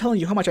even done telling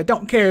you how much I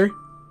don't care.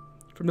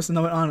 From this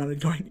moment on, I'm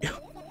ignoring you.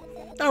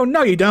 Oh,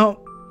 no you don't.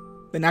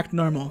 Then act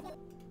normal.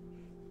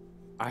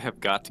 I have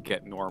got to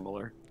get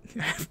normaler.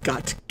 I've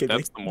got to get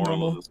That's like, the moral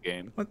normal. of this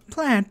game. What?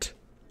 Plant.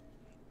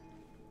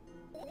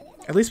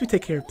 At least we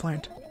take care of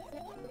plant.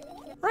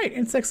 Right,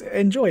 insects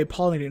enjoy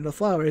pollinating the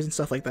flowers and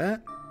stuff like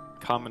that.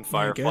 Common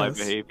firefly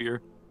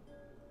behavior.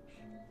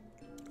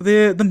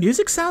 The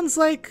music sounds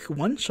like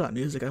one-shot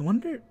music. I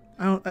wonder.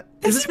 I don't.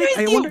 Is this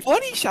I wonder.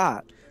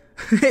 One-shot.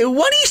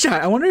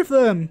 One-shot. I wonder if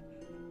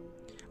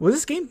was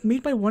this game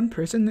made by one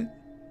person?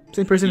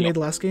 Same person who made the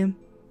last game.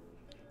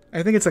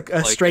 I think it's like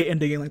a straight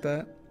ending like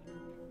that.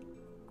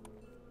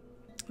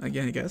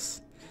 Again, I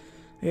guess.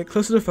 I get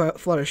close to the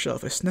flower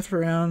shelf. I sniff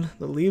around.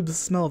 The leaves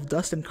smell of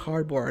dust and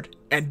cardboard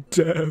and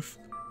death.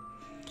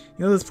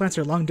 You know those plants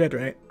are long dead,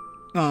 right?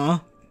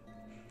 Aw.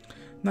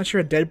 Not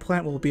sure a dead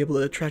plant will be able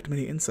to attract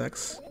many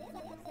insects.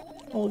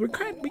 Well, we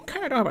kind of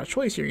don't have a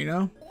choice here, you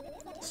know?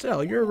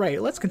 Still, you're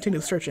right. Let's continue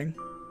searching.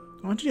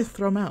 Why don't you just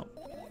throw them out?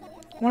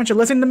 Why don't you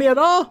listen to me at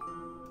all?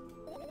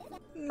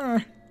 Nah.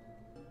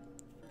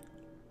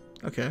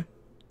 Okay.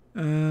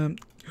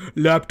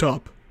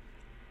 Laptop.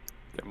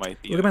 There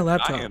might be Look at my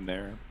laptop. in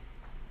there.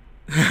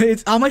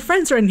 It's all my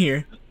friends are in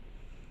here.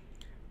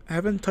 I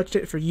haven't touched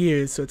it for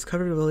years, so it's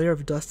covered with a layer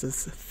of dust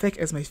as thick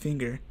as my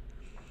finger.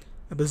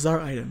 A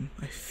bizarre item.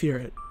 I fear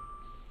it.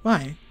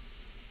 Why?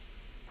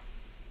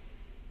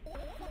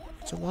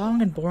 It's a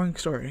long and boring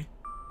story.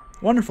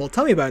 Wonderful.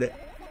 Tell me about it.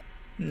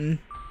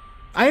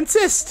 I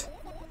insist!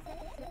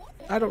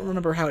 I don't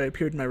remember how it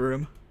appeared in my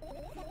room.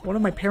 One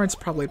of my parents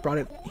probably brought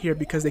it here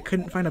because they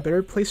couldn't find a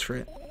better place for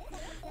it.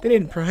 They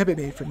didn't prohibit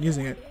me from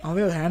using it. On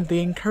the other hand,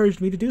 they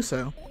encouraged me to do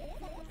so.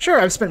 Sure,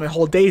 I've spent my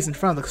whole days in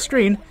front of the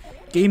screen.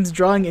 Games,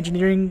 drawing,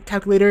 engineering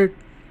calculator.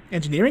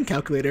 Engineering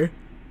calculator?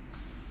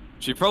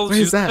 She's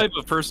the type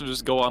of person to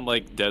just go on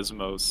like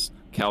Desmos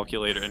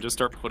calculator and just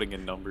start putting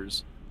in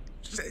numbers.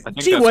 I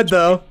think She would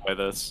though. By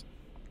this.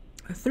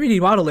 3D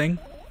modeling.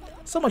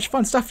 So much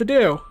fun stuff to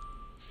do.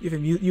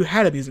 Even you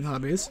had amusing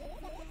hobbies.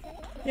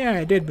 Yeah,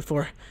 I did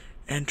before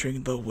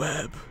entering the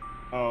web.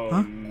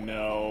 Oh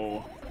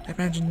no.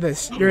 Imagine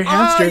this. You're a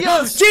hamster.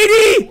 Yes!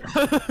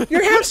 JD!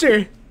 You're a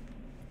hamster!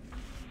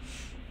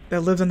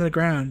 That lives under the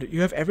ground.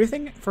 You have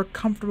everything for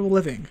comfortable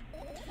living.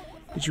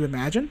 Did you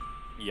imagine?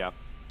 Yeah.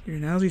 Your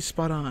analogy's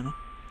spot on.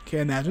 Okay,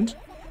 imagined.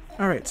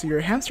 Alright, so you're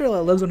a hamster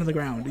that lives under the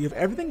ground. You have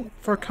everything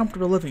for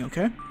comfortable living,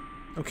 okay?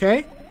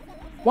 Okay?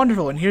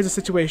 Wonderful, and here's the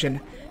situation.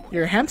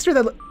 You're a hamster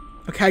that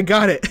okay, I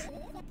got it.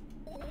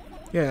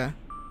 Yeah.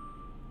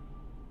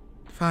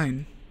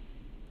 Fine.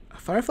 A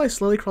firefly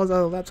slowly crawls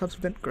out of the laptop's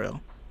vent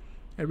grill.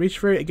 I reach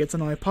for it, it gets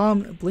into my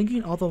palm,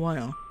 blinking all the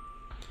while.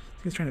 I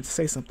think it's trying to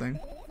say something.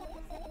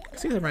 I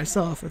see that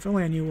myself, if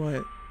only I knew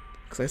what.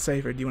 Because I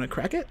say, do you want to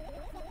crack it?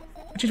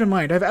 I change my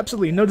mind. I have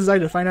absolutely no desire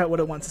to find out what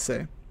it wants to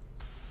say.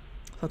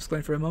 Stops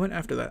glowing for a moment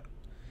after that.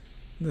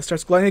 And it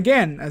starts glowing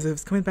again, as if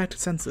it's coming back to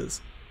senses.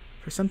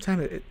 For some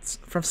time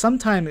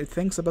it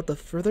thinks about the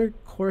further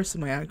course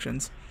of my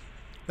actions.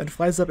 then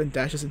flies up and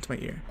dashes into my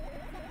ear.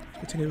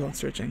 Continue on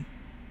searching.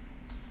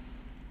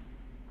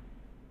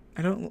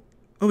 I don't...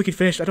 Oh, we can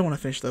finish. I don't want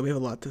to finish, though. We have a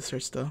lot to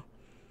search, though.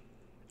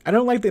 I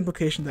don't like the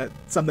implication that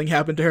something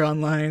happened to her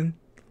online.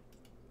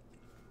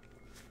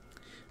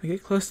 I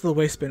get close to the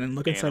waste bin and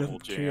look inside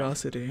of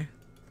curiosity.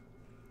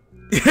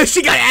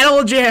 She got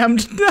animal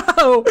jammed!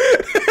 No!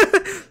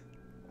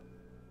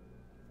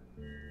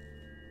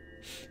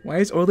 Why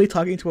is Orly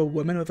talking to a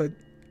woman with a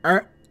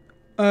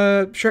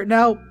shirt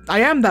now?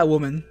 I am that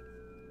woman.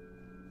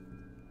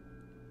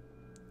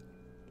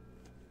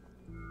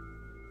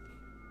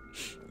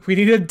 We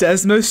need a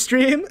Desmo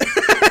stream?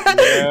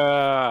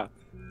 Yeah.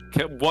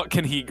 What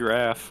can he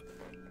graph?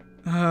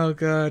 Oh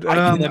god.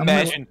 I can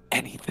imagine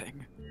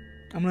anything.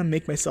 I'm gonna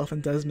make myself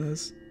in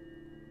Desmos.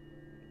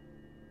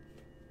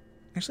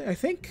 Actually, I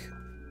think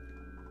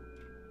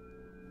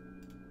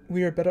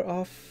we are better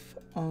off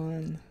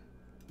on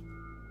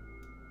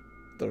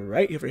the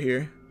right over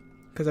here,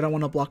 because I don't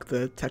want to block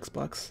the text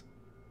box.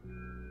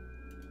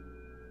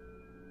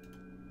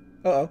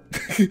 Uh-oh.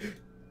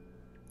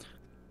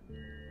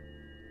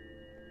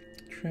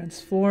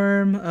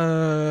 Transform,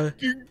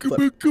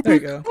 flip. There you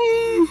go.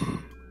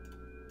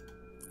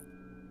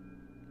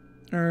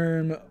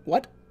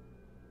 What?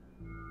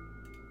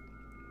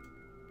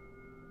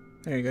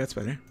 There you go, that's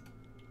better.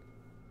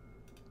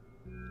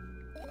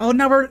 Oh,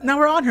 now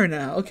we're on her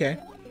now. Okay.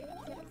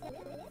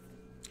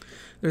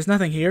 There's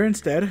nothing here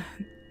instead.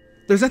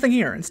 There's nothing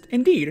here.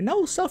 Indeed,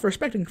 no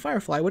self-respecting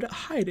firefly would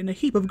hide in a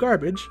heap of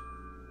garbage.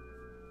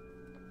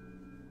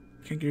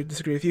 Can't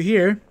disagree with you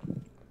here.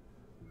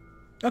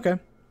 Okay.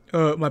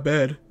 My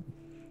bed.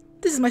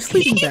 This is my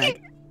sleeping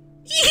bag.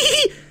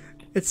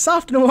 It's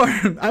soft and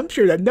warm. I'm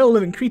sure that no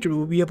living creature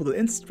will be able to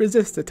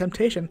resist the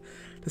temptation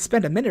to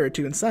spend a minute or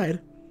two inside.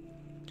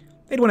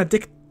 They'd want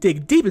to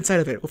dig deep inside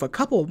of it with a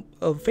couple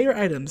of favorite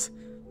items.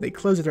 They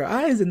close their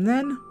eyes and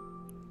then...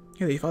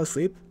 Here, they fall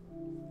asleep.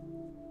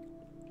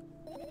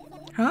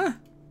 Huh?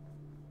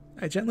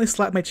 I gently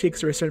slap my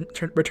cheeks to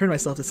return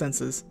myself to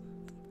senses.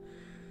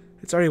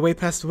 It's already way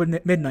past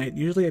midnight.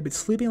 Usually I'd be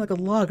sleeping like a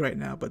log right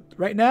now, but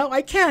right now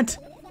I can't!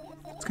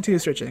 Let's continue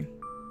searching.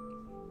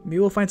 Maybe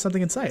we'll find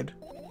something inside.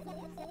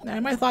 Nah,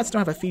 my thoughts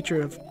don't have a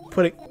feature of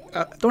putting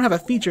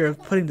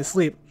to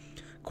sleep.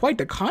 Quite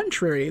the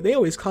contrary, they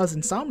always cause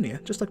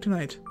insomnia, just like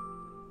tonight.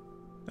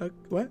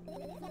 What?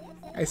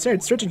 I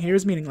said searching here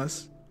is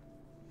meaningless.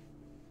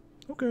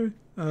 Okay.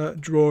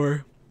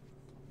 Drawer.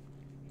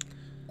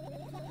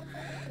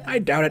 I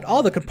doubt it.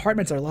 All the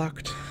compartments are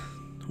locked.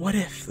 What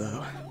if,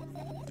 though?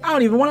 I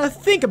don't even want to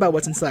think about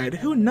what's inside.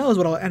 Who knows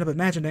what I'll end up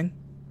imagining?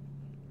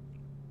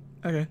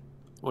 Okay.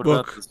 What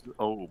book. about this?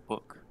 Oh,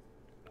 book.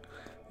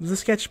 This is a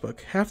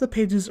sketchbook. Half the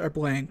pages are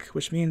blank,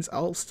 which means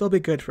I'll still be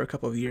good for a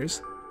couple of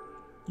years.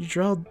 You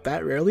draw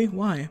that rarely?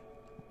 Why?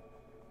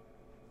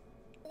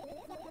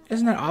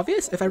 Isn't that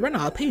obvious? If I run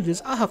out of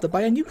pages, I'll have to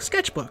buy a new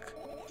sketchbook.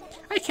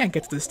 I can't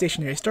get to the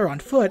stationery store on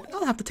foot.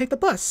 I'll have to take the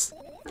bus.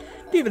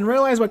 Do you even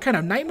realize what kind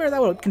of nightmare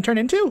that can turn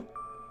into?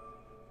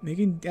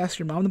 Maybe you can ask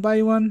your mom to buy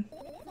you one?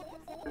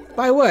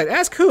 Buy what?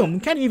 Ask whom?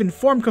 Can't you even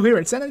form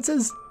coherent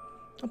sentences?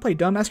 Don't play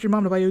dumb. Ask your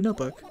mom to buy you a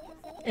notebook.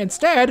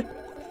 Instead,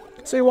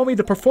 so you want me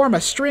to perform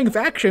a string of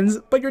actions,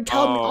 but you're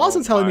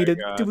also telling me to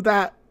do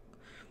that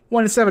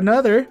one instead of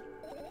another.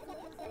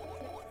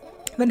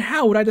 Then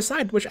how would I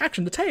decide which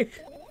action to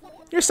take?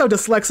 You're so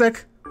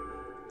dyslexic.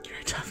 You're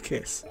a tough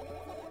case.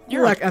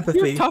 You lack empathy.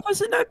 You're tough as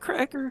a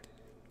nutcracker.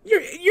 You're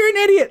an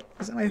idiot.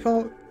 Is that my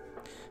fault?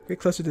 Get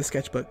closer to the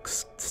sketchbook.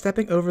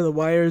 Stepping over the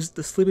wires,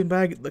 the sleeping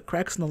bag, the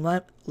cracks in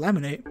the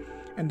laminate,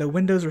 and the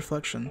window's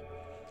reflection.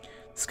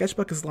 The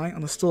sketchbook is lying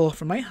on the stool.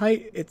 From my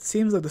height, it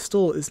seems like the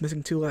stool is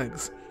missing 2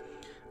 legs.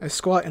 I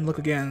squat and look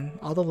again.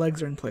 All the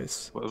legs are in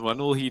place. When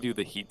will he do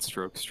the heat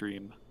stroke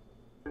stream?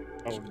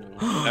 Oh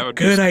no. That would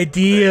Good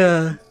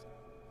idea.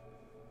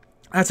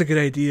 That's a good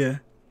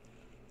idea.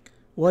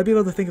 Will I be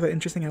able to think of an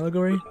interesting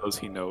allegory? Little does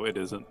he know it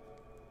isn't.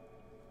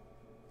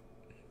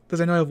 Does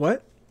I know of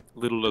what?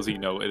 Little does he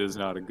know it is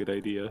not a good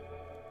idea.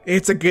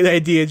 It's a good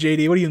idea,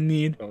 JD. What do you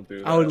mean? Don't do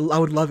that. I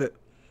would love it.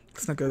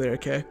 Let's not go there,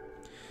 okay?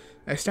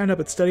 I stand up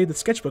and study the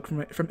sketchbook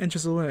from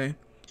inches away.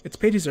 Its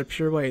pages are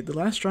pure white. The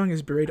last drawing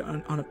is buried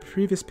on a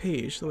previous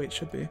page, the way it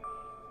should be.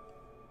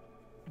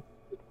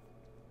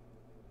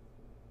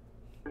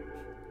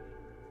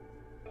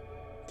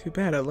 Too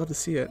bad. I'd love to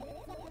see it.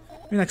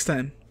 Maybe next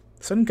time.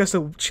 A sudden gust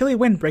of chilly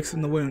wind breaks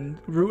in the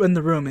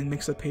room and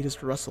makes the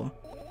pages rustle.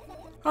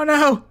 Oh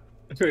no!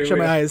 Shut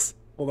my eyes.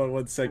 Hold on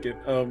 1 second.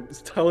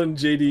 Telling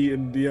JD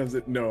in DMs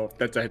that no,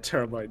 that's a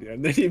terrible idea,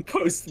 and then he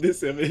posts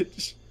this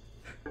image.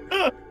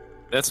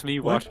 That's me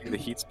watching the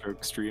heat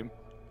stroke stream.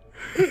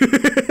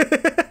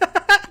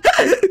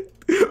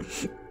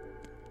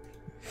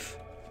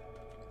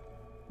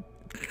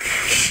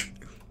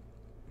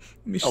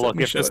 Look,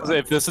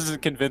 if this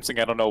isn't convincing,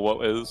 I don't know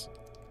what is.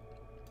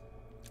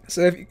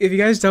 So if you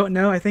guys don't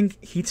know, I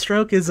think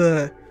Heatstroke is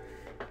a...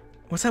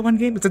 What's that one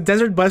game? It's a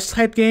desert bus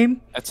type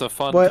game. It's a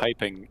fun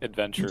typing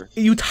adventure.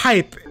 You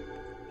type.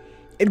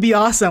 It'd be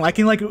awesome. I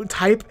can like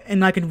type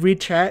and I can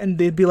read chat and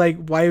they'd be like,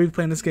 why are we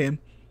playing this game?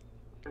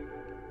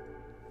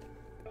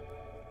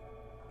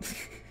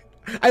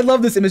 I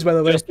love this image, by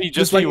the way. Just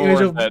This, be image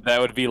warned that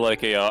would be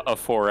like a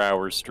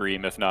 4-hour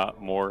stream, if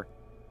not more.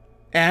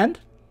 And?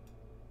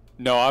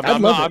 No,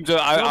 I'd love it.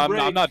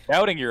 I'm not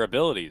doubting your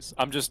abilities.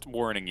 I'm just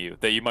warning you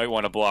that you might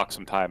want to block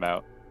some time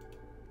out.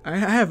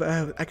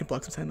 I can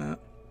block some time out.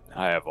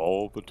 I have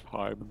all the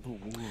time in the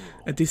world.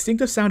 A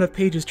distinctive sound of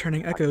pages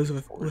turning echoes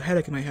with a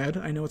headache in my head.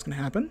 I know what's gonna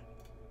happen.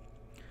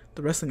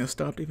 The wrestling has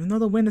stopped, even though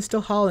the wind is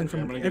still howling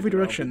from every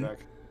direction.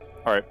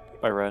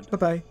 Alright, bye, Red.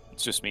 Bye-bye.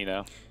 It's just me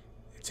now.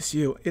 It's just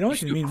you. It only Just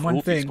can do mean one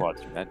Cruelty thing.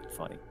 Squad, that'd be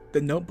funny.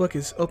 The notebook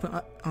is open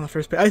on the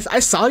first page. I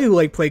saw you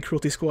like play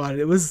Cruelty Squad.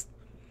 It was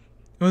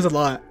a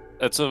lot.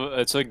 It's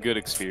a good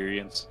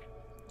experience.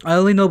 I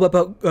only know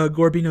about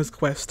Gorbino's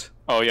quest.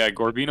 Oh yeah,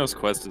 Gorbino's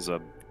quest is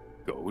a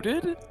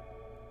goated?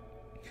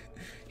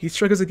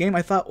 Heatstruck is a game.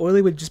 I thought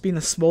Oily would just be in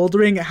a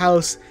smoldering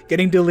house,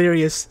 getting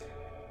delirious,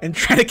 and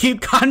trying to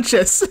keep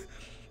conscious.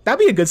 That'd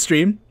be a good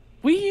stream.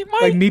 We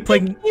might Like me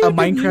playing a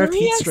Minecraft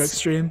Heatstroke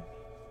stream.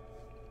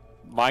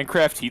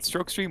 Minecraft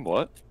Heatstroke stream?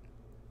 What?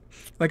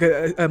 Like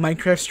a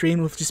Minecraft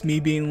stream with just me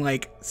being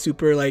like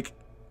super like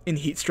in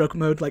heatstroke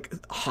mode, like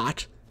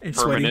hot and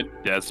sweaty.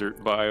 Permanent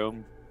desert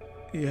biome.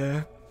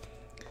 Yeah.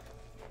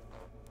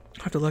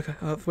 I have to look.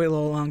 I'll have to wait a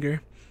little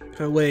longer.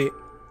 If I wait,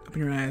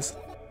 open your eyes.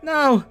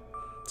 No!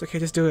 It's okay,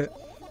 just do it.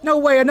 No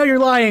way, I know you're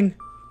lying!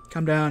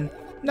 Calm down.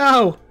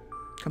 No!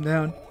 Calm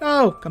down.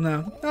 No! Calm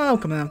down. No!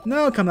 Calm down.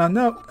 No! Calm down.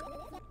 No!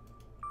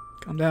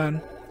 Calm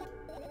down.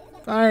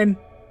 Fine.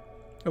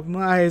 Open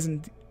my eyes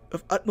and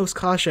with utmost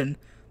caution.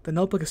 The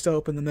notebook is still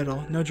open in the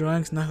middle. No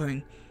drawings,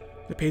 nothing.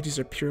 The pages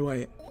are pure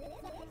white.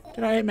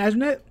 Did I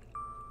imagine it?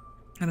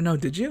 I don't know,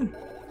 did you?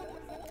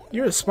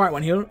 You're a smart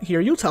one here.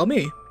 You tell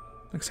me.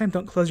 Next time,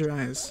 don't close your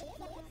eyes.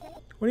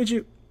 What did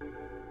you...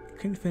 I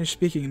couldn't finish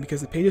speaking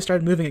because the pages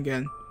started moving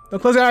again. Don't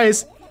close your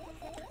eyes!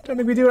 Don't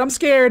make me do it, I'm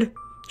scared!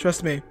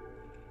 Trust me.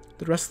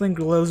 The wrestling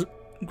glows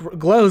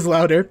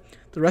louder.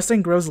 The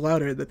wrestling grows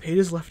louder. The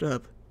pages left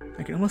up.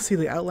 I can almost see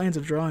the outlines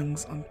of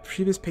drawings on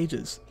previous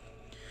pages.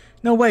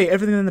 No way,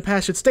 everything in the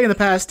past should stay in the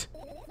past!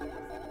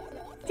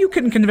 You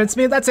couldn't convince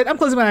me, that's it, I'm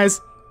closing my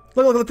eyes!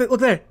 Look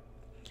there!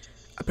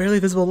 A barely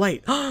visible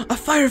light. A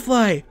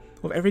firefly!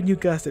 With every new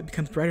gust, it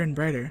becomes brighter and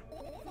brighter.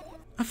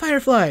 A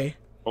firefly!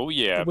 Oh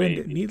yeah, The wind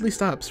baby. immediately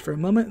stops. For a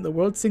moment, the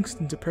world sinks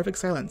into perfect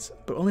silence,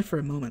 but only for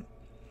a moment.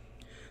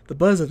 The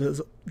buzz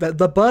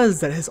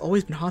that has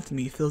always been haunting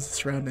me fills the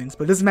surroundings,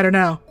 but it doesn't matter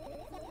now.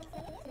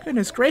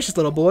 Goodness gracious,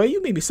 little boy,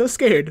 you made me so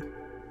scared.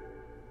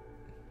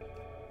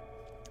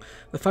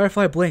 The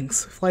firefly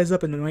blinks, flies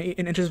up and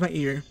enters my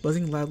ear,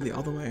 buzzing loudly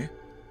all the way.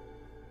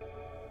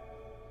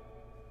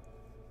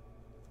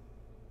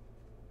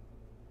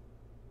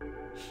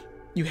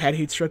 You had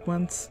heat stroke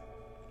once?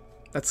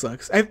 That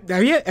sucks. Have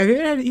you ever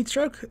had heat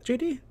stroke,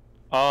 JD?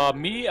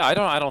 Me? I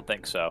don't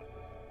think so.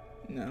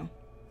 No.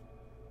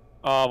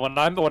 When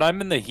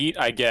I'm in the heat,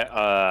 I get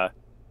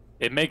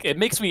it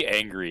makes me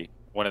angry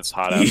when it's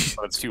hot out,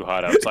 when it's too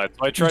hot outside.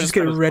 So I try to just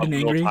get spend red as and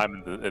little angry?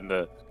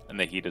 time in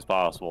the heat as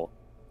possible.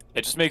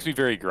 It just makes me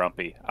very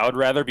grumpy. I would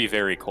rather be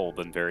very cold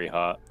than very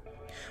hot.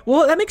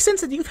 Well, that makes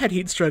sense that you've had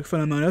heat stroke,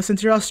 Phonomono,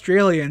 since you're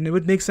Australian. It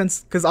would make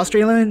sense because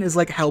Australian is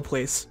like hell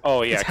place.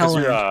 Oh yeah, It's because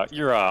hell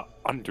you're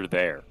under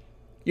there.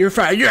 You're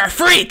a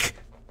freak.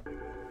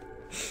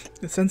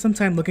 I spend some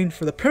time looking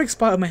for the perfect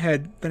spot on my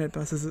head, then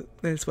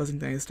its buzzing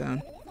dies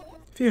down.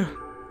 Phew.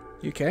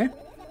 You okay?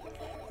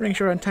 Running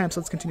short on time,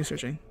 so let's continue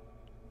searching.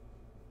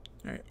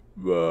 Alright.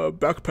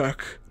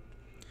 Backpack.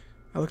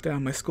 I look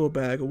down my school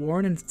bag,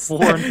 worn and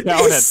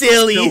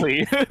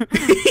silly.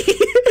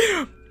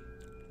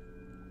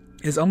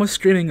 Is almost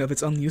screaming of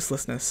its own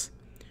uselessness.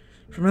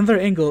 From another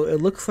angle,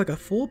 it looks like a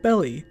full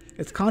belly.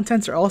 Its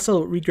contents are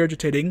also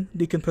regurgitating,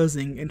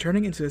 decomposing, and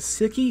turning into a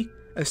sticky,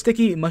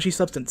 mushy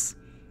substance.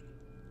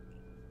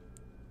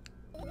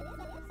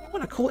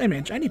 What a cool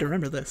image. I need to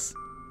remember this.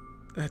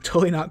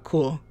 Totally not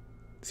cool.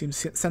 Seems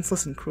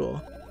senseless and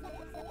cruel.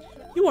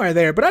 You are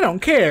there, but I don't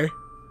care.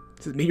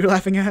 Is it me you're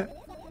laughing at?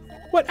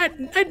 What?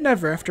 I'd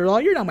never, after all.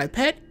 You're not my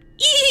pet.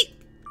 Eee!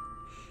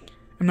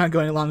 I'm not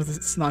going along with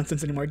this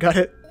nonsense anymore. Got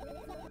it?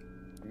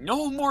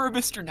 No more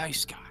Mr.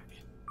 Nice Guy.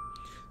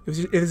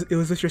 It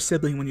was with your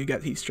sibling when you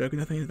got heat stroke.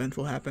 Nothing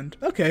eventful happened.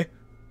 Okay.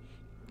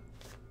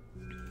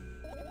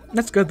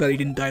 That's good that he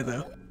didn't die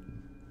though.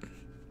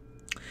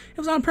 It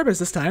was on purpose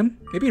this time.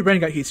 Maybe Ren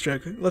got heat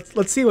stroke.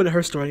 Let's see what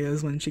her story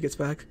is when she gets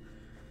back.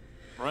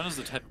 Ren is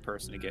the type of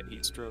person to get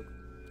heat stroke.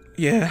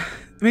 Yeah,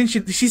 I mean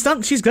she's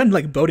done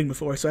like boating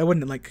before, so I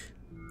wouldn't like.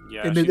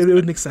 Yeah, it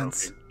would make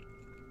sense.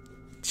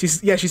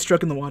 She's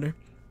struck in the water.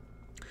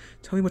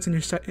 Tell me what's in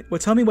your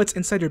tell me what's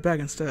inside your bag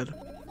instead.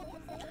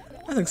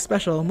 Nothing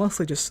special,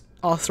 mostly just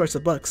all sorts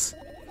of books.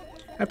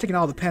 I've taken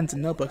all the pens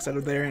and notebooks out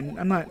of there, and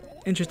I'm not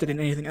interested in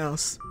anything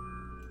else.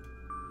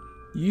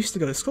 You used to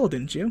go to school,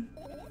 didn't you?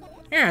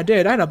 Yeah, I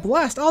did. I had a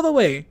blast all the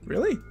way.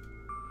 Really?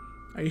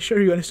 Are you sure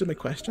you understood my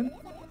question?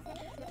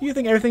 Do you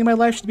think everything in my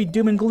life should be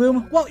doom and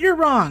gloom? Well, you're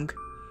wrong!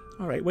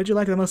 Alright, what'd you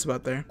like the most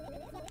about there?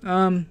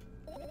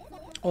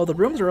 Well, the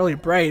rooms are really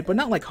bright, but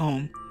not like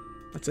home.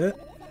 That's it.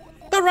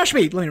 Don't rush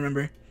me! Let me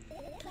remember.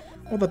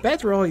 Well, the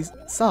beds were always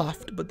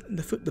soft, but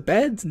the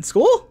beds in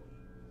school?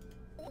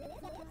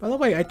 By the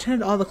way, I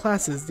attended all the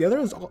classes. The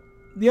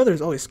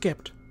others always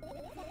skipped.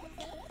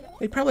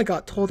 They probably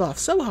got told off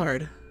so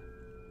hard.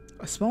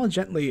 A small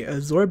gently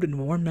absorbed in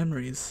warm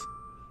memories.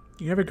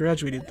 You never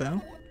graduated,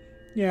 though.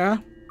 Yeah.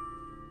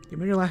 You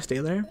remember your last day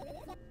there?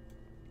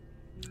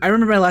 I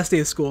remember my last day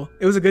of school.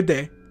 It was a good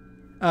day.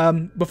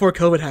 Before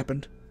COVID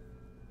happened.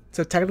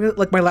 So technically,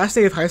 like, my last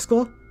day of high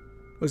school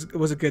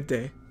was a good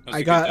day.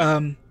 I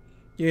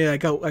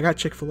got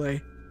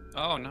Chick-fil-A.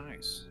 Oh,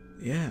 nice.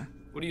 Yeah.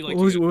 What do you like?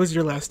 What was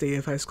your last day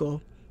of high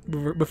school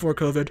before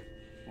COVID?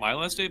 My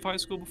last day of high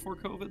school before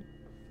COVID?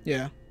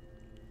 Yeah.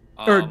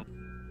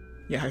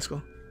 Yeah, high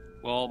school.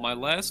 Well, my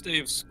last day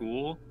of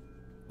school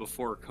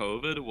before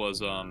COVID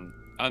was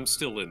I'm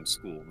still in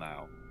school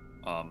now.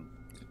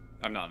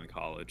 I'm not in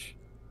college.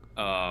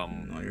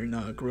 No, you're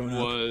not grown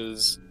up.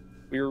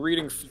 We were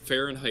reading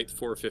Fahrenheit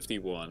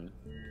 451.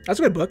 That's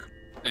a good book.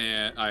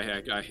 And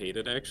I hate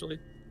it, actually.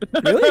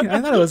 Really?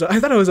 I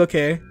thought it was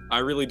okay. I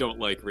really don't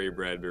like Ray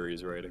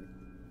Bradbury's writing.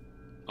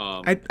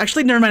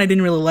 Actually, never mind. I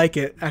didn't really like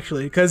it,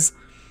 actually, because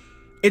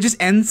it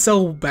just ends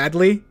so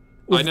badly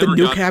with the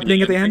nuke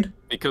happening at the end.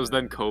 Because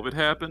then COVID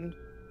happened.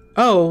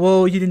 Oh,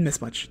 well, you didn't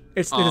miss much.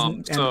 It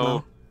doesn't end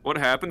well. What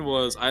happened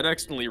was I'd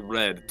accidentally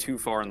read too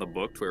far in the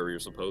book to where we were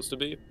supposed to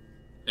be,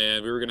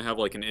 and we were gonna have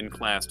like an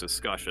in-class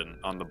discussion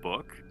on the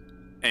book,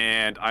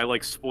 and I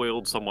like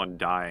spoiled someone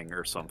dying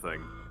or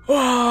something.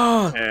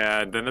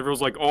 And then everyone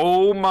was like,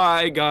 "Oh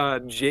my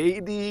God,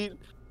 JD!"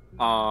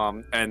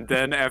 And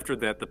then after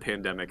that, the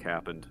pandemic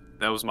happened.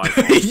 That was my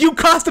fault. You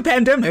caused a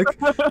pandemic.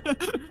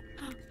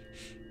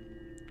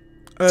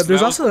 So there's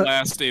that also was the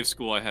last day of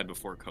school I had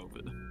before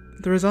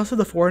COVID. There was also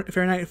the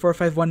Fahrenheit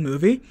 451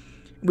 movie.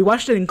 We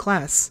watched it in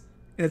class,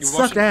 and it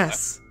sucked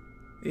ass.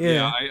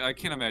 Yeah, I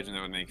can't imagine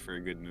that would make for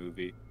a good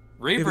movie.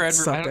 Ray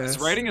Bradbury, his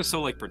writing is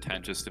so like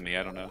pretentious to me.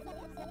 I don't know.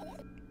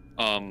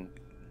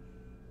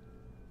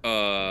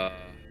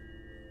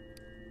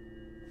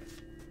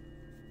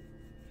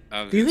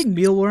 Do you think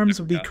mealworms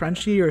would be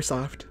crunchy or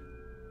soft?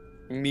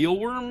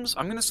 Mealworms?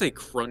 I'm gonna say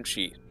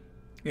crunchy.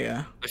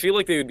 Yeah. I feel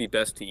like they would be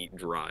best to eat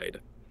dried.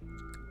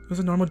 It was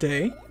a normal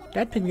day.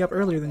 Dad picked me up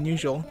earlier than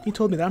usual. He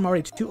told me that I'm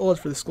already too old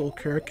for the school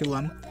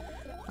curriculum.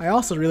 I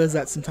also realized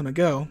that some time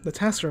ago. The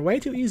tasks were way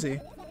too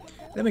easy.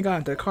 Then we got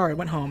into the car and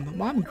went home.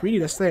 Mom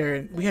greeted us there,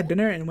 and we had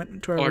dinner and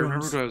went to our rooms. I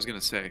remembered what I was gonna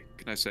say.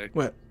 Can I say?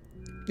 What?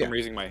 Yeah. I'm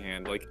raising my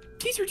hand, like,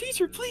 teacher,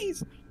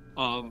 please!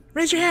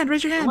 Raise your hand,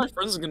 raise your hand! One of my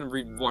friends is gonna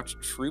watch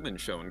Truman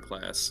Show in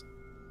class.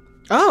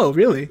 Oh,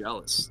 really? I'm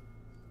jealous.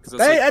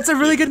 That's a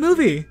really good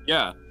movie!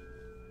 Yeah.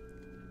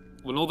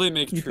 When will they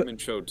make Truman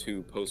Show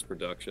 2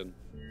 post-production?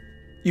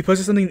 You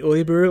posted something in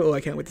oilyspoily? Oh,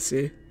 I can't wait to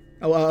see.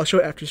 I'll show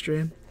it after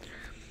stream.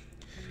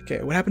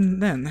 Okay, what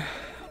happened then?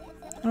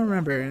 I don't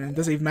remember.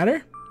 Does it even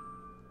matter?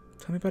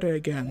 Tell me about it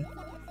again.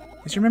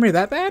 Is your memory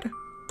that bad?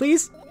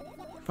 Please?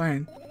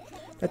 Fine.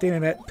 That day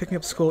Annette picked me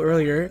up school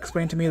earlier,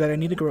 explained to me that I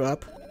need to grow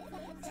up.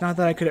 It's not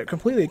that I could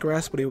completely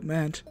grasp what it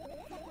meant.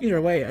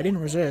 Either way, I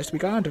didn't resist. We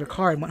got into the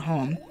car and went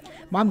home.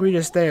 Mom greeted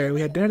us there.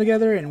 We had dinner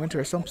together and went to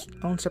our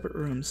own separate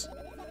rooms.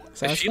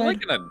 Satisfied? Is she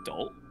like an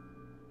adult?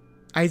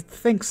 I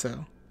think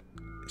so.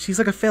 She's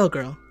like a fail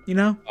girl, you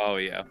know? Oh,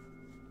 yeah.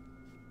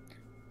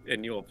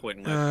 And you'll point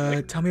in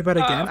like, tell me about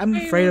it again. I'm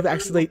afraid of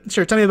actually...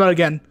 Sure, tell me about it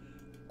again.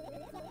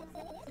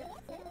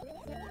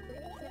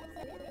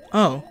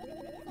 Oh.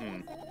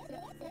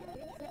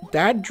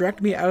 Dad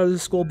dragged me out of the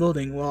school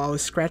building while I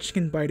was scratching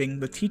and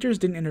biting. The teachers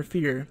didn't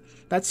interfere.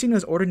 That seemed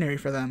as ordinary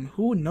for them.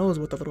 Who knows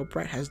what the little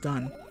brat has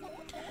done?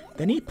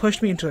 Then he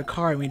pushed me into a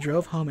car and we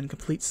drove home in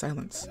complete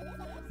silence.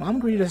 Mom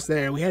greeted us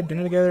there. We had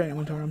dinner together and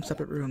went to our own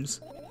separate rooms.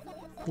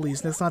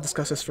 Please, let's not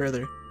discuss this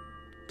further.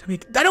 Tell me...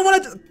 I don't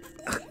want to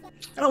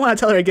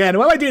tell her again.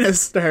 Why am I doing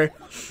this to her?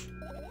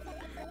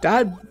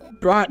 Dad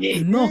brought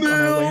milk on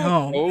our way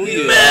home. Oh,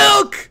 yeah.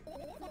 Milk!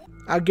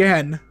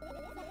 Again.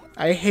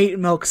 I hate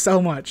milk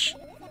so much.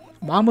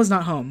 Mom was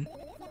not home.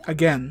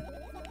 Again.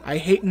 I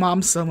hate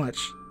Mom so much.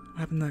 What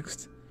happened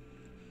next?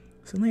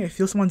 Suddenly I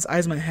feel someone's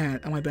eyes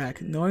on my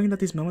back. Knowing that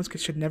these moments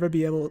should never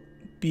ever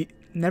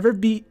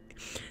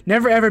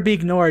be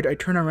ignored, I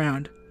turn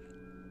around.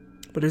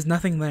 But there's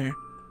nothing there.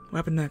 What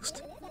happened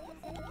next?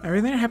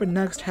 Everything that happened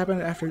next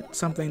happened after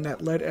something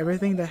that led to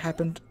everything that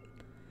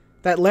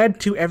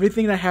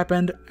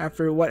happened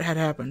after what had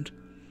happened.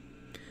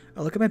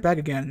 I look at my bag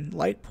again.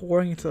 Light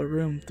pouring into the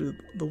room through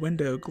the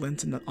window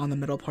glints on the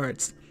metal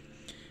parts.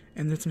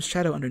 And there's some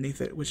shadow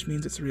underneath it, which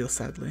means it's real,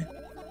 sadly.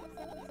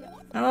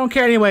 I don't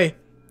care anyway!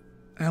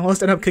 I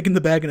almost end up kicking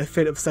the bag in a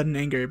fit of sudden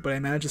anger, but I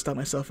managed to stop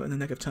myself in the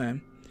nick of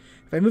time.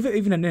 If I move it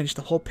even an inch,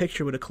 the whole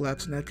picture would have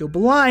collapsed and I'd go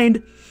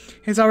blind!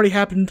 It's already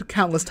happened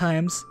countless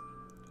times.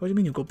 What do you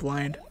mean you'll go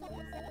blind?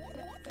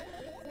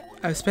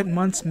 I've spent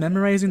months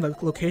memorizing the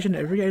location of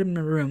every item in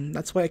my room.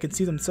 That's why I can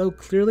see them so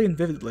clearly and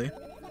vividly.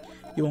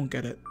 You won't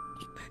get it.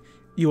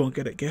 You won't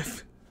get it,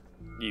 GIF.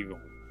 You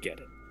won't get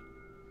it.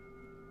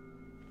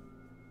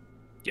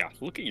 Yeah,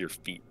 look at your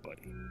feet,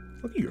 buddy.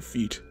 Look at your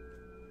feet.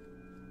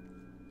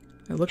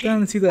 I look down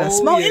and see the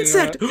small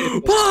insect! It's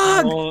a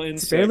Bug! small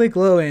It's insect. barely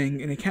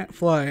glowing, and it can't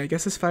fly. I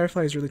guess this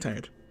firefly is really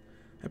tired.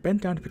 I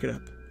bent down to pick it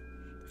up.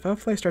 The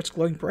firefly starts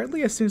glowing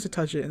brightly as soon as I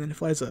touch it, and then it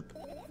flies up.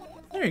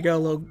 There you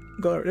go,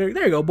 there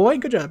you go, boy.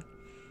 Good job.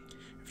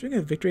 After doing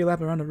a victory lap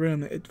around the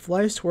room, it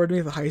flies toward me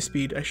with a high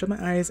speed. I shut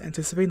my eyes,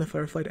 anticipating the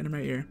firefly to enter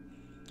my ear.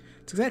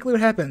 It's exactly what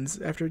happens.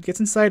 After it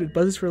gets inside, it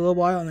buzzes for a little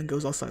while, and then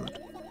goes all silent.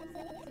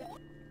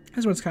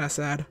 This one's kind of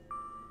sad.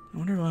 I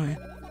wonder why.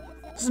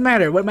 Doesn't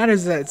matter. What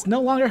matters is that it's no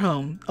longer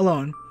home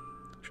alone.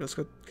 Sure, let's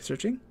go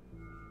searching.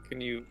 Can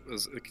you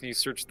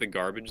search the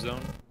garbage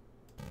zone?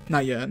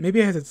 Not yet.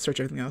 Maybe I have to search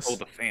everything else. Oh,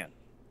 the fan.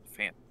 The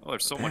fan. Oh,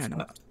 there's so much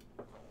left.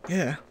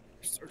 Yeah.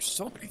 There's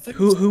so many things.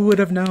 Who would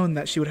have known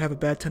that she would have a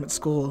bad time at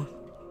school?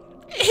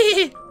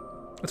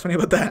 What's funny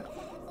about that?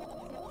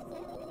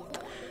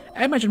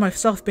 I imagine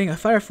myself being a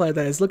firefly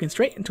that is looking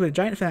straight into a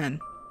giant fan.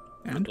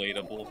 And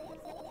Relatable.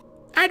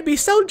 I'd be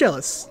so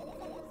jealous.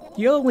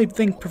 The only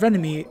thing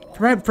preventing it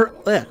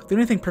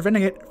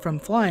from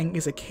flying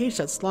is a cage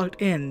that's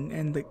locked in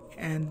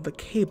and the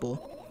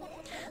cable.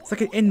 It's like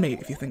an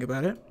inmate if you think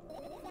about it.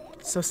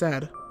 It's so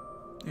sad.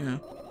 Yeah.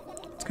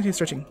 Let's continue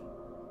searching.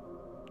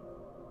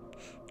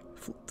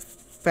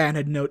 Fan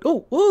had note.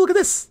 Oh, look at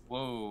this.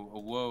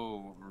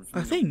 Whoa.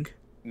 A thing.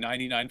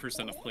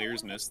 99% of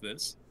players miss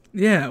this.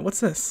 Yeah. What's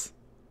this?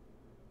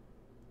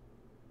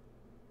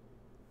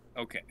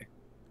 Okay.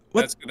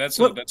 What? That's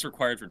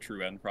required for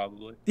true end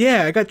probably.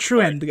 Yeah, I got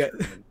true end to get.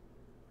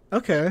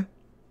 Okay.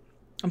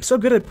 I'm so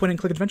good at point and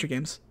click adventure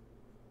games.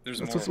 There's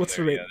what's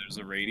there. the Yeah, there's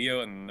a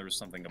radio and there's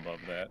something above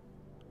that.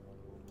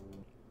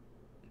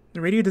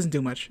 The radio doesn't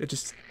do much. It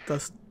just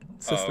does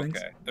things.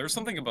 Okay. There was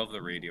something above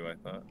the radio, I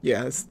thought.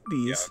 Yeah, it's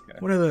these. Yeah, okay.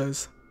 What are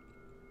those?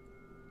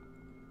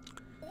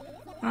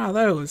 Ah,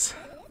 those.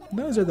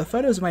 Those are the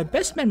photos of my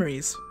best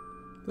memories.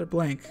 They're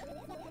blank.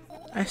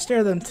 I stare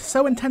at them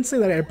so intensely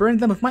that I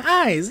burned them with my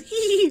eyes.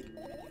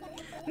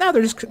 Now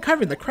they're just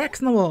covering the cracks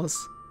in the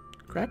walls.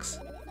 Cracks?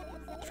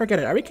 Forget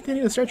it. Are we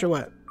continuing the search or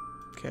what?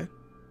 Okay.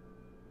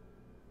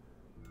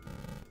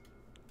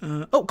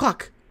 Oh,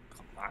 clock!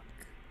 Clock.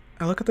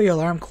 I look at the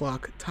alarm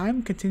clock.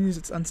 Time continues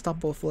its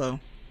unstoppable flow.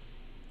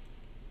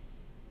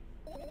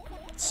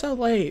 It's so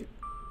late.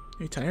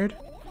 Are you tired?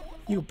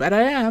 You bet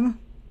I am.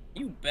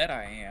 You bet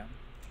I am.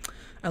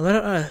 I let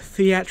out a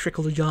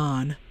theatrical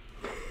yawn.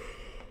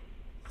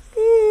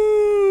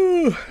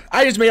 Ooh,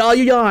 I just made all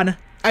you yawn.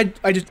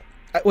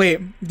 Wait,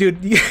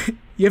 dude,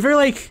 you ever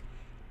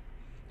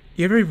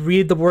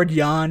read the word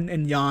yawn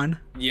and yawn?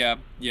 Yeah,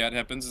 it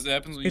happens. It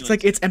happens when It's you,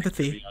 like it's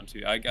empathy.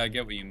 I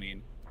get what you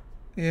mean.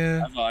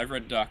 Yeah. I've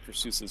read Dr.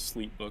 Seuss's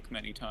sleep book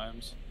many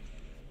times.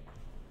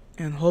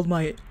 And hold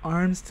my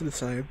arms to the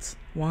sides.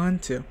 1,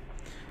 2.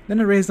 Then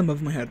I raise them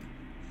above my head.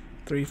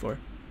 3, 4.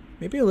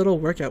 Maybe a little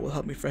workout will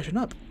help me freshen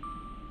up.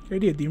 Good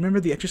idea. Do you remember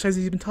the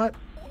exercises you've been taught?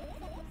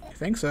 I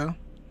think so.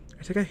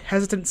 I took a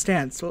hesitant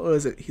stance. What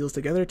was it? Heels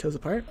together, toes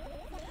apart?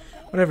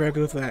 Whatever, I'll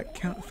go with that.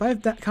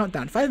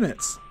 Countdown. 5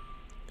 minutes.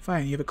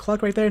 Fine, you have a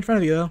clock right there in front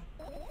of you, though.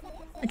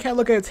 I can't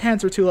look at its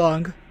hands for too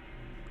long.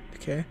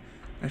 Okay.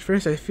 At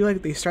first, I feel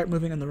like they start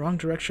moving in the wrong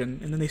direction,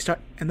 and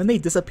then they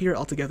disappear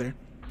altogether.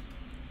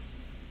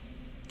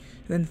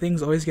 And then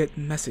things always get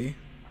messy.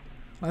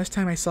 Last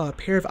time I saw a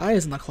pair of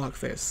eyes on the clock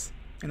face.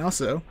 And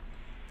also,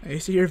 I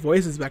used to hear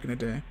voices back in the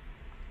day.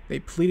 They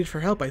pleaded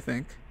for help, I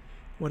think.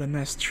 What a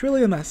mess.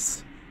 Truly a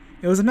mess.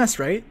 It was a mess,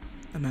 right?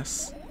 A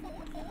mess.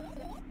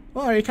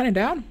 Well, are you counting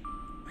down?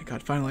 My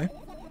god, finally.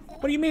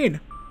 What do you mean?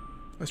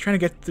 I was trying to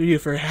get through you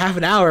for half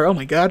an hour. Oh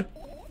my god.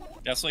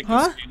 That's like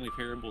Huh? the Stanley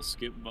Parable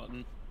skip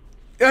button.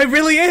 It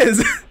really is!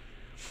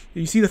 Do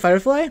you see the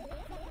firefly?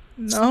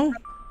 No?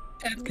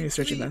 Can you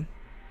search it then?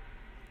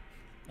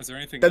 Is there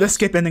anything The else?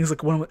 skip ending's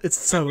like one. It's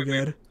so Wait,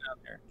 good. down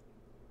there.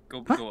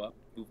 Go Huh? up.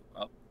 Move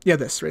up. Yeah,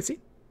 this, right? See?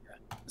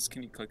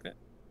 Can you click that?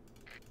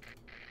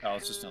 Oh,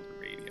 it's just on the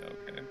radio,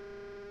 okay.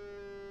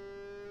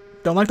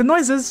 Don't like the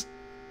noises.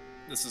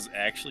 This is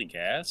actually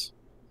gas?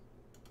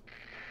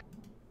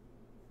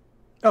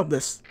 Oh,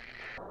 this.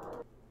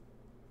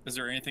 Is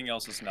there anything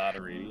else that's not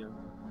a radio?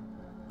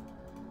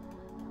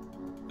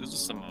 This is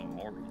some of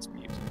Maureen's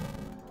music.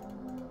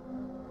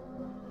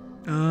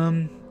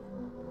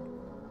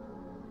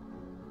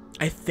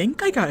 I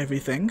think I got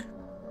everything.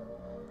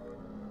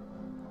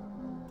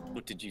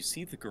 What, did you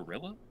see the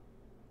gorilla?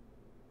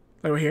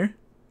 Oh, we're here.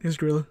 Here's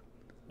Gorilla.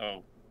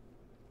 Oh.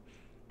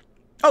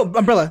 Oh,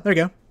 umbrella. There we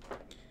go.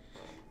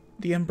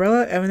 The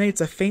umbrella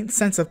emanates a faint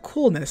sense of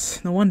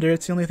coolness. No wonder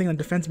it's the only thing that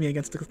defends me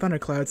against the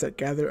thunderclouds that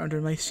gather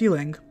under my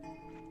ceiling.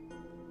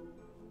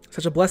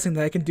 Such a blessing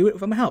that I can do it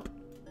without my help.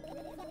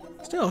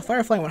 Still, a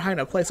firefly won't hide in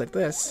a place like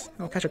this.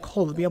 It'll catch a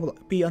cold and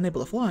be unable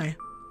to fly.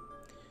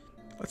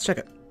 Let's check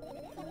it.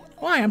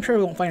 Why? I'm sure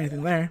we won't find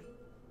anything there.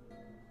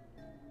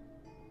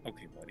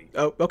 Okay, buddy.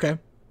 Oh, okay.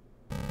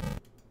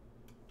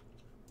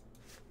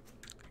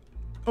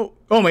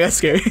 Oh my, that's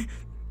scary.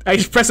 I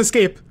just press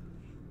escape.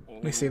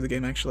 Let me save the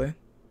game, actually.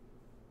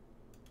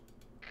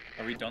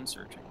 Are we done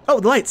searching? Oh,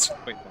 the lights!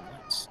 Wait, the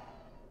lights.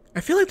 I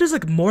feel like there's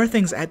like more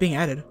things being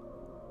added.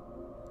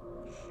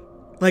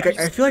 Like, Are you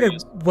I feel like I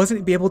serious?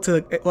 wasn't able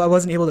to. Well, I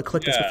wasn't able to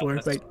click this before.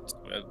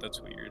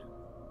 That's weird.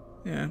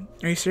 Yeah.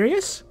 Are you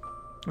serious?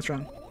 What's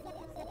wrong?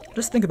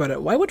 Just think about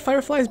it. Why would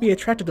fireflies be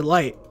attracted to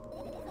light?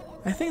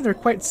 I think they're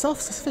quite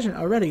self-sufficient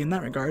already in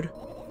that regard.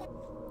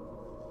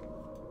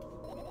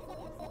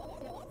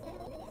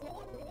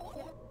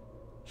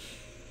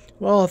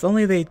 Well, if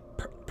only they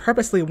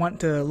purposely want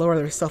to lower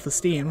their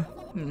self-esteem.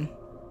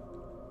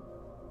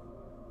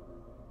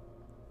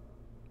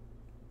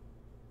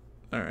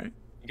 Alright.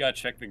 You gotta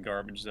check the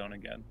garbage zone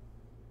again.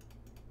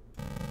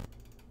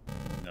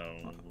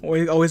 No.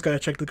 Always gotta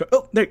check the...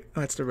 Oh, there!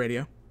 Oh, that's the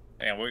radio.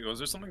 Hang on, wait, was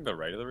there something to the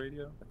right of the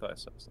radio? I thought I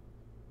saw something.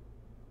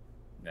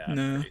 Nah, I'm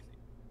No. crazy.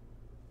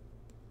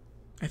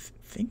 I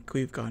think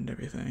we've gotten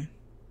everything.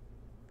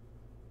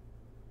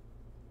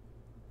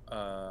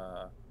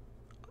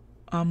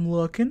 I'm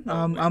looking.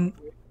 Oh, wait. I'm...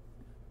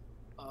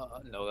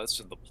 No, that's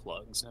just the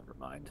plugs. Never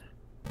mind.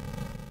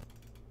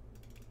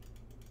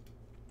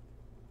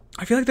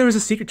 I feel like there was a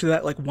secret to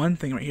that, like, one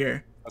thing right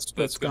here. That's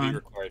gonna gone. be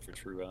required for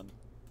true end.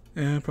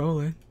 Yeah,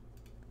 probably.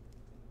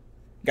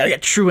 Gotta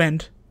get true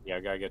end. Yeah, I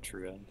gotta get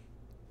true end.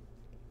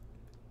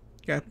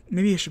 Yeah,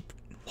 maybe I should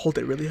hold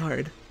it really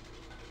hard.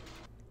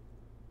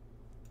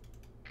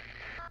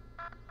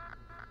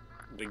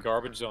 The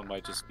garbage zone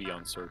might just be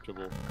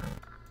unsearchable.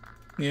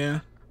 Yeah.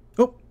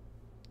 Oh!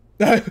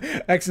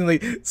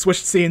 Accidentally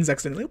switched scenes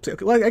accidentally. Oops,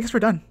 okay, well, I guess we're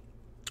done.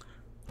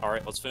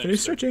 Alright, let's finish.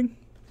 Finish searching.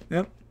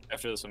 Yep.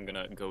 After this, I'm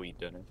gonna go eat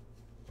dinner.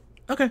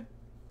 Okay.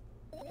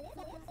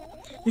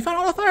 You found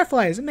all the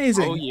fireflies.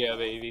 Amazing. Oh yeah,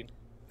 baby.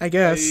 I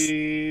guess.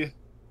 Hey.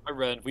 Hi,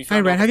 Ren. We Hi,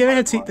 found Ren. all Have the you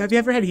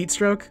ever had fireflies. heat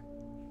stroke?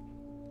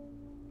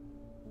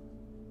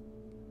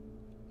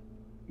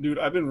 Dude,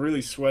 I've been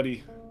really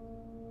sweaty.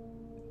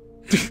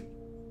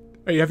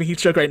 Are you having heat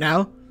stroke right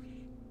now?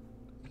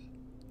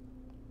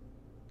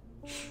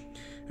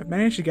 I've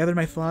managed to gather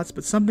my thoughts,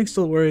 but something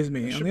still worries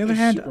me. On Should the other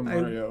play hand, Super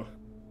Mario.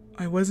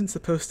 I wasn't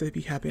supposed to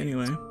be happy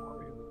anyway.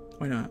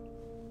 Why not?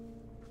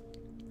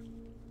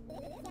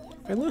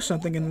 If I lose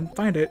something and then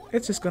find it,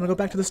 it's just gonna go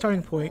back to the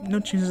starting point. No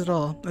changes at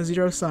all. A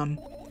zero sum.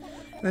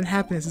 And then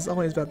happiness is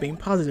always about being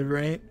positive,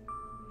 right?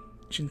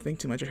 You shouldn't think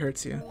too much, it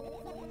hurts you.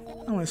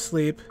 I want to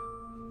sleep.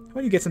 How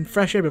about you get some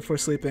fresh air before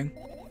sleeping?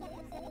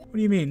 What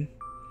do you mean?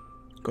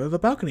 Go to the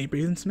balcony,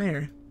 breathe in some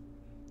air.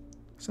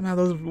 Somehow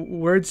those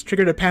words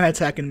triggered a panic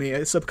attack in me.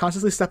 I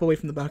subconsciously step away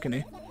from the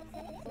balcony.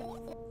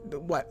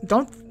 What? I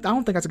don't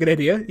think that's a good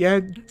idea. Yeah,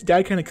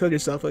 Dad kind of killed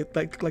yourself like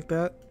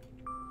that.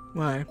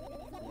 Why?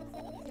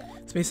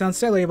 This may sound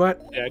silly,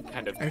 but Dad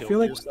kind of I killed feel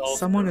like yourself,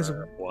 someone is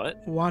or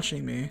what?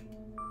 watching me.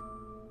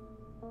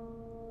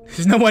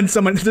 There's no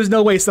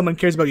way someone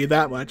cares about you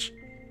that much.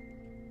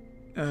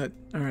 Alright,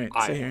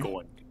 stay here. I'm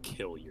going to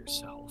kill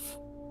yourself.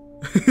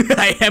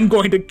 I am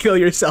going to kill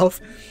yourself.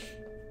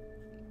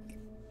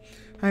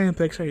 Hi,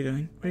 Impix, how are you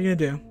doing? What are you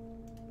gonna do?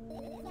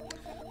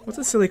 What's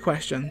a silly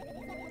question?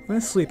 I'm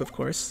gonna sleep, of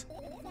course,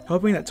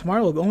 hoping that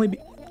tomorrow will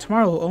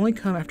only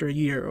come after a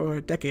year or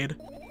a decade.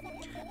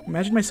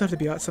 Imagine myself to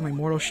be outside my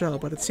mortal shell,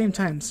 but at the same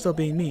time still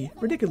being me.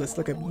 Ridiculous,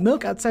 like a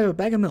milk outside of a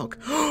bag of milk.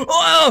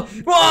 Oh!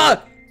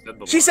 Oh!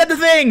 She said the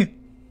thing!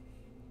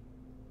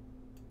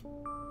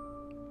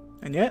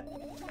 And yet,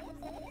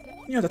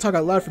 you have to talk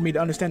out loud for me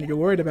to understand that you're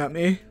worried about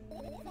me.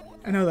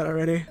 I know that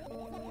already.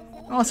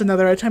 Also know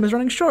that our time is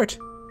running short.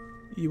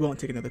 You won't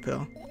take another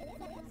pill.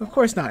 Of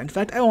course not. In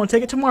fact, I won't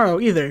take it tomorrow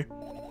either.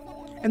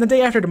 And the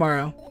day after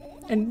tomorrow.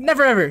 And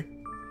never ever.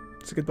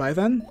 So goodbye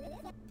then?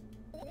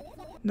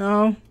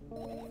 No.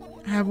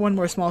 I have one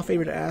more small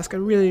favor to ask. A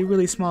really,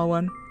 really small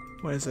one.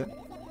 What is it?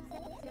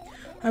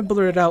 I've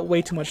blurted out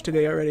way too much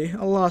today already.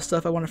 A lot of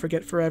stuff I want to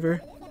forget forever.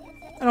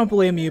 I don't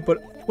blame you, but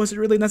was it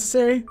really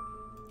necessary?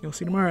 You'll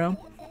see tomorrow.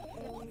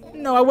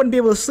 No, I wouldn't be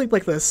able to sleep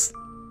like this.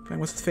 Fine,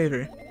 what's the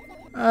favor?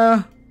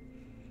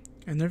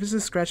 I nervously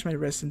scratch my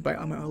wrist and bite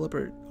on my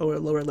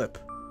lower lip.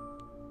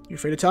 You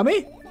afraid to tell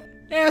me?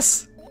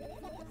 Yes!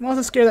 I'm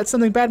also scared that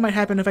something bad might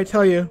happen if I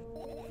tell you.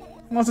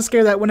 I'm also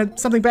scared that when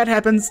something bad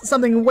happens,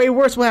 something way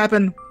worse will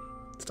happen.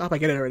 Stop, I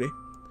get it already.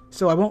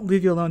 So I won't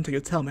leave you alone until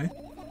you tell me.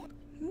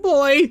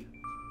 Boy!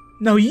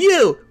 No,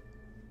 you!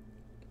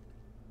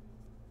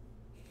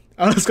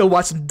 Let's go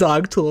watch some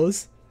dog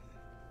tools.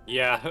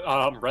 Yeah,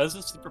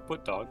 Resident Sleeper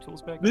put dog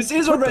tools back. This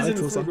is a Put Resident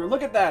titles on. Sleeper.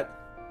 Look at that.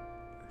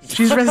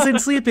 She's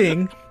resident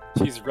sleeping.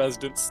 She's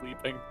resident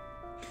sleeping.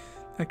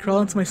 I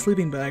crawl into my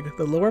sleeping bag.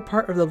 The lower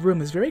part of the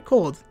room is very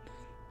cold.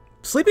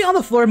 Sleeping on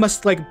the floor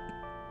must, like,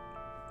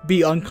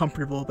 be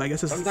uncomfortable, but I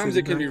guess it's Sometimes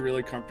it can be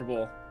really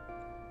comfortable.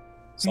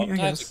 Sometimes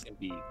guess. it can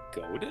be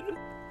goaded.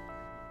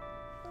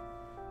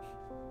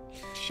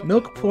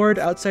 Milk poured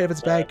outside of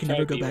its bag can try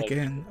never to go be, back like,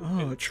 in.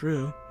 Oh,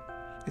 true.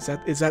 Is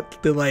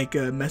that the, like,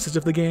 message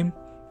of the game?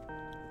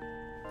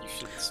 You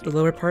should see. The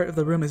lower part of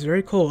the room is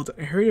very cold.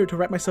 I hurry to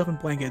wrap myself in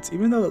blankets,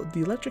 even though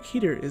the electric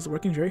heater is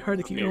working very hard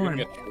to keep me You're warm.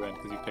 gonna get true end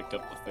because you picked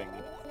up the thing.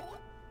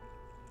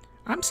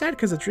 I'm sad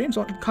because the dreams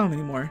won't come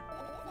anymore.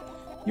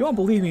 You won't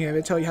believe me if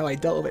I tell you how I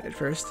dealt with it at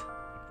first.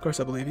 Of course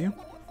I'll believe you.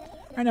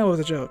 I know it was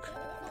a joke.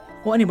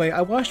 Well, anyway,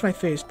 I washed my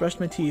face, brushed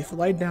my teeth,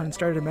 lied down, and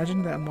started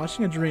imagining that I'm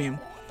watching a dream.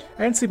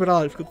 I didn't sleep at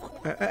all. I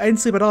didn't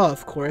sleep at all,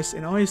 of course,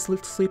 and always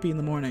looked sleepy in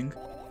the morning.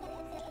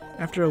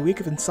 After a week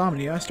of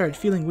insomnia, I started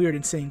feeling weird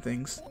and seeing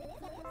things.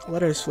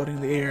 Letters floating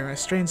in the air, a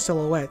strange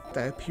silhouette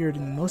that appeared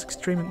in the most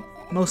extreme,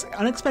 most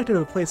unexpected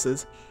of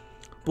places.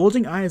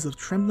 Bulging eyes with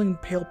trembling,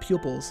 pale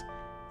pupils.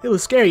 It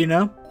was scary, you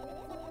know?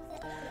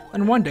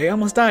 And one day, I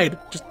almost died.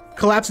 Just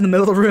collapsed in the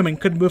middle of the room and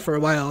couldn't move for a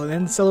while, and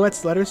then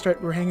Silhouette's letters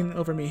were hanging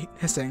over me,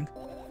 hissing.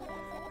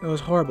 It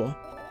was horrible.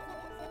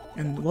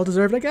 And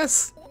well-deserved, I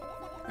guess?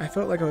 I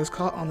felt like I was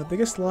caught on the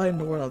biggest lie in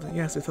the world.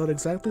 Yes, it felt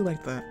exactly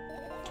like that.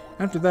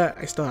 After that,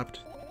 I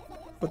stopped.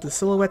 But the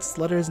Silhouette's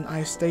letters and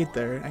eyes stayed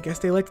there. I guess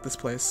they liked this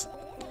place.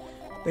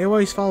 They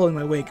always follow in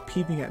my wake,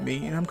 peeping at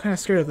me, and I'm kind of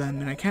scared of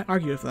them, and I can't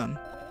argue with them.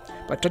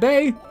 But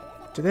today,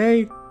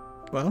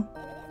 well,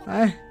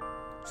 I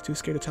was too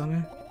scared to tell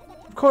me.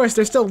 Of course,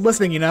 they're still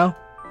listening, you know?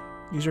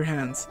 Use your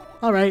hands.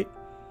 Alright.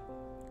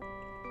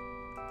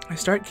 I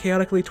start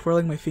chaotically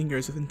twirling my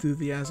fingers with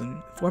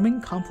enthusiasm,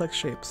 forming complex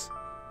shapes.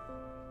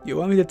 You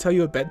want me to tell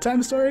you a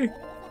bedtime story?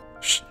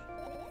 Shh.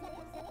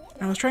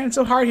 I was trying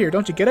so hard here,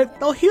 don't you get it?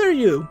 They'll hear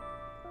you!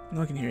 No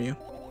one can hear you.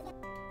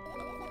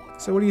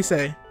 So what do you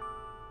say?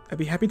 I'd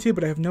be happy to,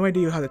 but I have no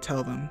idea how to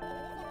tell them.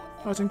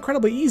 Oh, it's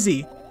incredibly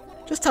easy.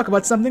 Just talk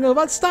about something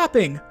about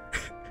stopping.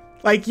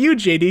 Like you,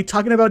 JD,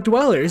 talking about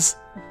dwellers.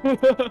 We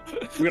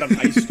got an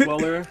ice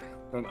dweller.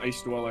 An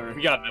ice dweller.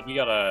 We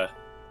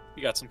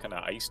got some kind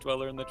of ice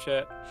dweller in the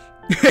chat.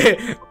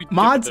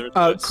 Mods,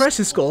 crush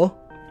his skull.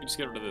 We just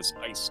get rid of this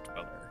ice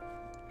dweller.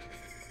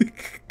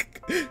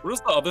 What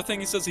is the other thing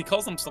he says? He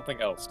calls them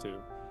something else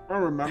too. I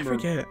don't remember. I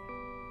forget.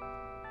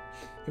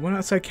 We went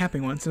outside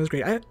camping once, and it was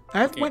great.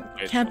 I went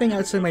camping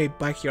outside my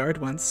backyard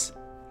once.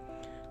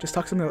 Just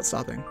talk something about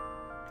stopping.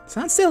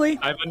 Sounds silly.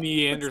 I have a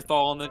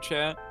Neanderthal in the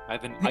chat. I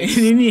have an ice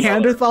Any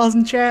Neanderthals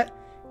in chat?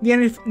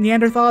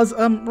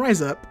 Neanderthals,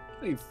 rise up.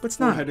 Hey, What's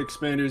not? Head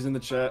expanders in the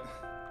chat.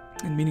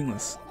 And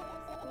meaningless.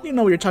 You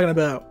know what you're talking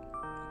about.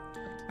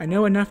 I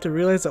know enough to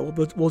realize that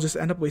we'll just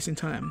end up wasting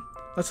time.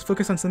 Let's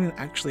focus on something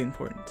actually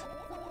important.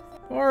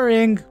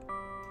 Boring.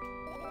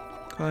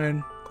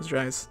 Fine. Close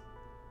your eyes.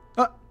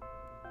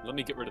 Let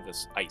me get rid of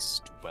this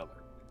ice dweller.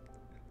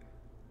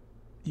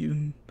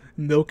 You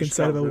milk Just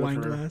inside of got a rid of wine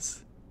her.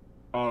 glass.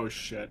 Oh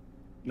shit.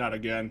 Not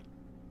again.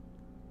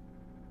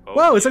 Oh,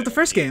 Whoa, it's like yeah, the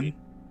first game.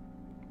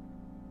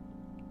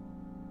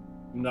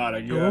 Not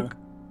again.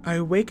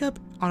 I wake up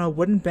on a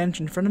wooden bench.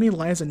 In front of me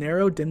lies a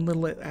narrow, dimly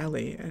lit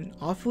alley, an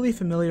awfully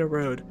familiar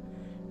road.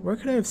 Where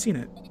could I have seen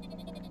it?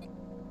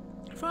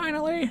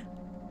 Finally!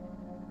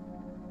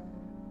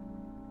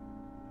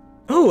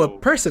 Ooh, a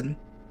person!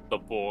 The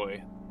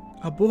boy.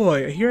 A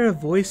boy. I hear a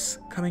voice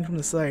coming from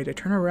the side. I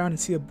turn around and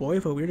see a boy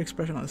with a weird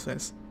expression on his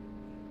face.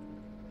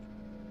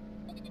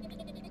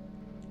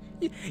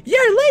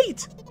 You're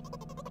late!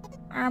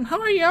 How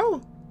are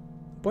you?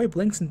 Boy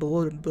blinks in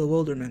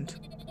bewilderment.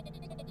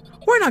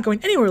 We're not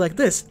going anywhere like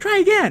this. Try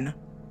again.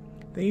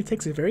 Then he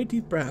takes a very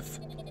deep breath.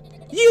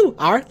 You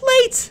are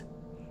late!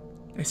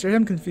 I stare at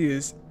him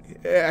confused.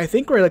 I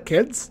think we're like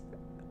kids.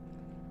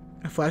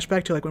 A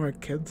flashback to like when we were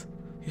kids.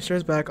 He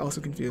stares back,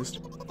 also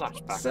confused.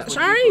 Flashback.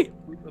 Sorry?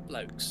 We were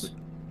blokes.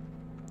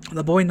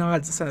 The boy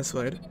nods,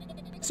 satisfied.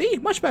 See?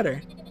 Much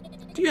better.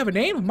 Do you have a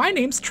name? My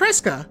name's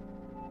Tresca.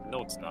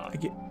 No, it's not.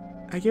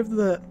 I give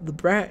the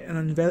brat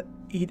an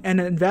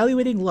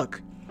evaluating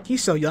look.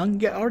 He's so young,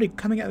 yet already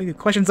coming at me with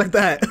questions like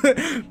that.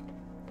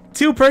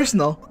 Too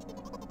personal.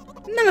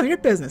 None of your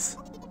business.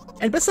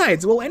 And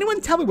besides, will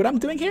anyone tell me what I'm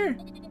doing here?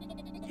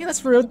 Yeah, that's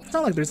for real. It's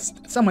not like there's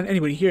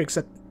anybody here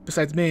except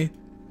besides me.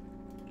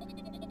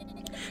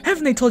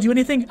 Haven't they told you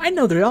anything? I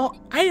know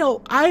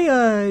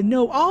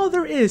all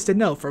there is to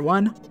know, for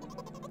one.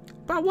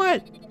 But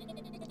what?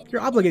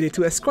 You're obligated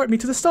to escort me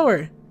to the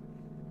store.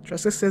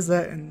 Tresca says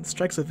that and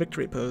strikes a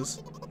victory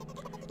pose.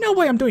 No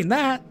way I'm doing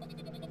that.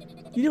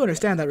 You do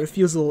understand that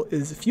refusal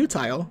is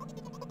futile.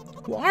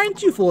 Well,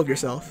 aren't you full of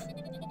yourself?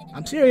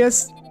 I'm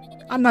serious.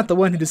 I'm not the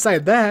one who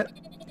decided that.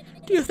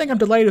 Do you think I'm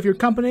delighted with your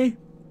company?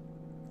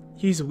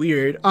 He's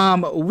weird.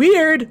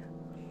 Weird!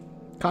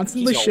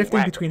 Constantly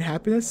shifting between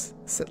happiness,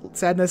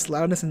 sadness,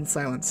 loudness, and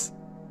silence.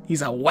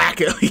 He's a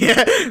wacko,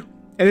 yeah!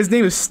 And his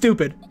name is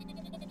stupid.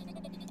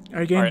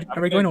 Are we going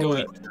to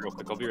what? Real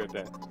quick, I'll be right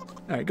back.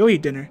 Alright, go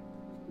eat dinner.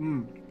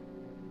 I'm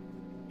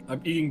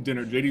eating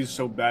dinner. JD's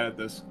so bad at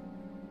this.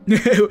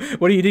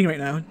 What are you eating right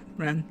now,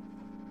 Ren?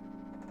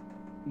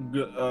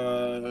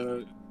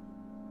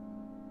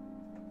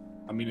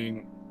 I'm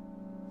eating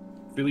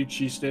Philly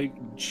cheesesteak,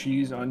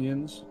 cheese,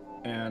 onions,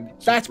 and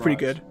That's pretty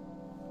good.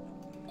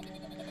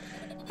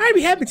 I'd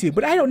be happy to,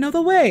 but I don't know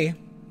the way.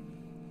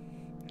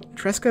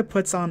 Tresca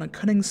puts on a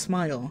cunning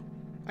smile.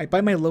 I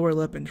bite my lower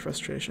lip in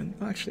frustration.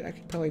 Oh, actually, I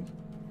could probably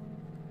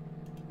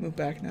move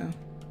back now.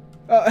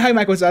 Oh, hi,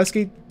 Mike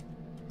Wazowski.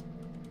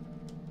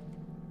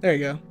 There you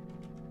go.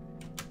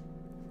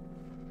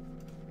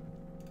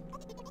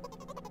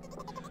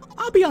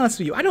 I'll be honest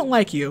with you, I don't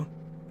like you.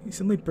 He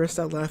simply burst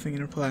out laughing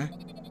in reply.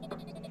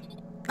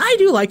 I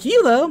do like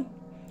you, though.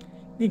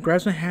 He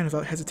grabs my hand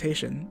without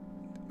hesitation.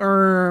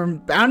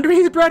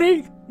 Boundaries,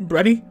 Brady?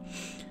 Brady?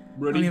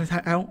 Buddy.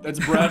 That's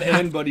Brad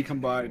and Buddy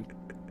combined.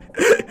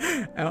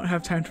 I don't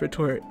have time to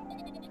retort.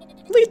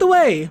 Lead the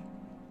way!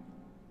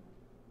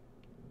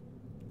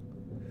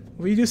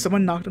 What do you do?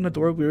 Someone knocked on the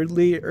door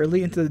weirdly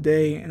early into the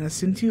day, and as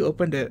soon as you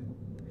opened it,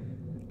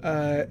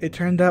 it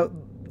turned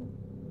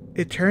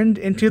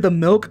into the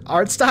milk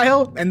art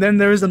style, and then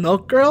there was the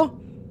milk girl?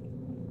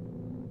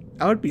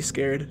 I would be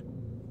scared.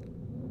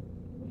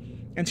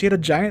 And she had a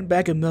giant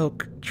bag of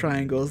milk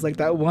triangles, like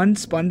that one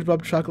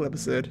SpongeBob chocolate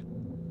episode.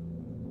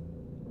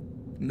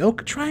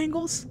 Milk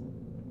triangles?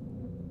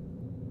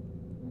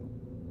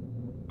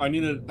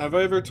 Have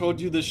I ever told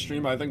you this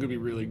stream? I think it'd be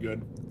really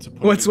good.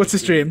 What's the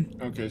stream?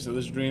 Okay, so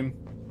this dream.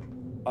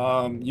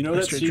 You know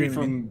that scene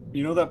from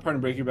that part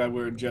in Breaking Bad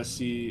where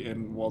Jesse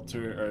and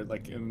Walter are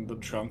like in the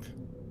trunk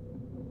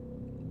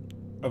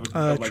of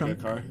a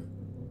car.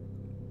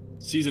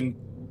 Season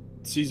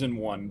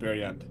 1,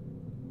 very end.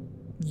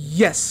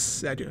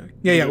 Yes, I do.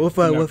 Yeah, with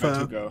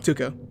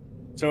Tuco.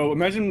 So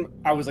imagine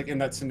I was like in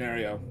that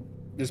scenario,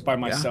 just by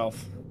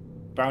myself,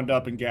 bound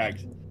up and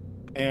gagged,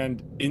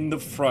 and in the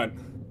front,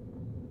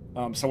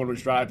 someone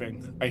was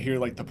driving. I hear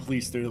like the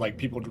police. They're like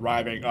people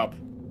driving up,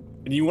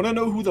 and you want to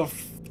know who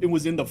it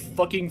was in the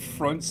fucking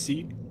front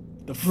seat?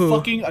 The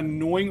fucking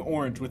annoying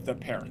orange with the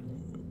parrot.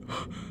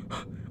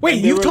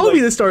 Wait, you told me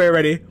this story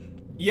already.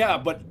 Yeah,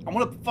 but I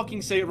want to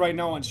fucking say it right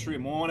now on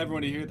stream. I want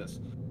everyone to hear this.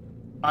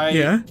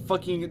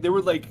 They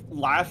were like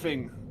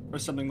laughing or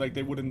something like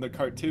they would in the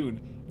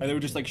cartoon, and they were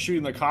just like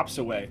shooting the cops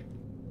away.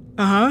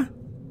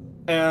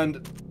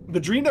 And the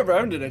dream that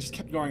rounded it just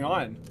kept going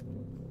on.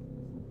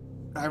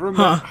 I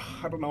remember.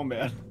 I don't know,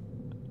 man.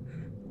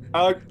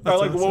 I like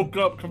awesome. Woke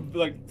up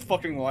like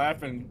fucking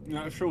laughing.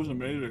 That show was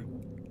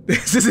amazing.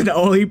 This is an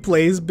only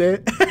plays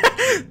bit.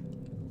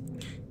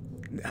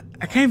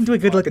 I can't even do a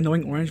good like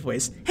annoying orange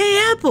voice.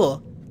 Hey,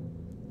 Apple.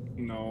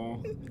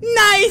 No.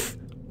 Knife.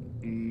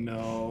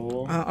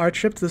 No. Our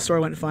trip to the store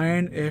went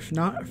fine, if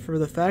not for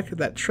the fact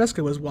that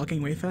Tresca was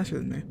walking way faster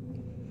than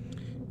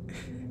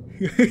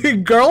me.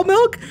 Girl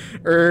milk?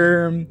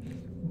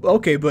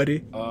 Okay,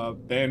 buddy.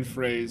 Banned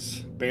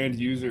phrase. Banned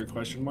user,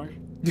 question mark?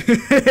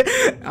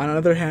 On the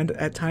other hand,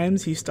 at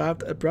times he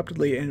stopped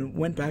abruptly and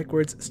went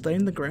backwards,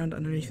 studying the ground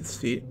underneath his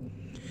feet.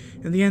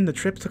 In the end, the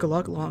trip took a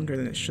lot longer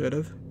than it should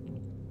have.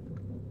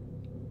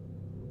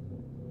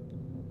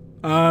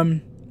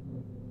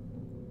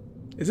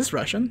 Is this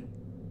Russian?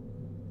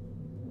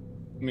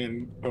 I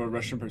mean, a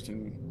Russian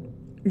person.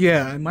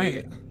 Yeah, I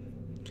might.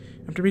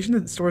 After reaching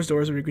the store's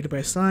doors, we were greeted by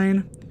a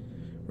sign.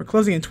 We're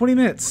closing in 20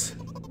 minutes.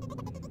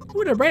 Who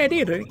would have a bright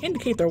idea to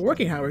indicate their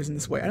working hours in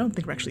this way? I don't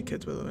think we're actually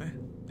kids, by the way.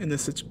 In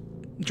this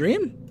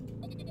dream?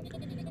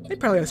 They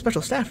probably have a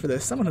special staff for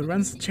this. Someone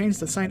who changes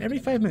the sign every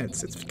 5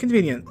 minutes. It's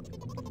convenient.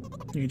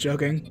 Are you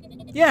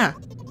joking? Yeah!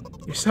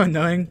 You're so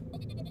annoying.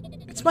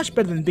 It's much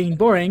better than being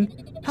boring.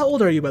 How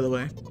old are you, by the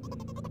way?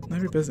 None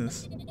of your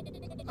business.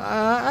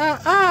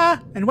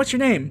 And what's your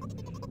name?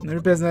 None of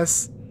your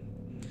business.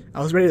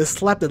 I was ready to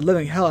slap the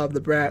living hell out of the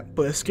brat,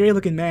 but a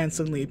scary-looking man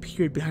suddenly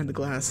appeared behind the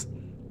glass.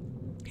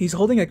 He's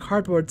holding a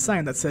cardboard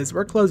sign that says,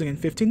 "We're closing in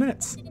 15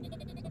 minutes."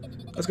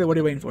 Let's go, what are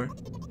you waiting for?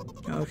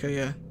 Oh, okay,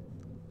 yeah.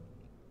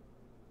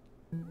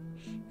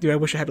 Dude, I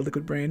wish I had a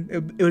liquid brain.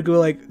 It would go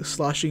like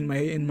sloshing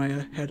in my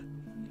head.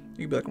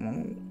 You'd be like,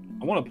 oh.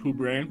 I want a poo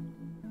brain.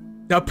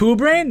 Now, poo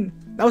brain?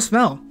 That would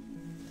smell.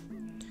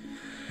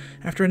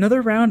 After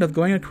another round of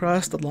going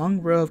across the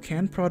long row of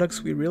canned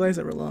products, we realized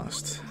that we're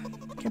lost.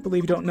 Can't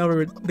believe you don't know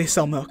where they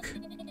sell milk.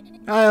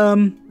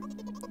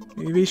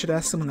 Maybe we should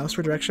ask someone else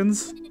for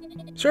directions?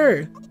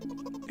 Sure.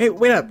 Hey,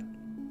 wait up.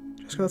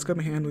 Jessica lets go of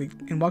my hand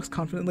and walks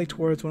confidently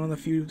towards one of the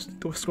few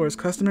store's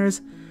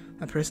customers.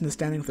 That person is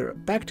standing with her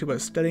back to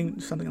us,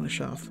 studying something on the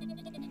shelf.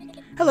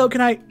 Hello,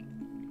 can I...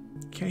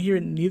 Can't hear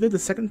neither the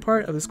second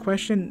part of his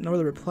question nor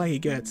the reply he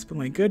gets, but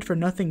my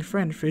good-for-nothing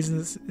friend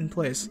freezes in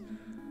place.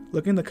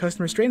 Looking the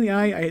customer straight in the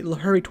eye, I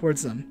hurry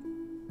towards them.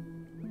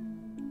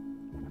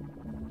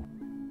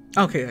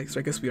 Okay, so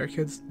I guess we are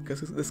kids,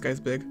 because this guy's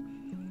big.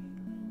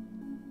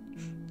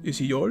 Is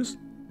he yours?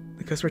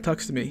 The customer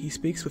talks to me. He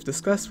speaks with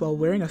disgust while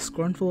wearing a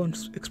scornful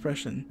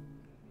expression.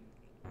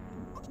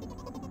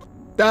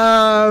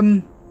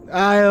 If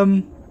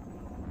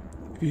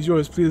he's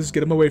yours, please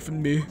get him away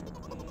from me.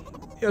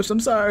 Yes,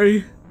 I'm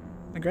sorry.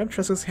 I grab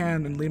Tresca's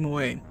hand and lead him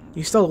away.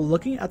 He's still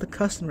looking at the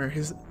customer,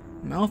 his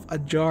mouth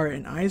ajar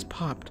and eyes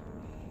popped.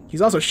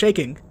 He's also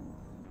shaking.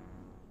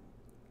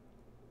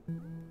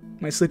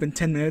 Might sleep in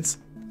 10 minutes.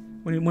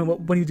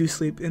 When you do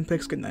sleep, in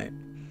pics, good night.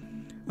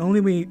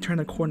 Only when you turn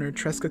the corner,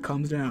 Tresca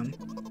calms down.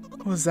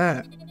 What was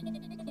that?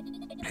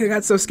 I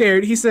got so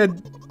scared. He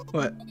said,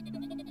 what?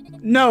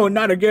 No,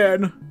 not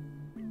again.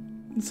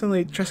 And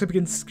suddenly, Tresca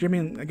begins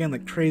screaming again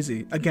like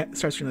crazy.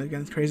 Starts screaming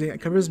again like crazy. I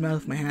cover his mouth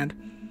with my hand.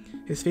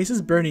 His face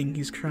is burning.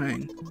 He's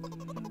crying.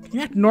 Can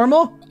you act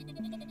normal?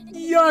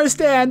 You don't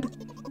understand.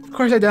 Of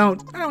course I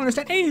don't. I don't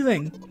understand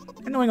anything.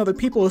 And knowing other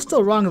people is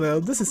still wrong, though.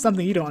 This is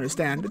something you don't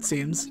understand, it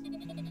seems.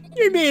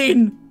 You're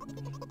mean.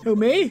 Who,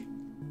 me?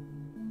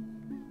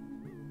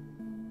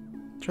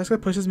 Tresca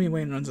pushes me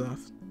away and runs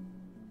off.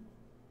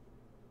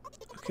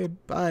 Okay,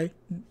 bye.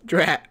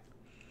 Drat.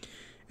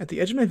 At the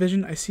edge of my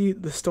vision, I see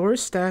the store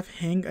staff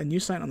hang a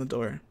new sign on the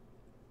door.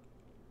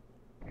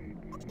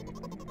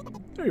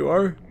 There you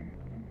are.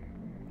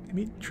 I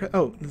meet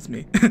oh, this is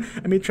me.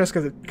 I meet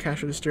Tresca at the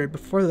cash register.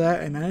 Before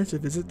that, I managed to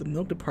visit the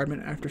milk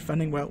department after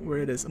finding out where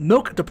it is.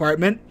 Milk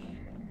department?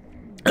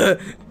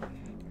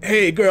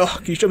 Hey, girl,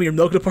 can you show me your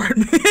milk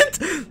department?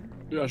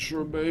 Yeah,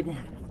 sure, babe.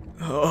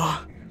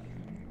 Oh.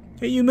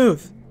 Hey, you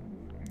move.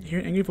 I hear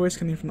an angry voice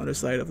coming from the other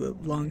side of the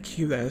long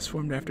queue that has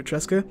formed after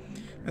Tresca.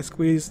 I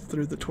squeeze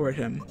through toward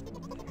him.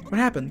 What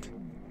happened?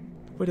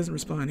 The boy doesn't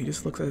respond. He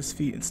just looks at his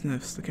feet and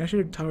sniffs. The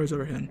cashier towers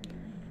over him.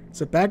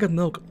 There's a bag of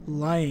milk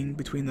lying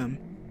between them.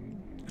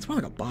 It's more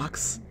like a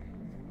box.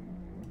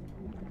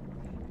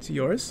 Is it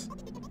yours?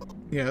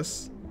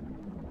 Yes.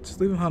 Just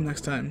leave him home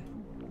next time.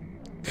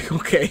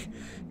 Okay.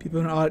 People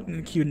in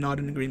the queue nod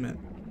in agreement.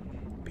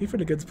 Pay for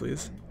the goods,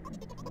 please.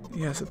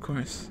 Yes, of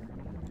course.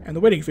 And the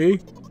waiting fee.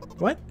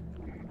 What?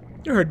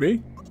 You heard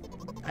me.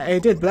 I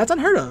did, but that's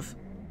unheard of.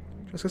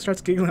 Tresca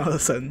starts giggling all of a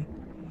sudden.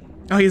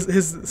 Oh,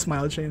 his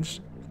smile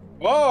changed.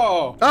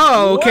 Oh!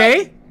 Oh,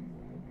 okay. What?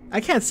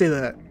 I can't say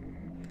that.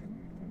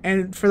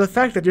 And for the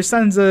fact that your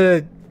son's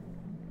a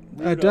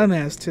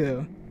dumbass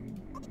too.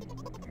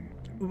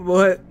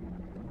 What?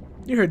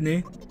 You heard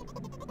me.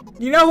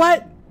 You know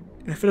what?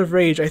 In a fit of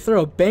rage, I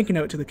throw a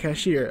banknote to the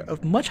cashier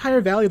of much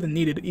higher value than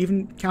needed,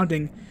 even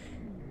counting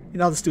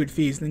all the stupid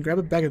fees, and then grab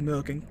a bag of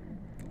milk and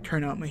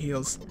turn out my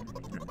heels.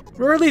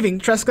 We're leaving,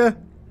 Tresca!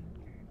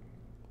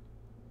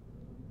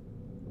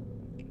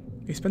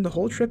 We spend the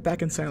whole trip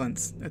back in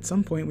silence. At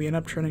some point, we end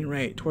up turning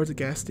right towards a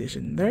gas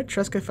station. There,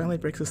 Tresca finally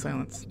breaks the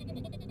silence.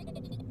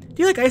 Do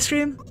you like ice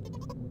cream?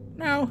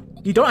 No.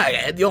 You don't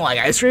like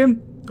ice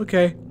cream?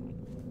 Okay.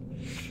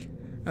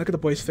 I look at the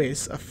boy's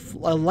face.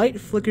 A light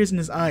flickers in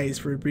his eyes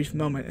for a brief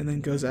moment and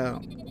then goes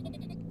out.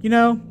 You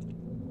know,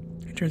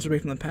 he turns away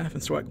from the path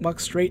and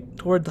walks straight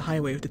toward the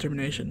highway with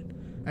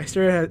determination. I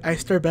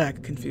stare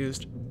back,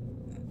 confused.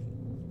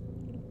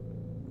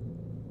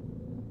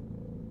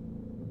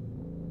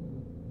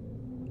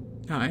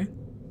 Hi.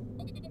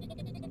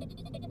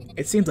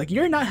 It seems like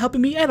you're not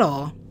helping me at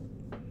all.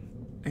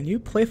 A new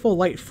playful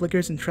light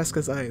flickers in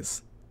Tresca's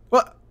eyes.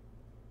 What?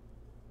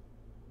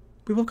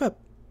 We woke up.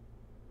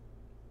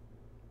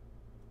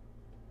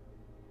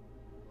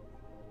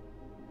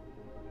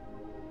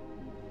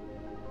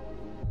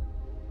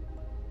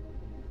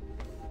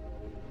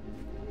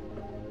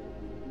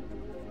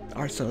 The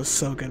art style is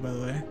so good, by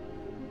the way.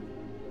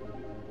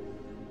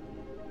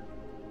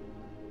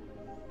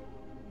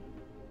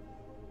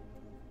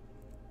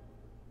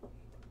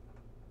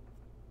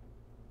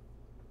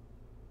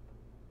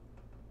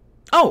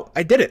 Oh,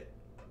 I did it.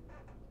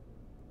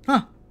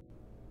 Huh.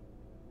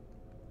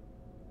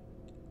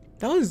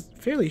 That was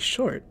fairly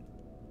short,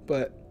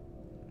 but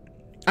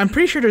I'm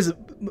pretty sure there's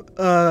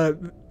a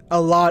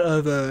lot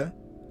of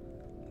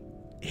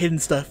hidden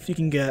stuff you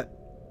can get.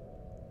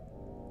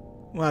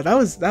 Wow, that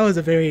was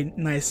a very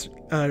nice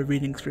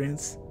reading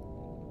experience.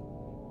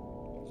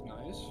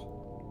 Nice.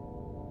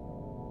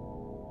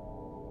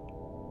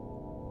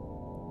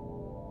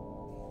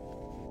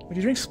 Would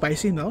you drink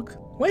spicy milk?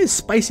 What is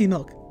spicy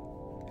milk?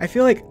 I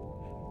feel like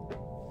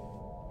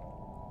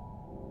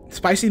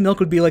spicy milk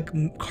would be like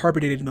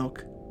carbonated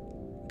milk.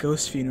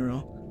 Ghost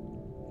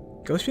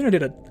Funeral. Ghost Funeral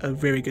did a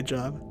very good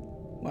job.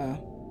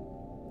 Wow.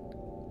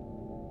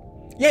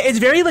 Yeah, it's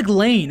very like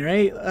Lane,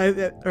 right?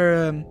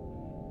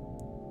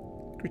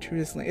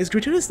 Gratuitous Lane. Is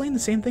Gratuitous Lane the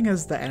same thing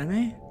as the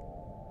anime?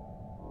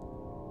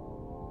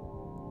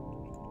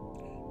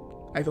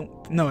 I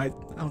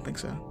don't think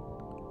so.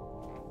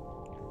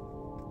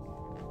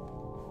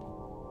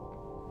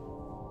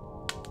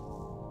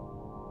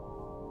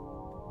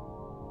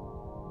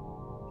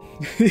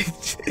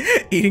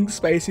 Eating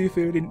spicy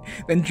food and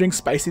then drink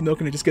spicy milk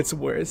and it just gets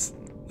worse.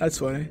 That's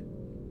funny.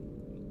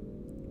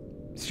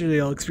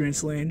 Serial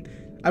Experience Lane.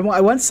 I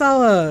once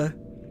saw a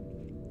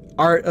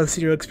art of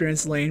Serial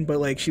Experience Lane, but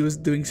like she was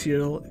doing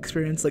Serial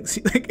Experience like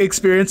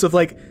experience of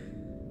like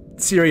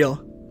cereal,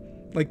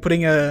 like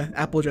putting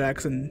Apple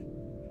Jacks and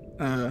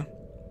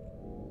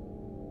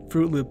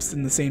Fruit Loops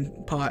in the same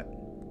pot.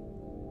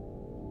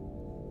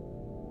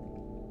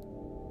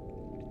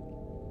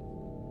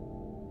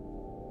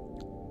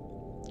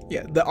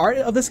 Yeah, the art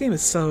of this game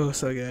is so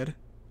good.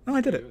 Oh,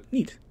 I did it.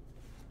 Neat.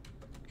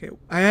 Okay,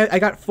 I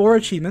got 4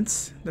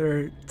 achievements. There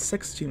are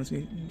 6 achievements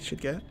we should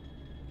get.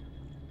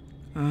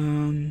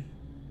 I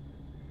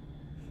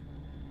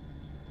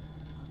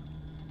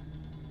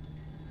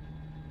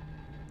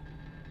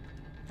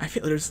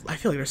feel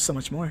like there's so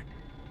much more.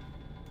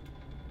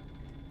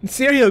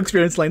 Serial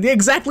Experience Lane, yeah,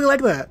 exactly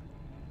like that.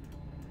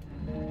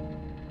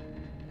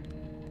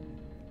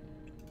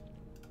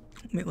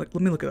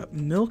 Let me look it up.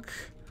 Milk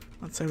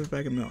outside of a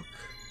bag of milk.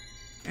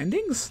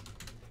 Endings?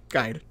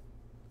 Guide.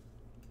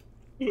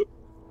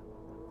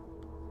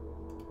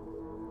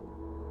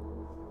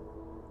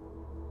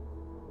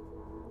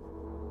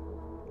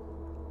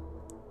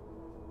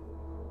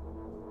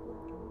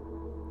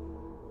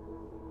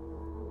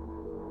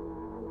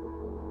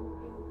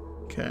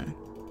 Okay.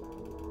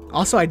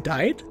 Also, I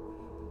died?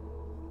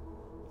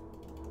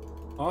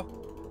 Huh?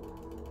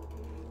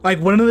 Like,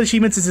 one of the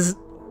achievements is his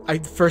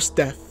first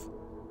death.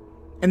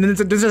 And then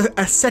there's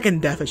a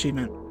second death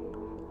achievement.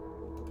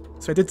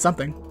 So I did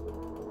something.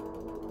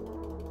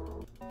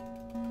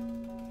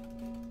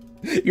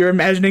 You're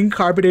imagining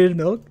carbonated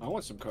milk? I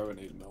want some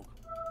carbonated milk.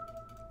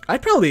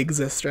 I'd probably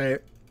exist, right?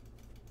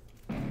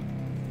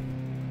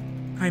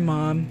 Hi,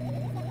 Mom.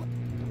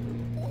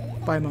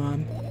 Bye,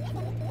 Mom.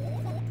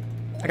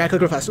 I gotta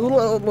click real fast. There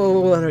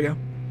we go.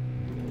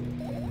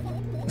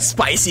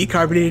 Spicy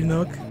carbonated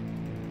milk.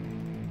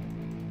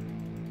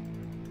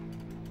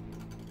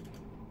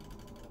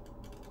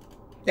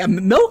 Yeah,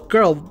 Milk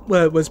Girl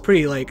was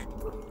pretty, like,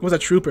 was a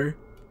trooper.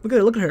 Look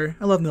at her.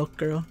 I love Milk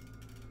Girl.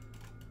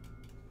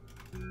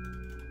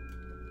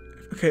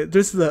 Okay,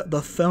 there's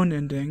the phone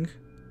ending.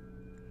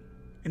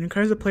 It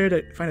requires the player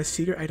to find a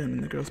secret item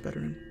in the girl's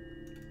bedroom.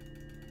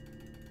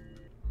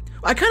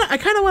 I kind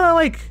of want to,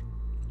 like,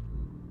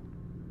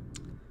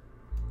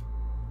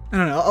 I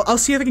don't know. I'll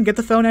see if I can get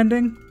the phone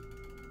ending.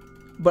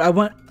 But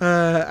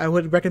I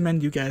would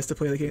recommend you guys to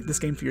play this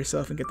game for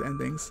yourself and get the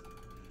endings.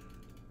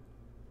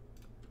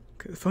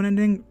 Okay, the phone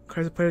ending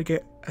requires the player to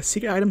get a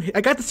secret item.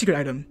 I got the secret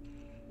item.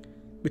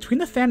 Between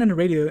the fan and the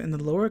radio in the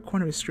lower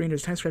corner of the screen,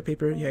 there's a tiny scrap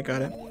paper. Yeah, I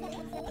got it.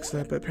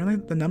 So, but apparently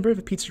the number of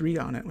a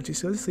pizzeria on it. When she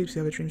goes to sleep, she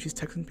has a dream she's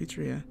texting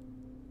pizzeria.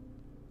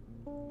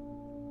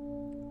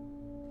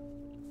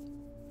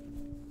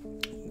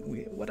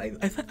 Wait, what? I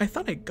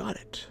thought I got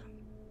it.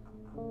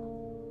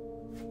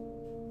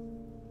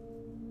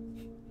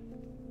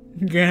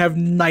 You're gonna have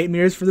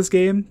nightmares for this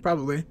game?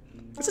 Probably.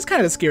 This is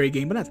kind of a scary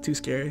game, but not too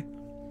scary.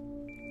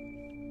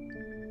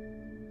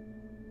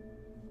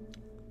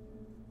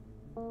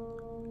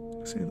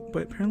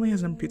 But apparently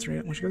has a number of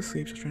pizzeria. When she goes to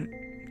sleep, she's trying to...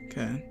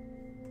 Okay.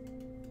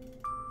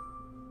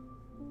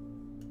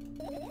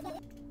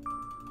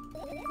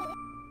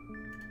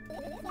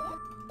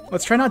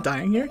 Let's try not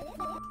dying here.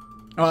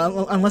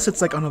 Oh, unless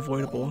it's like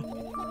unavoidable.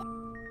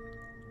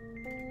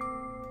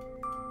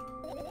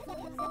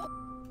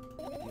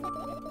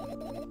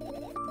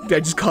 I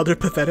just called her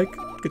pathetic.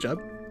 Good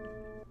job.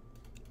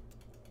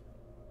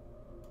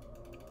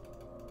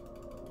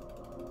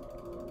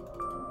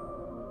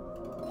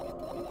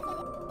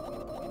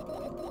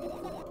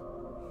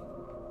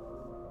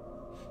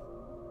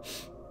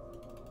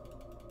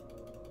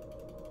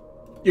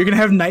 You're gonna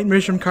have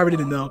nightmares from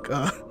carbonated milk.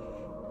 I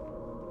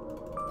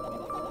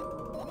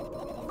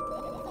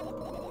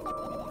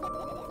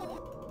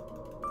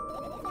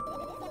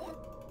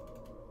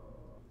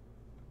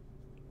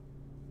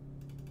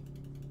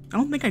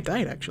don't think I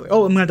died, actually.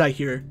 Oh, I'm gonna die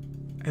here.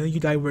 I think you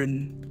die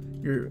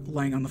when you're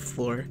lying on the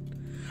floor.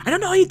 I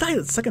don't know how you died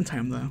the second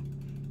time, though.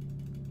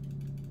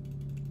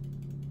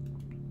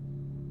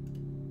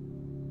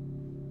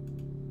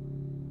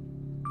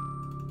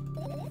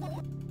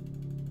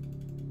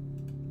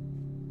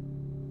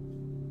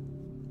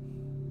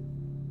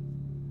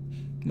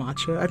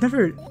 Matcha? I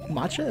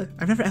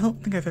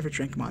don't think I've ever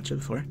drank matcha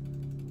before.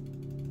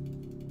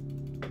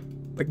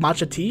 Like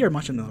matcha tea or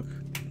matcha milk?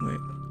 Wait.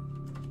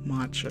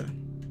 Matcha.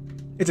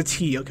 It's a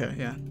tea, okay,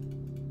 yeah.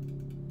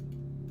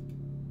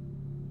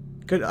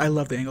 Good, I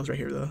love the angles right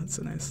here though, it's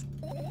so nice.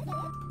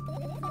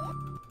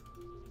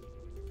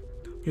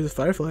 Here's the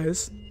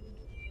fireflies.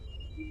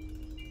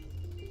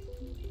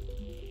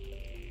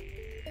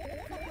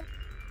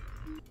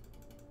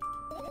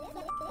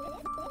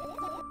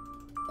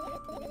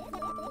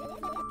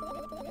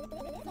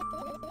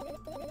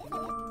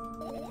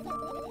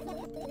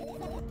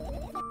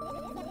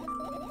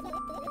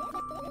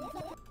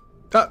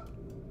 Ah!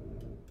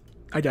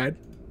 I died.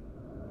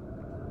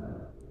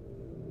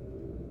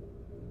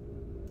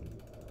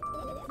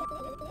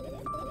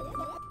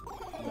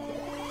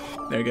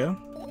 There you go.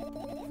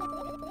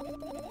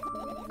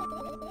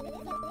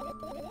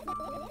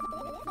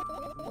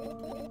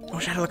 I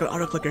wish I had like an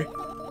auto clicker.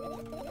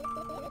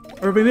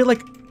 Or maybe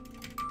like...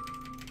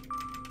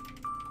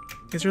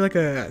 Is there like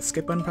a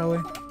skip button probably?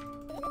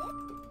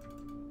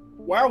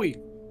 Wowie!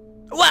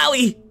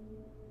 Wowie!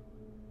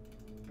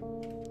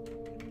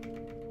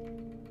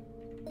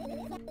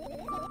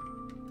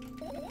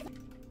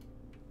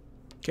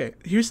 Okay,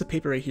 here's the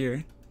paper right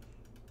here.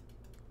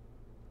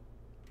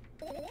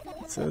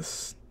 What's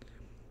this?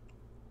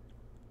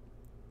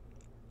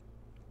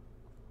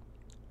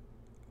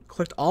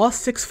 Collect all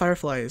 6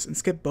 fireflies and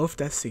skip both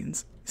death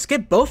scenes.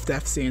 Skip both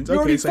death scenes? You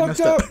Okay, so I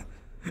messed up.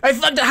 I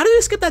fucked up. How did I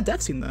skip that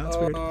death scene though? That's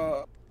weird.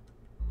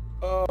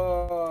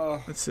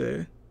 Let's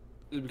see.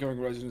 He's becoming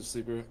a resident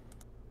sleeper.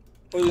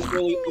 Oh, just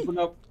really open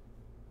up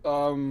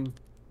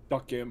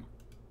duck game.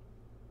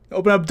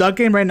 Open up duck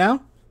game right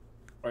now?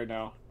 Right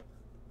now.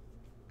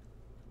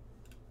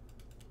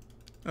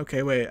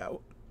 Okay, wait.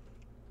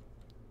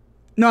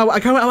 No,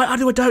 I'll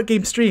do a duck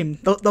game stream.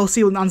 They'll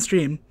see it on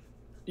stream.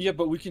 Yeah,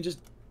 but we can just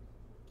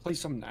play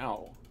some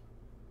now.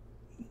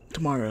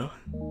 Tomorrow.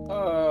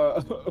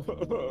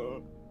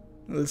 Oh,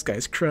 this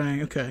guy's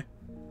crying. Okay.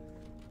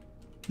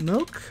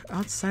 Milk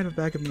outside a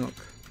bag of milk.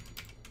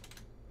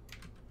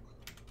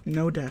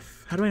 No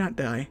death. How do I not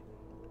die?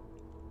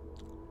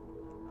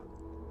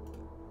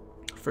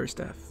 First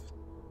F.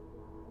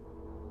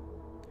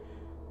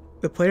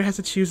 The player has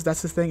to choose.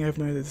 That's the thing. I have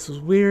no idea. This was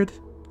weird.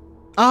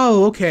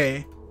 Oh,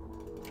 okay.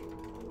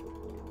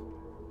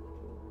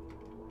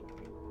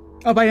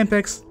 Oh, bye,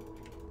 Impex.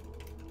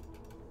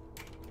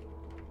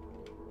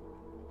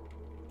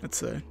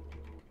 Let's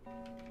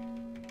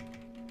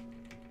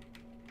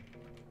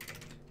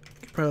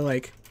probably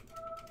like,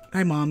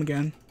 hi, Mom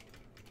again.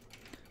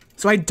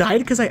 So I died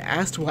because I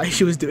asked why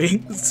she was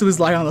doing. She was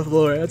lying on the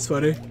floor. That's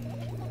funny.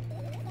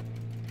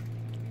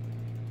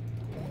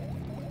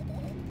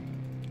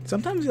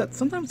 Sometimes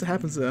it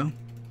happens though.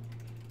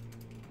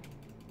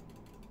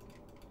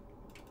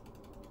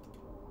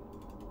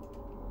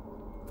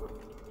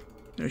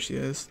 There she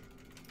is.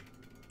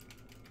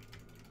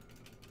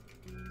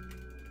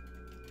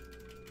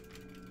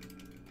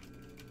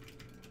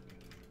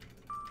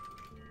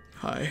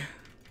 Hi.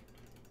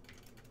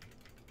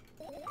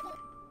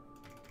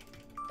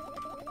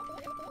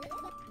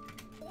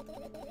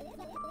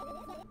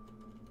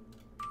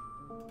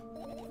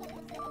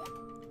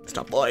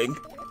 Stop lying.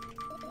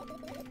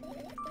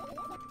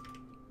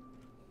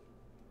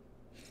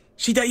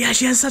 She does. Yeah,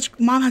 she has such.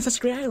 Mom has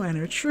such great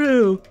eyeliner.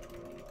 True.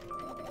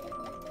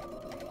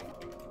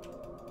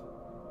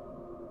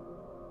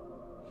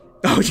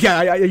 Oh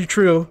yeah, you're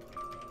true.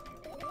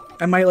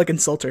 I might like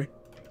insult her,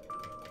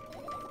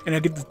 and I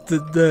get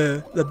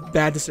the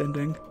baddest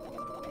ending.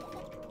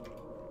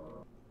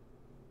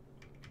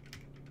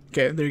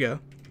 Okay, there you go.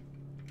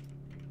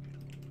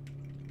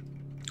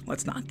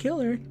 Let's not kill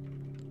her.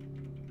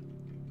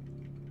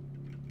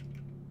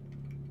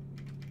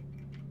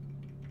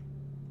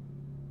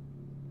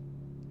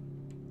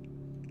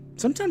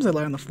 Sometimes I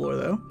lie on the floor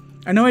though.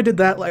 I know I did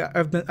that. Like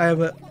I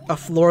have a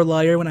floor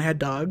liar when I had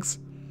dogs,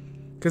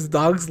 because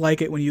dogs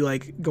like it when you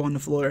like go on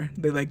the floor.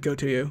 They like go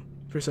to you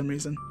for some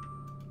reason.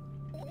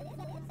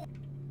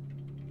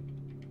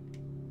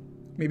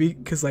 Maybe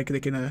because like they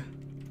can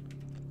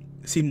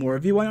see more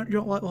of you while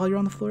you're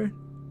on the floor.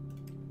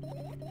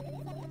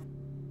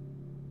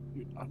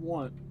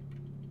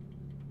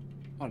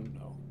 I don't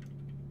know.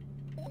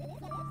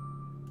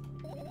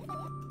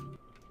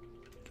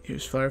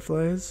 Here's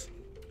fireflies.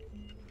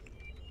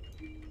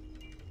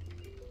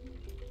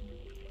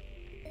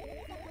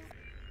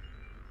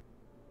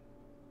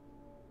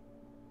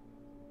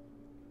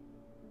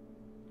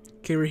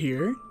 Okay, we're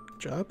here. Good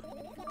job.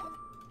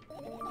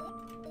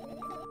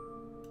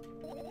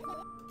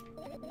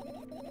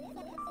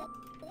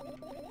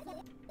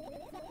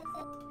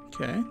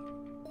 Okay.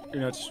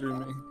 You're not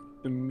streaming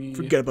to me.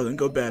 Forget about it and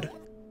go to bed.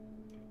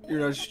 You're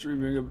not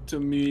streaming to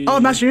me. Oh,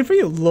 I'm not streaming for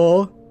you?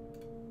 Lol.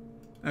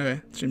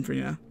 Okay, stream for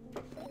you now.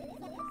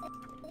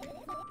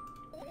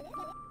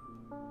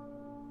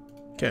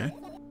 Okay.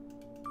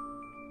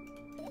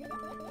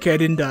 Okay, I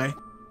didn't die.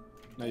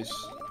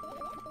 Nice.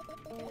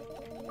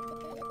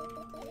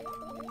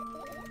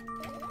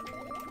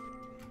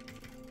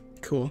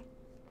 Cool.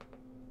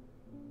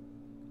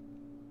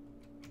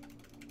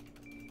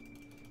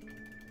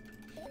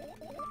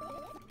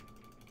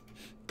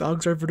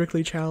 Dogs are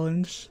vertically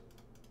challenged.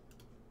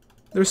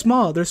 They're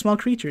small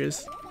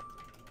creatures.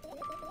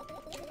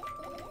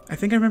 I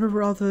think I remember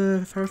where all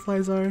the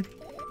fireflies are.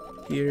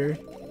 Here.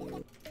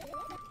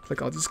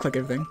 Click, I'll just click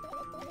everything.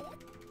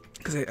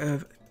 Because I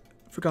have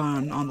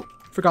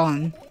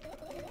forgotten.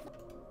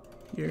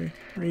 Here.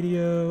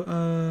 Radio,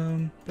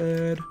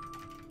 bed.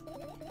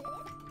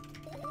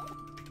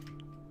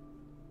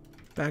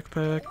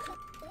 Backpack.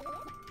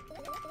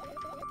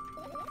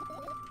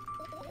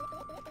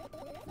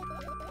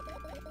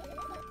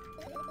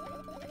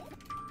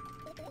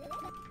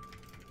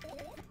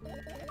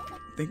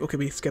 Okay,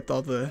 we skipped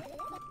all the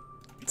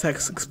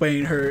text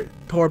explaining her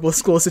horrible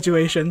school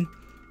situation.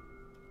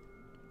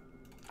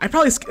 I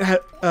probably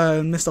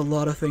missed a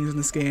lot of things in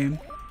this game,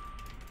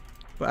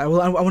 but I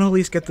want to at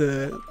least get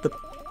the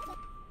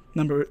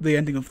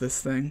ending of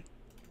this thing.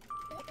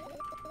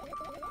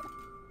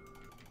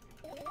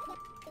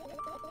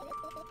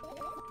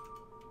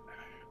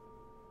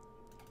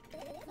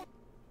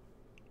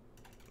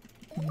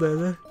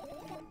 Blah.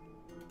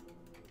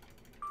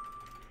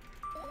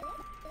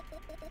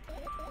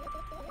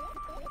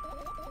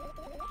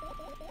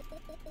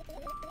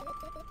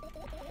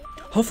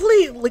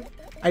 Hopefully, like,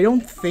 I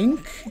don't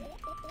think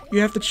you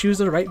have to choose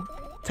the right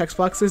text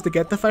boxes to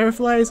get the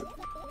fireflies.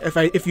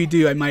 If you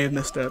do, I might have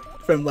messed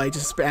up from like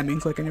just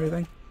spamming click and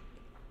everything.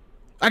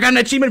 I got an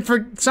achievement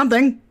for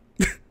something.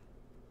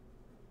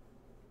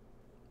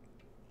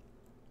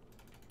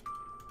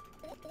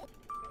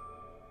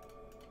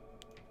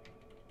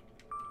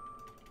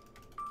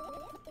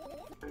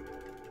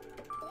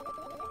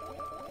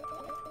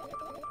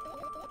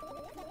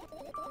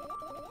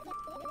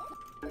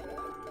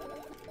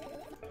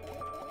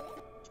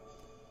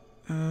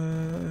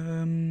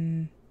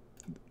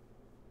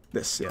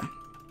 This, yeah.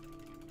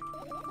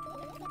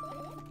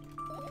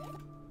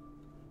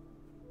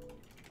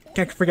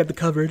 Can't forget the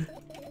cupboard.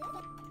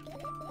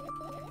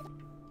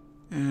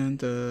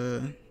 And,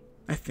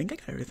 I think I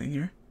got everything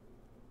here.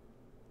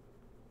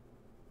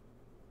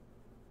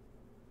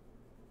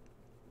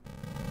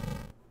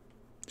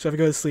 So if I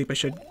go to sleep, I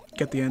should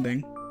get the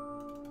ending.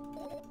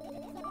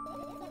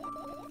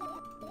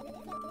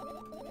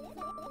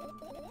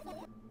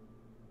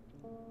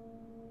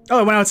 Oh,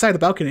 I went outside the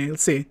balcony.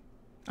 Let's see.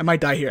 I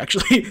might die here,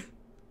 actually.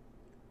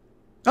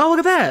 Oh, look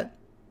at that!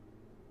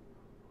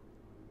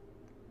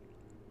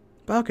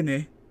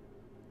 Balcony.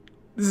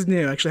 This is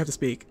new, I actually have to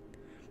speak.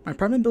 My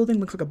apartment building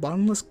looks like a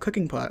bottomless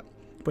cooking pot,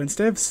 but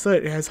instead of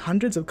soot, it has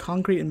hundreds of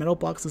concrete and metal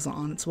boxes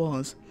on its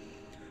walls.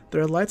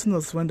 There are lights in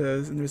those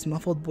windows, and there's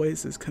muffled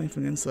voices coming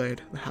from the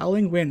inside. The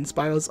howling wind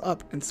spirals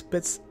up and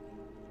splits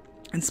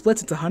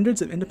into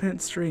hundreds of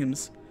independent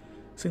streams.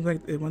 Seems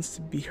like it wants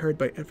to be heard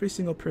by every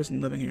single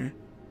person living here.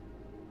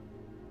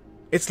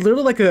 It's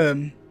literally like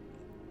a...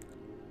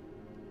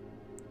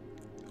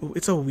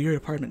 It's a weird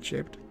apartment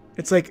shaped.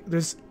 It's like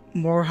there's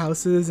more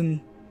houses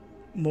and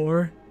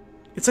more...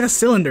 It's like a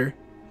cylinder.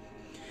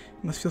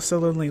 You must feel so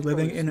lonely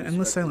living in an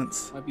endless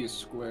silence. Might be a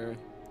square.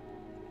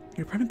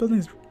 Your apartment building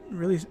is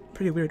really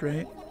pretty weird,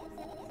 right?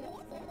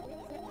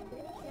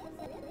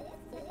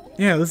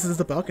 Yeah, this is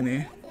the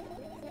balcony.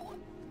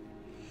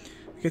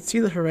 I could see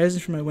the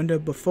horizon from my window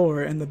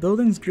before, and the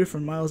buildings grew for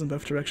miles in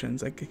both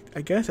directions. I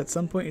guess at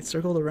some point it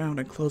circled around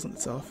and closed on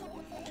itself.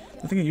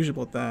 Nothing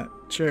unusual with that.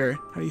 Sure,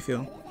 how do you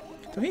feel?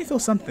 Don't you feel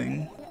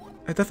something?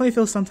 I definitely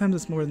feel sometimes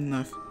it's more than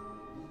enough.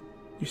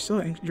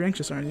 You're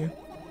anxious, aren't you?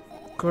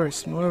 Of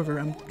course. Moreover,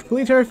 I'm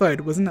completely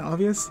terrified. Wasn't that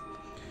obvious?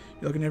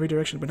 You look in every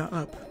direction, but not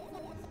up.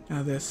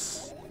 Now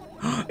this.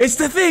 It's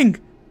the thing!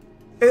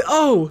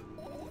 Oh!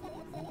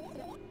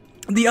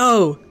 The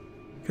O!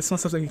 Can someone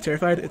stop being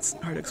terrified? It's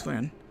hard to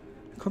explain.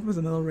 I climb up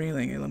the middle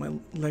railing and let my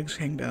legs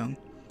hang down.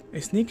 I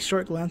sneak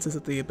short glances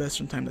at the abyss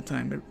from time to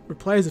time. It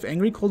replies with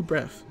angry, cold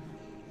breath.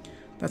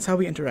 That's how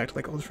we interact,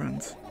 like old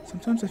friends.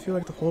 Sometimes I feel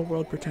like the whole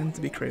world pretends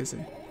to be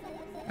crazy.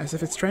 As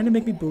if it's trying to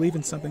make me believe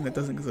in something that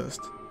doesn't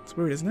exist. It's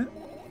weird, isn't it?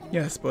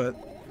 Yes, but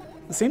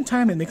at the same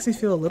time, it makes me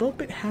feel a little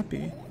bit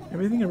happy.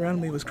 Everything around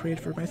me was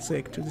created for my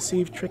sake, to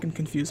deceive, trick, and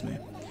confuse me.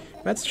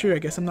 If that's true, I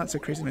guess I'm not so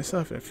crazy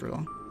myself, after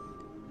all.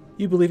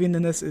 You believing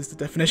in this is the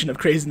definition of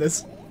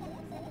craziness.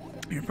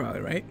 You're probably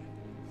right.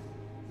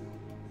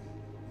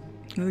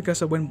 Another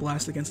gust of wind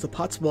blasts against the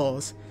pot's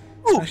walls,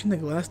 smashing the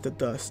glass to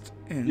dust,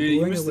 and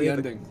blowing away the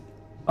ending.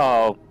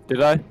 Oh,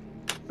 did I?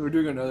 We're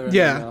doing another ending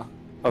now.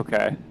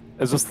 Okay.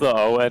 Is this the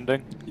O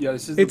ending? Yeah,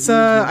 this is It's,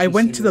 I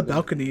went to the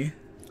balcony.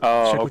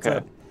 Oh,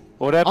 okay.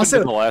 What happened Also,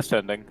 in the last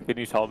ending? Can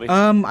you tell me?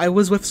 I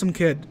was with some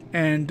kid,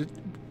 and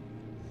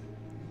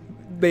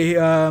they,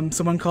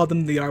 someone called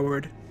them the R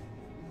word.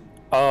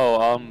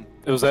 Oh,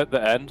 it was at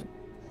the end?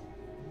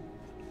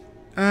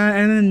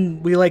 And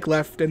then we, like,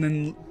 left, and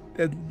then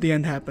the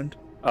end happened.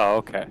 Oh,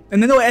 okay.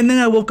 And then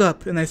I woke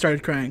up, and I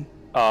started crying.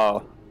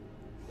 Oh.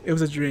 It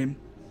was a dream.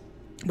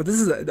 But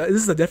this is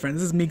a different.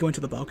 This is me going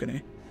to the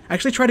balcony. I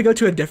actually tried to go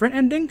to a different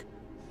ending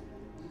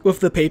with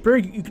the paper.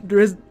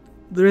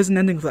 There is an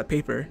ending with that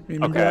paper.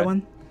 Remember that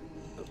one?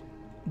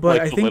 But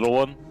like I the think little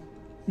one?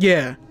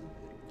 Yeah.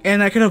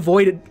 And I could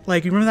avoid it.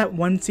 Like, you remember that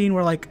one scene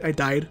where, like, I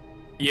died?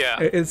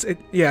 Yeah.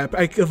 Yeah,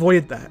 I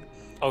avoided that.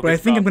 Okay, but I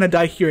think I'm gonna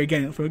die here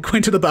again if we're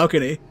going to the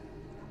balcony.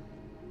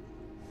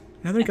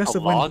 Another gust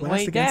of wind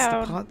blasts against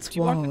the pot's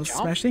walls,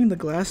 smashing the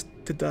glass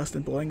to dust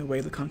and blowing away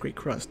the concrete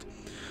crust.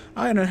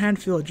 I, on the other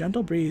hand, feel a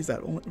gentle breeze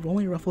that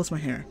only ruffles my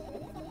hair.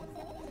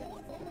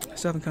 I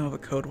still haven't come up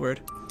with a code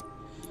word.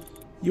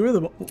 You were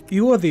the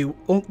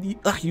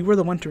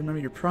one to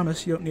remember your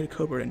promise. You don't need a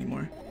code word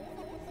anymore.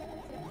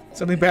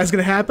 Something bad's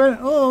gonna happen?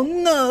 Oh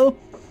no!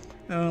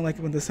 I don't like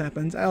it when this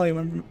happens. I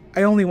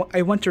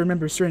want to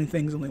remember certain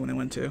things only when I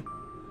want to.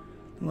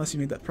 Unless you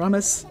made that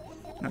promise,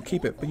 and I'll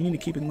keep it. But you need to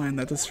keep in mind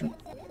that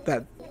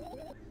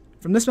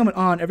from this moment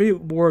on, every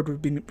word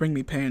would bring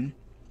me pain.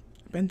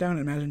 I bend down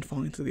and imagine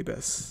falling into the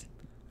abyss.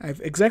 I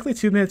have exactly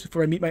 2 minutes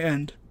before I meet my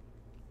end.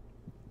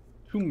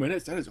 2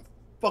 minutes? That is a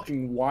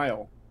fucking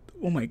while.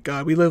 Oh my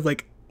god, we live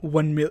like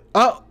 1 minute.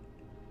 Oh!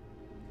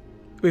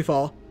 We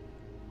fall.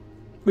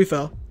 We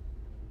fell.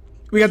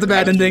 We got the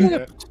bad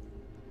ending.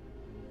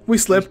 We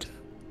slipped.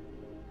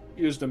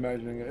 You're just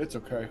imagining it. It's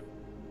okay.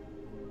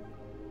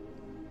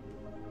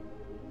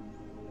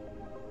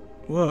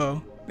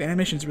 Whoa, the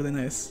animation's really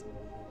nice.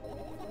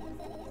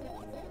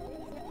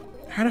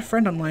 I had a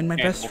friend online, my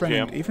best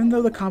friend, even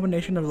though the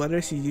combination of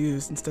letters he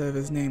used instead of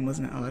his name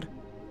wasn't odd.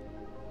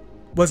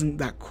 Wasn't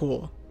that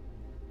cool.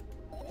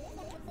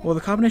 Well,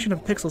 the combination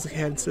of pixels he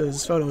had instead of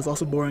his photo was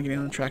also boring and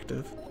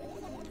unattractive.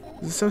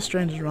 This is so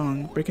strange and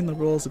wrong, breaking the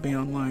rules of being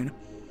online.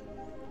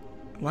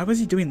 Why was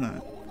he doing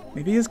that?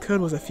 Maybe his code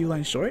was a few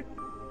lines short?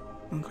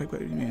 I don't quite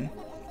what you mean.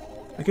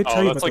 I could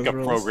tell you about those rules. Oh, that's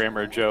like a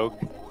programmer joke.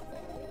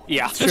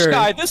 Yeah, Sure.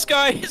 this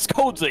guy, his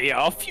code's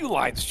a few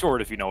lines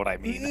short, if you know what I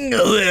mean.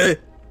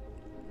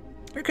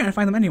 I can't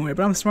find them anywhere,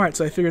 but I'm smart,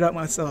 so I figured it out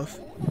myself.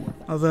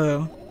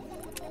 Although,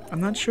 I'm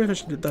not sure if I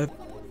should do that.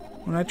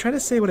 When I try to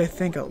say what I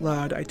think out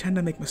loud, I tend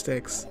to make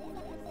mistakes.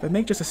 If I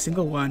make just a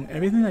single one,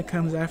 everything that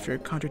comes after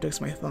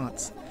contradicts my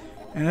thoughts,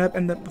 and I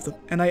end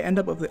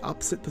up with the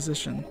opposite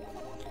position.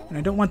 And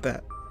I don't want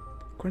that.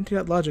 According to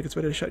that logic,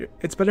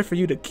 it's better for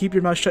you to keep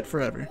your mouth shut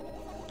forever.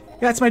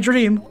 Yeah, it's my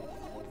dream.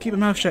 Keep my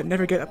mouth shut,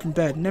 never get up from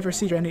bed, never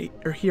see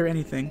or hear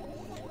anything.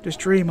 Just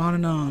dream on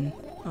and on.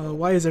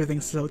 Why is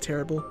everything so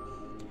terrible?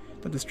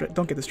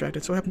 Don't get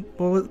distracted. So what happened?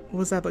 What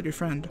was that about your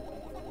friend?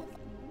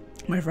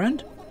 My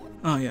friend?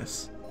 Oh,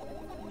 yes.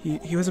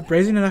 He was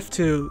brazen enough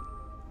to...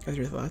 Guys,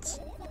 your thoughts?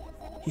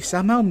 He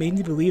somehow made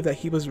me believe that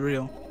he was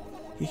real.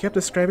 He kept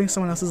describing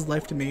someone else's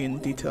life to me in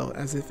detail,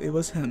 as if it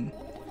was him.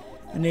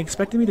 And he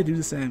expected me to do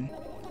the same.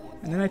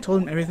 And then I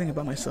told him everything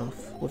about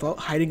myself, without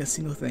hiding a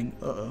single thing.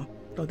 Uh-oh.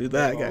 Don't do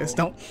that, guys.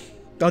 Don't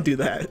do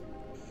that.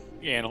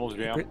 Animal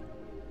jam.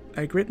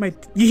 I grit my...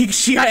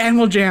 She got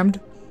animal jammed!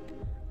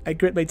 I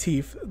grit my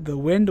teeth. The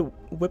wind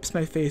whips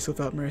my face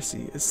without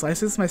mercy. It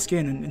slices my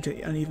skin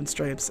into uneven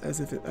stripes, as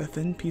if a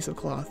thin piece of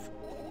cloth.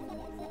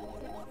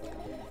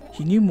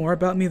 He knew more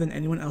about me than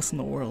anyone else in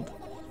the world.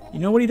 You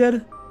know what he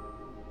did?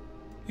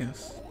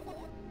 Yes.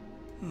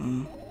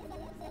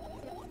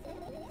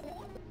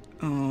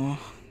 Oh,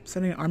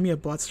 sending an army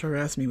of bots to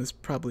harass me was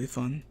probably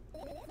fun.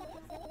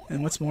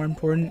 And what's more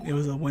important, it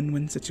was a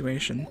win-win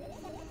situation.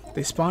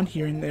 They spawn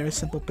here and there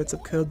simple bits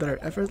of code that are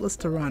effortless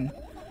to run.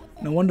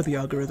 No wonder the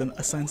algorithm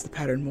assigns the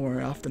pattern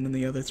more often than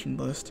the others from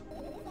the list.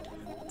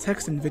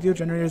 Text and video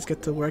generators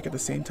get to work at the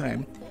same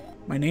time.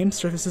 My name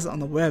surfaces on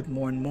the web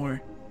more and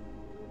more.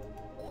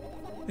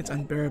 It's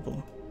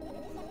unbearable.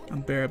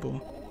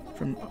 Unbearable.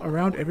 From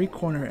around every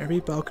corner, every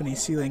balcony,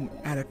 ceiling,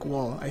 attic,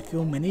 wall, I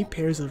feel many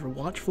pairs of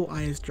watchful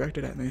eyes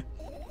directed at me.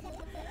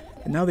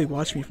 And now they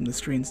watch me from the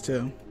screens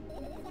too.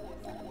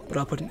 But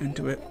I'll put an end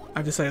to it.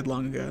 I've decided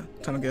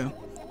time ago.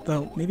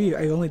 Though, maybe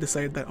I only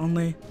decided that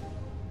only...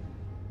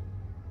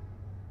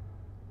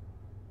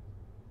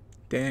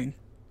 Dang.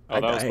 Oh, I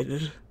that died.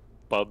 was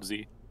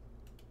Bubsy.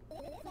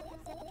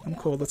 I'm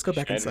cold. Let's go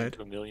back Shattered inside.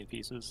 into a million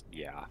pieces?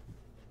 Yeah.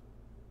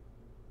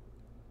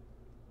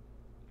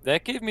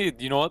 That gave me,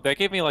 you know what? That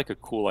gave me like a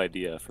cool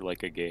idea for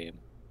like a game.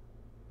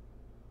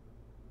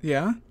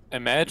 Yeah?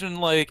 Imagine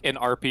like an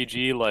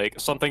RPG, like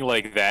something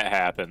like that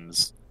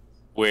happens,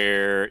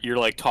 where you're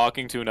like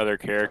talking to another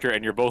character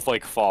and you're both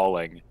like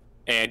falling,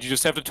 and you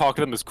just have to talk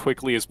to them as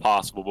quickly as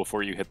possible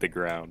before you hit the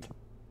ground.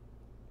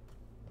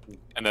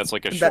 And that's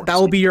like a short. That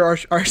will be your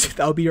that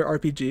will be your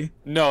RPG.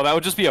 No, that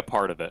would just be a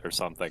part of it or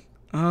something.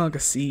 Oh, like a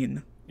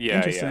scene. Yeah,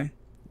 Interesting.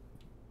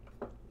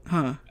 yeah.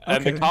 Huh.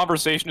 And Okay. the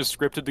conversation is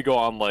scripted to go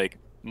on like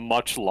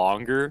much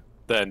longer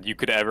than you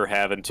could ever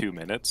have in 2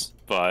 minutes,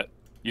 but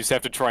you just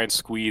have to try and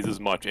squeeze as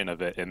much in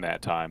of it in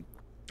that time.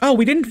 Oh,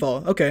 we didn't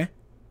fall. Okay.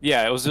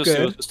 Yeah, it was just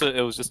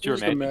it was just your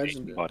Just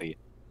imagination, imagined it. buddy.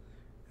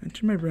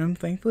 Enter my room.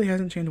 Thankfully, it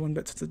hasn't changed one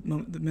bit since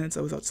the minutes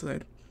I was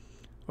outside.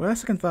 Without a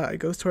second thought, I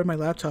goes toward my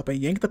laptop and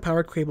yank the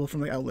power cable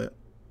from the outlet.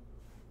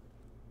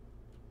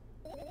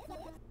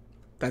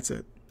 That's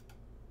it.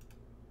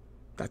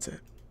 That's it.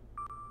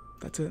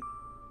 That's it.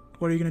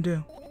 What are you gonna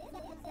do?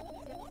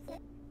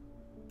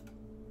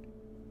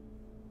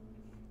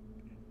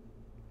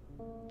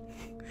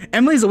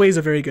 Emily's Away is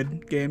a very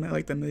good game. I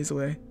like Emily's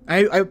Away.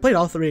 I played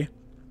all three.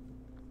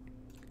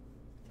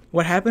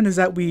 What happened is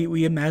that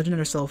we imagined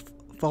ourselves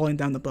falling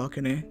down the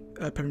balcony,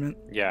 Peppermint.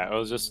 Yeah, I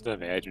was just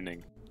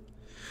imagining.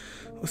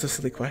 What's a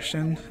silly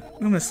question? I'm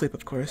gonna sleep,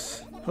 of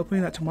course,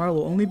 hoping that tomorrow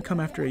will only come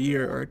after a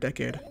year or a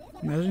decade.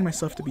 Imagining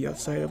myself to be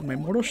outside of my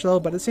mortal shell,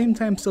 but at the same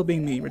time still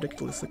being me,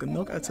 ridiculous, like a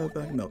milk outside of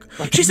like milk.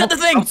 She said the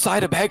thing!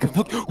 Outside a bag of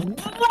milk.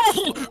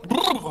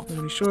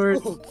 Really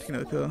short. Take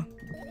another pill.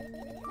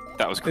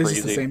 That was This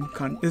is crazy. the same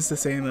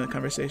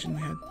conversation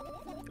we had.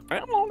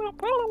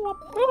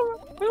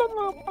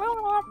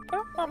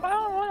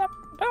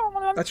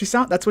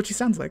 That's what she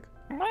sounds like.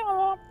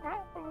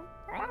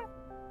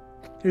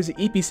 Here's the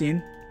EP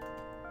scene.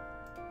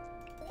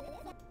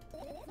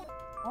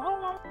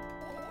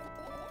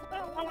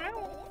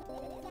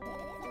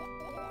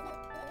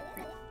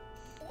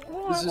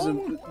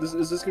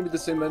 Is this gonna be the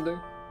same ending?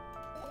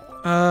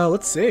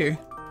 Let's see.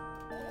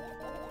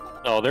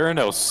 Oh, there are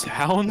no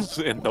sounds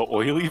in the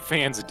Oily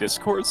Fans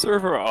Discord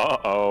server?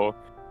 Uh-oh.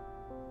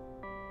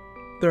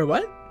 There are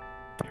what?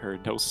 There are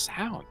no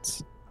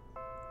sounds.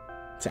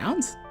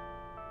 Sounds?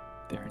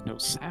 There are no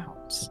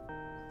sounds.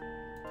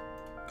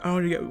 Oh,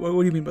 what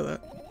do you mean by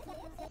that?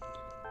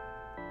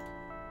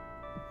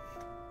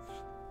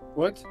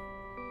 What?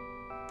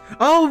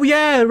 Oh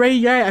yeah, right,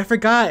 yeah, I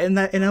forgot. In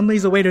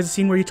Emily's Away, there's a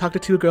scene where you talk to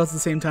two girls at the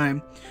same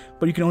time,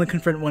 but you can only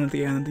confront one at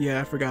the end. Yeah,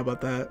 I forgot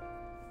about that.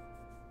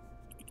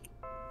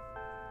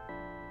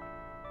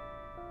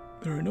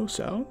 There are no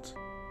sounds?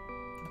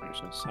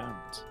 There's no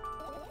sounds.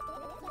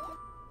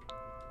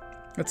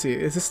 Let's see,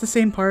 is this the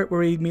same part where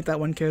we meet that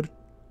one kid?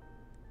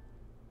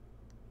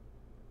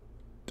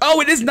 Oh,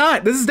 it is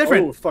not! This is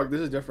different! Oh, fuck,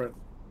 this is different.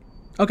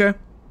 Okay.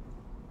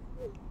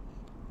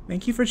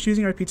 Thank you for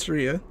choosing our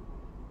pizzeria.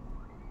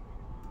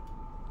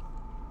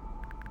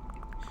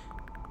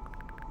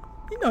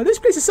 You know, this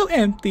place is so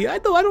empty,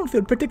 though I don't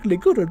feel particularly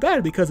good or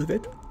bad because of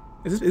it.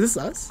 Is this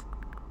us?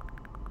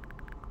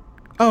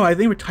 Oh, I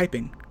think we're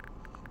typing.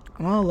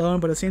 I'm all alone,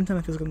 but at the same time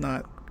it feels like I'm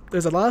not.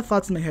 There's a lot of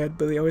thoughts in my head,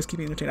 but they always keep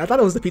me entertained. I thought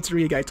it was the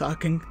pizzeria guy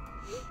talking.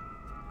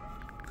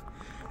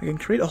 I can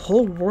create a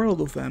whole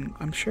world with them.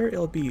 I'm sure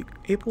it'll be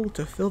able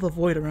to fill the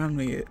void around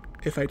me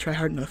if I try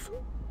hard enough.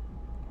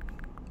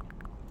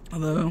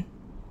 Although,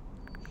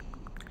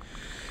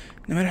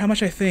 no matter how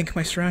much I think,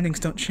 my surroundings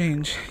don't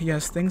change.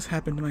 Yes, things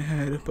happen to my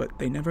head, but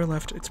they never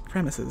left its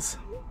premises.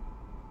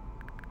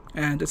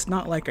 And it's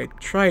not like I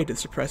tried to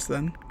suppress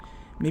them.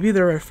 Maybe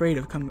they're afraid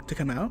of to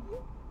come out?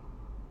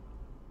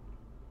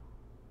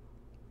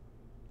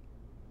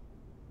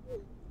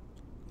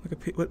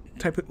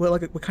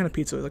 Like what kind of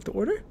pizza would I like to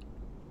order?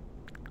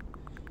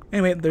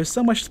 Anyway, there's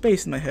so much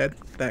space in my head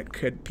that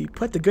could be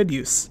put to good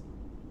use.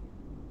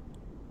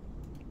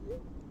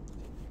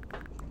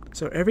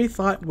 So every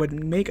thought would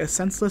make a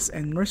senseless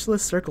and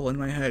merciless circle in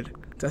my head,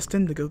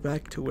 destined to go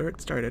back to where it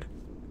started.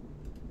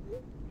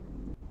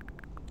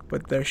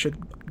 But there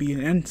should be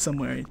an end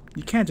somewhere.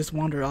 You can't just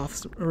wander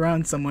off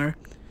around somewhere.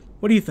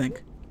 What do you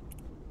think?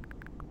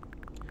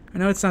 I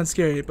know it sounds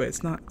scary, but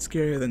it's not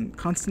scarier than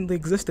constantly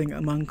existing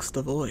amongst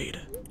the void.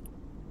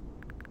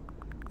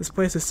 This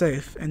place is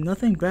safe, and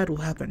nothing bad will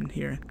happen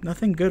here.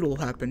 Nothing good will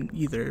happen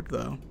either,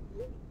 though.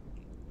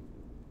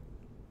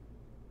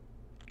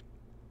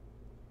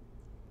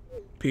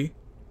 P.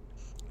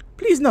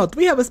 Please note,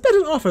 we have a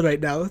special offer right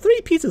now.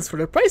 3 pizzas for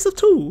the price of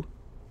 2.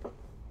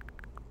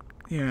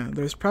 Yeah,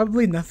 there's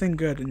probably nothing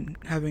good in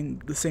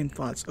having the same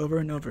thoughts over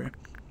and over.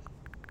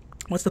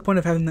 What's the point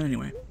of having them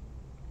anyway?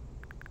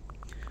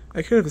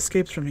 I could have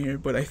escaped from here,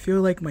 but I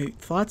feel like my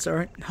thoughts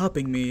aren't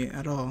helping me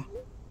at all.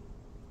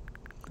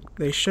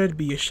 They should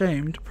be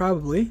ashamed,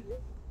 probably.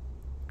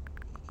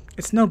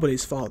 It's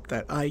nobody's fault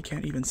that I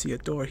can't even see a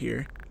door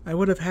here. I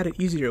would have had it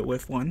easier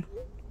with one.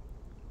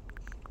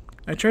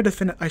 I tried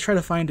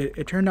to find it.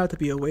 It turned out to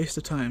be a waste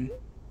of time.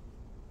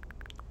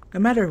 No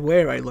matter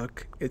where I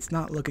look, it's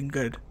not looking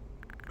good.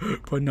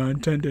 Pun not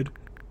intended.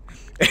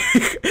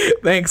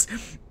 Thanks.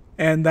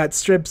 And that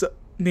strips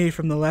me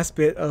from the last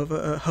bit of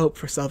hope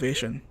for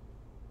salvation.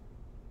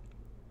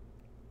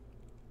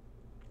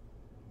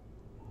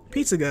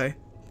 Pizza guy.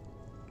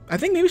 I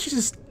think maybe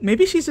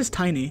she's just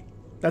tiny.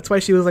 That's why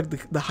she was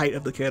like the height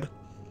of the kid.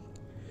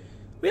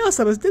 We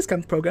also have a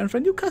discount program for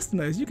new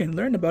customers. You can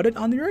learn about it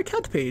on your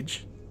account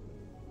page.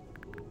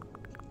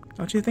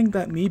 Don't you think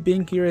that me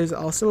being here is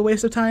also a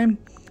waste of time?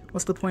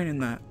 What's the point in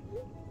that?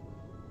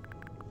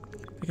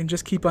 I can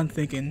just keep on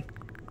thinking,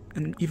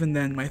 and even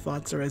then my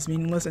thoughts are as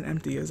meaningless and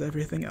empty as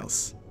everything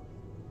else.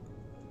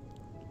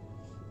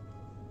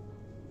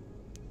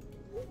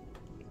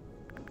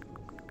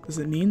 Does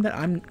it mean that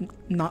I'm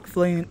not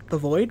filling the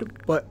void,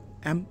 but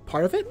am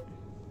part of it?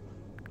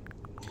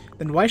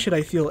 Then why should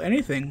I feel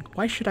anything?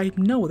 Why should I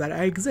know that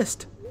I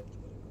exist?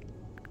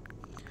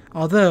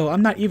 Although,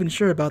 I'm not even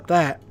sure about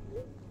that.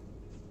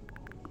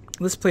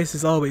 This place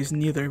is always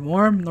neither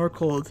warm nor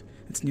cold.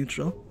 It's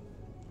neutral.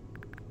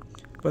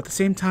 But at the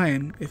same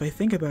time, if I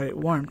think about it,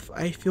 warmth,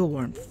 I feel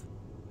warmth.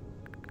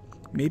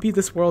 Maybe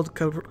this world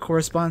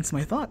corresponds to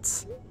my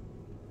thoughts.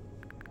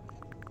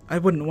 I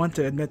wouldn't want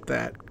to admit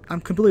that.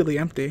 I'm completely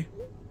empty.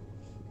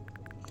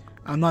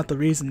 I'm not the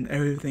reason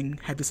everything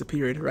had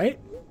disappeared, right?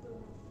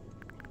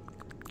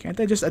 Can't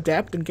I just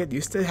adapt and get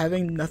used to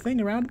having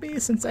nothing around me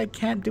since I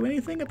can't do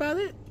anything about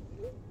it?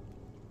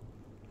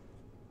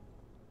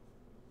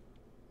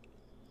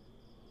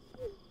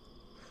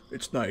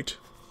 It's night.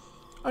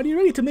 Are you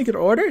ready to make an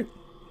order?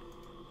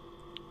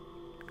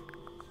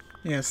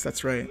 Yes,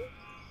 that's right.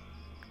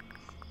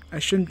 I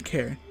shouldn't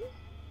care.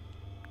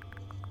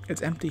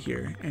 It's empty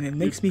here, and it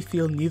makes me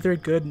feel neither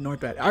good nor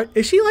bad.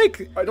 Is she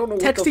like I don't know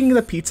texting what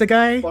the pizza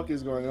guy? What the fuck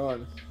is going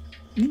on?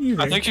 Me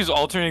neither. I think she's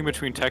alternating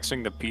between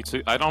texting the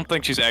pizza. I don't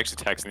think she's actually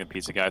texting the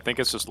pizza guy. I think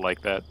it's just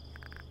like that.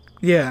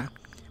 Yeah,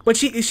 but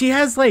she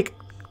has like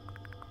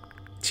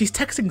she's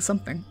texting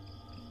something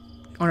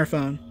on her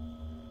phone.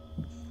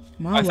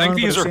 I think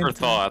these are her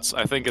thoughts.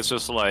 I think it's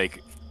just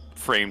like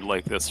framed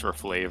like this for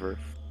flavor.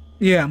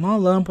 Yeah, I'm all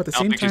alone, but at the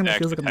same time it I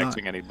feels don't like think I'm she's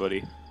texting not.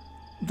 anybody.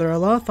 There are a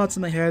lot of thoughts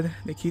in my head.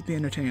 They keep me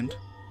entertained.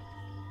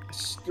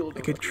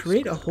 I could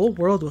create a whole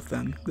world with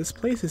them. This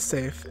place is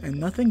safe, and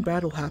nothing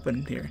bad will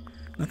happen here.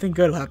 Nothing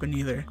good will happen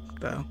either,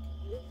 though.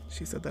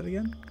 She said that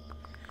again?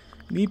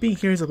 Me being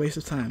here is a waste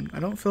of time. I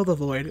don't fill the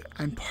void.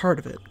 I'm part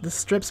of it. This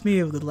strips me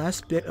of the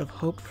last bit of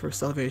hope for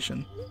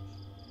salvation.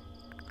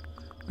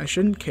 I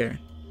shouldn't care.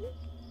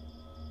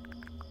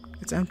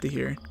 It's empty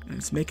here, and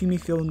it's making me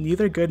feel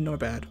neither good nor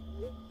bad.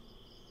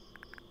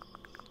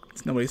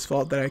 It's nobody's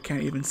fault that I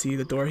can't even see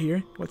the door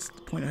here. What's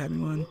the point of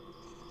having one?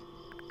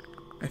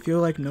 I feel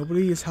like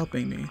nobody is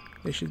helping me.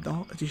 They should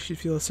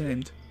feel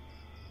ashamed.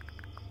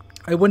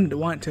 I wouldn't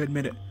want to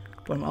admit it,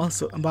 but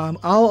I'm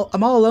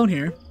all alone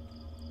here.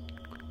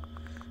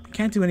 I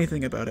can't do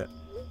anything about it.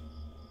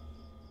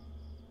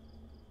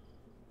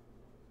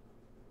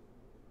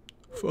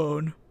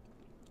 Phone.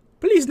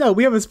 Please no,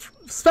 we have a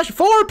special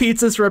 4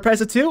 pizzas for a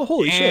price of 2.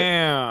 Holy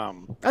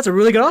Damn. shit! That's a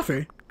really good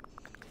offer.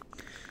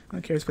 I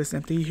don't care. This place is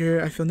empty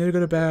here. I feel neither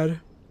good or bad.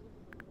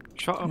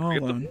 Shut up. I'm all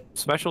Get alone. the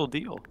special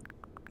deal.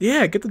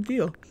 Yeah, get the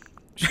deal.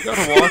 She about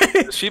to walk.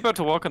 Is she about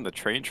to walk on the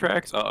train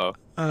tracks? Uh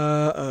oh.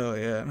 Oh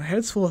yeah. My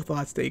head's full of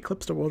thoughts. They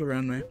eclipse the world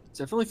around me. It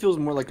definitely feels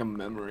more like a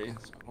memory.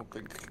 So I don't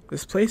think.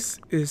 This place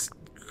is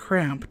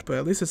cramped, but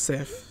at least it's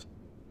safe.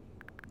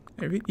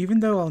 Even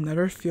though I'll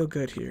never feel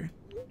good here.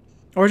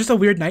 Or just a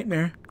weird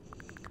nightmare.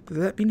 Does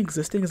that mean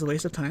existing is a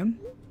waste of time?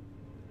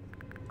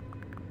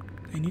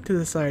 I need to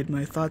decide.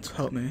 My thoughts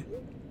help me.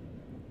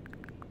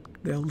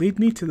 They'll lead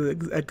me to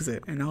the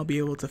exit, and I'll be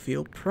able to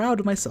feel proud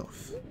of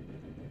myself.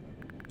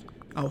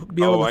 I'll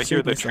be able to I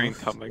hear the myself. train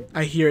coming.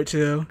 I hear it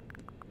too.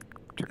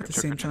 At the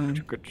same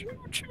time.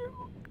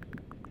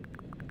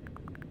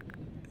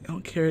 I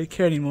don't care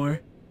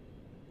anymore.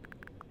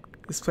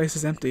 This place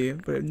is empty,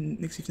 but it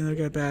makes you feel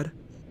get bad.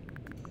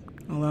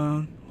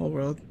 Alone, whole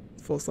world,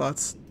 full of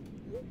thoughts.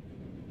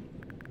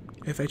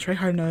 If I try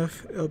hard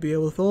enough, I'll be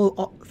able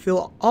to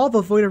fill all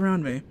the void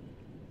around me.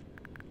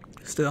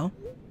 Still,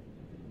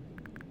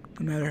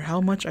 no matter how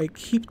much I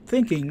keep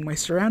thinking, my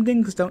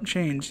surroundings don't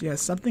change.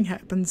 Yes, something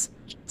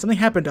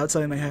happened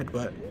outside my head,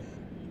 but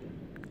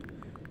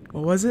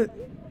what was it?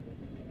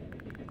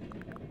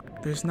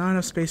 There's not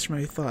enough space for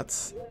my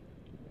thoughts.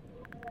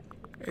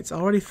 It's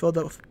already filled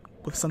up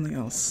with something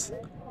else.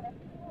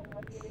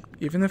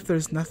 Even if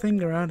there's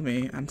nothing around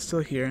me, I'm still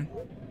here.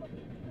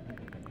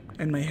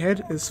 And my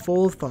head is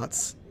full of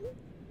thoughts.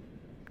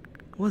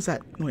 What was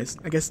that noise?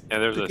 I guess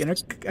there's the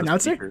a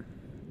announcer? speaker.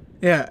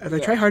 Yeah, if I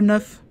try hard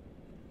enough.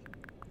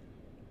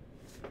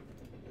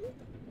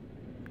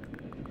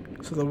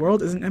 So the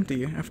world isn't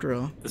empty after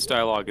all. This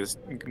dialogue is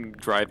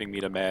driving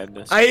me to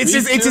madness. It's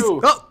just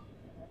oh!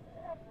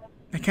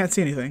 I can't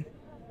see anything.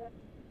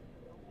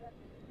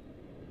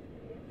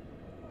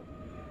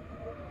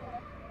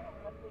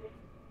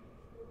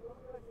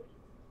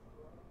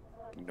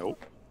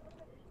 Nope.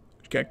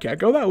 Can't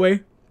go that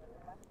way.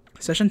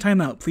 Session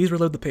timeout. Please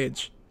reload the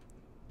page.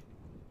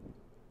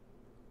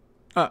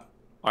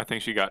 I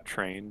think she got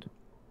trained.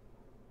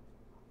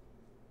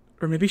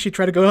 Or maybe she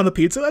tried to go on the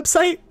pizza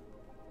website?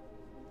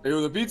 Hey,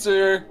 with the pizza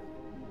here.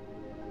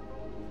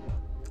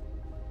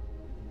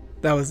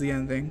 That was the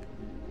ending.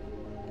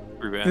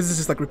 This is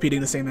just like repeating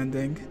the same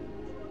ending.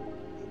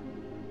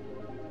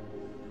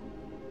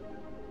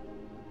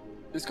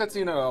 This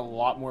cutscene had a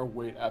lot more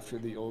weight after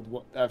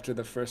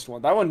the first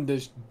one. That one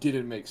just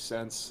didn't make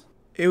sense.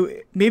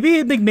 Maybe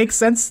it makes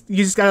sense.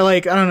 You just gotta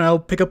like, I don't know,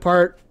 pick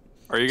apart.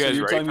 Are you guys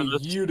ready for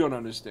this? You don't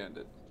understand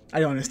it. I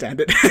don't understand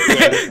it.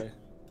 Yeah, okay.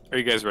 Are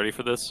you guys ready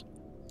for this?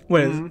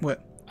 What is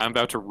what? I'm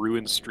about to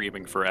ruin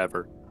streaming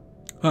forever.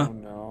 Huh. Oh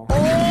no.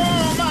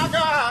 Oh my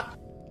god!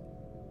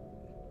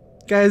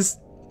 Guys,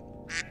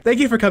 thank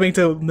you for coming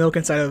to Milk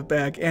Inside of the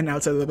Bag and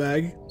Outside of the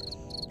Bag.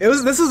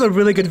 This was a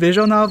really good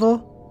visual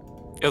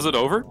novel. Is it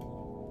over?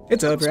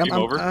 It's over. Stream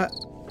over?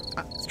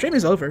 Stream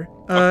is over.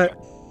 Okay.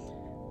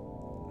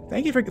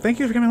 Thank you for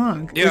coming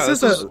along. Yeah,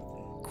 this is a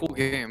cool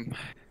game.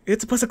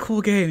 It was a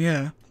cool game,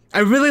 yeah. I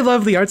really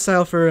love the art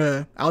style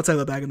for Outside of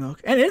the Bag of Milk.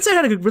 And Inside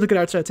had a really good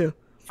art style too.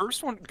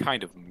 First one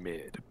kind of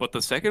mid, but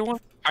the second one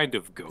kind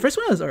of good. First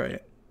one was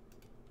alright.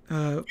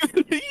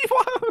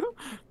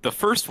 The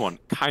first one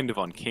kind of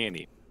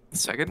uncanny. The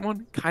second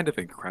one kind of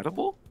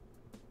incredible.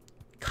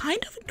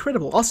 Kind of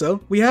incredible.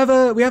 Also, we have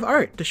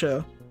art to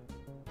show.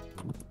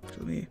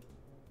 To me.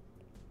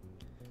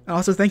 And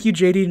also, thank you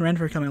JD and Ren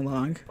for coming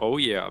along. Oh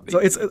yeah. Baby. So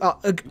it's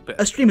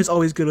a stream is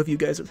always good with you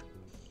guys.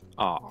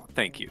 Oh,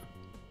 thank you.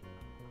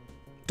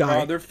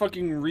 Die. They're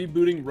fucking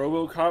rebooting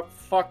RoboCop.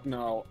 Fuck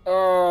no.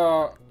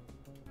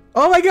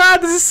 Oh my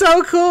god, this is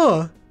so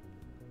cool!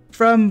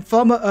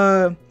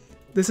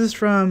 This is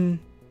from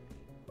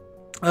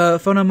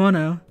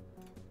Phonomono.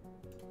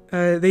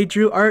 They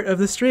drew art of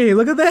the stream.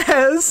 Look at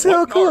that! It's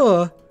so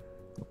cool!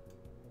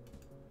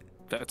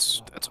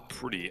 That's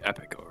pretty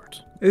epic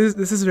art.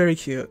 This is very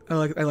cute. I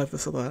like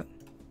this a lot.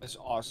 That's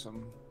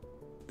awesome.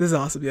 This is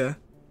awesome, yeah.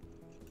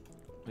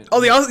 Oh,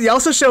 they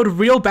also showed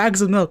real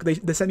bags of milk.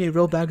 They sent me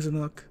real bags of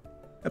milk.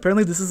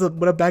 Apparently this is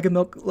what a bag of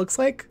milk looks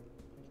like.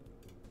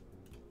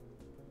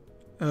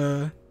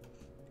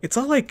 It's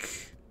all like...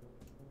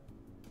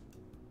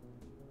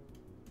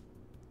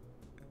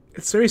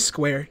 It's very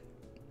square.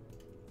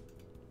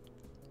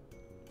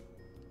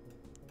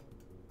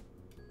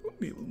 Let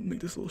me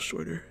make this a little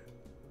shorter.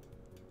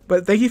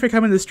 But thank you for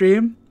coming to the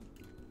stream.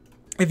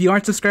 If you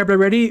aren't subscribed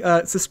already,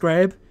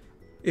 subscribe.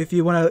 If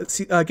you want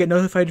to get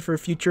notified for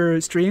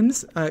future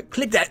streams,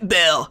 click that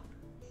bell.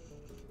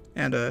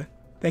 And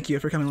thank you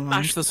for coming along.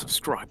 Smash the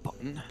subscribe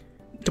button.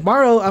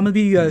 Tomorrow I'm gonna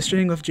be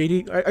streaming with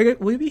JD.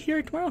 Will you be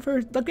here tomorrow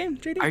for that game,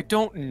 JD? I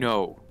don't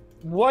know.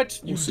 What?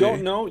 You We'll don't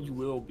see. know? You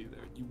will be there.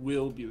 You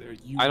will be there.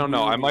 I don't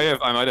know. I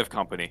might have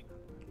company.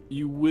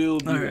 You will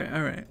be there.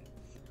 All right.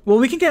 Well,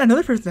 we can get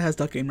another person that has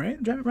Duck Game, right?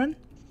 Ren?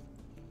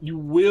 You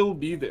will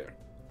be there.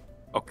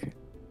 Okay.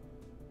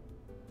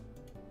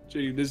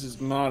 JD, this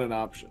is not an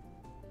option.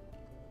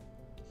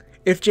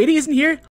 If JD isn't here,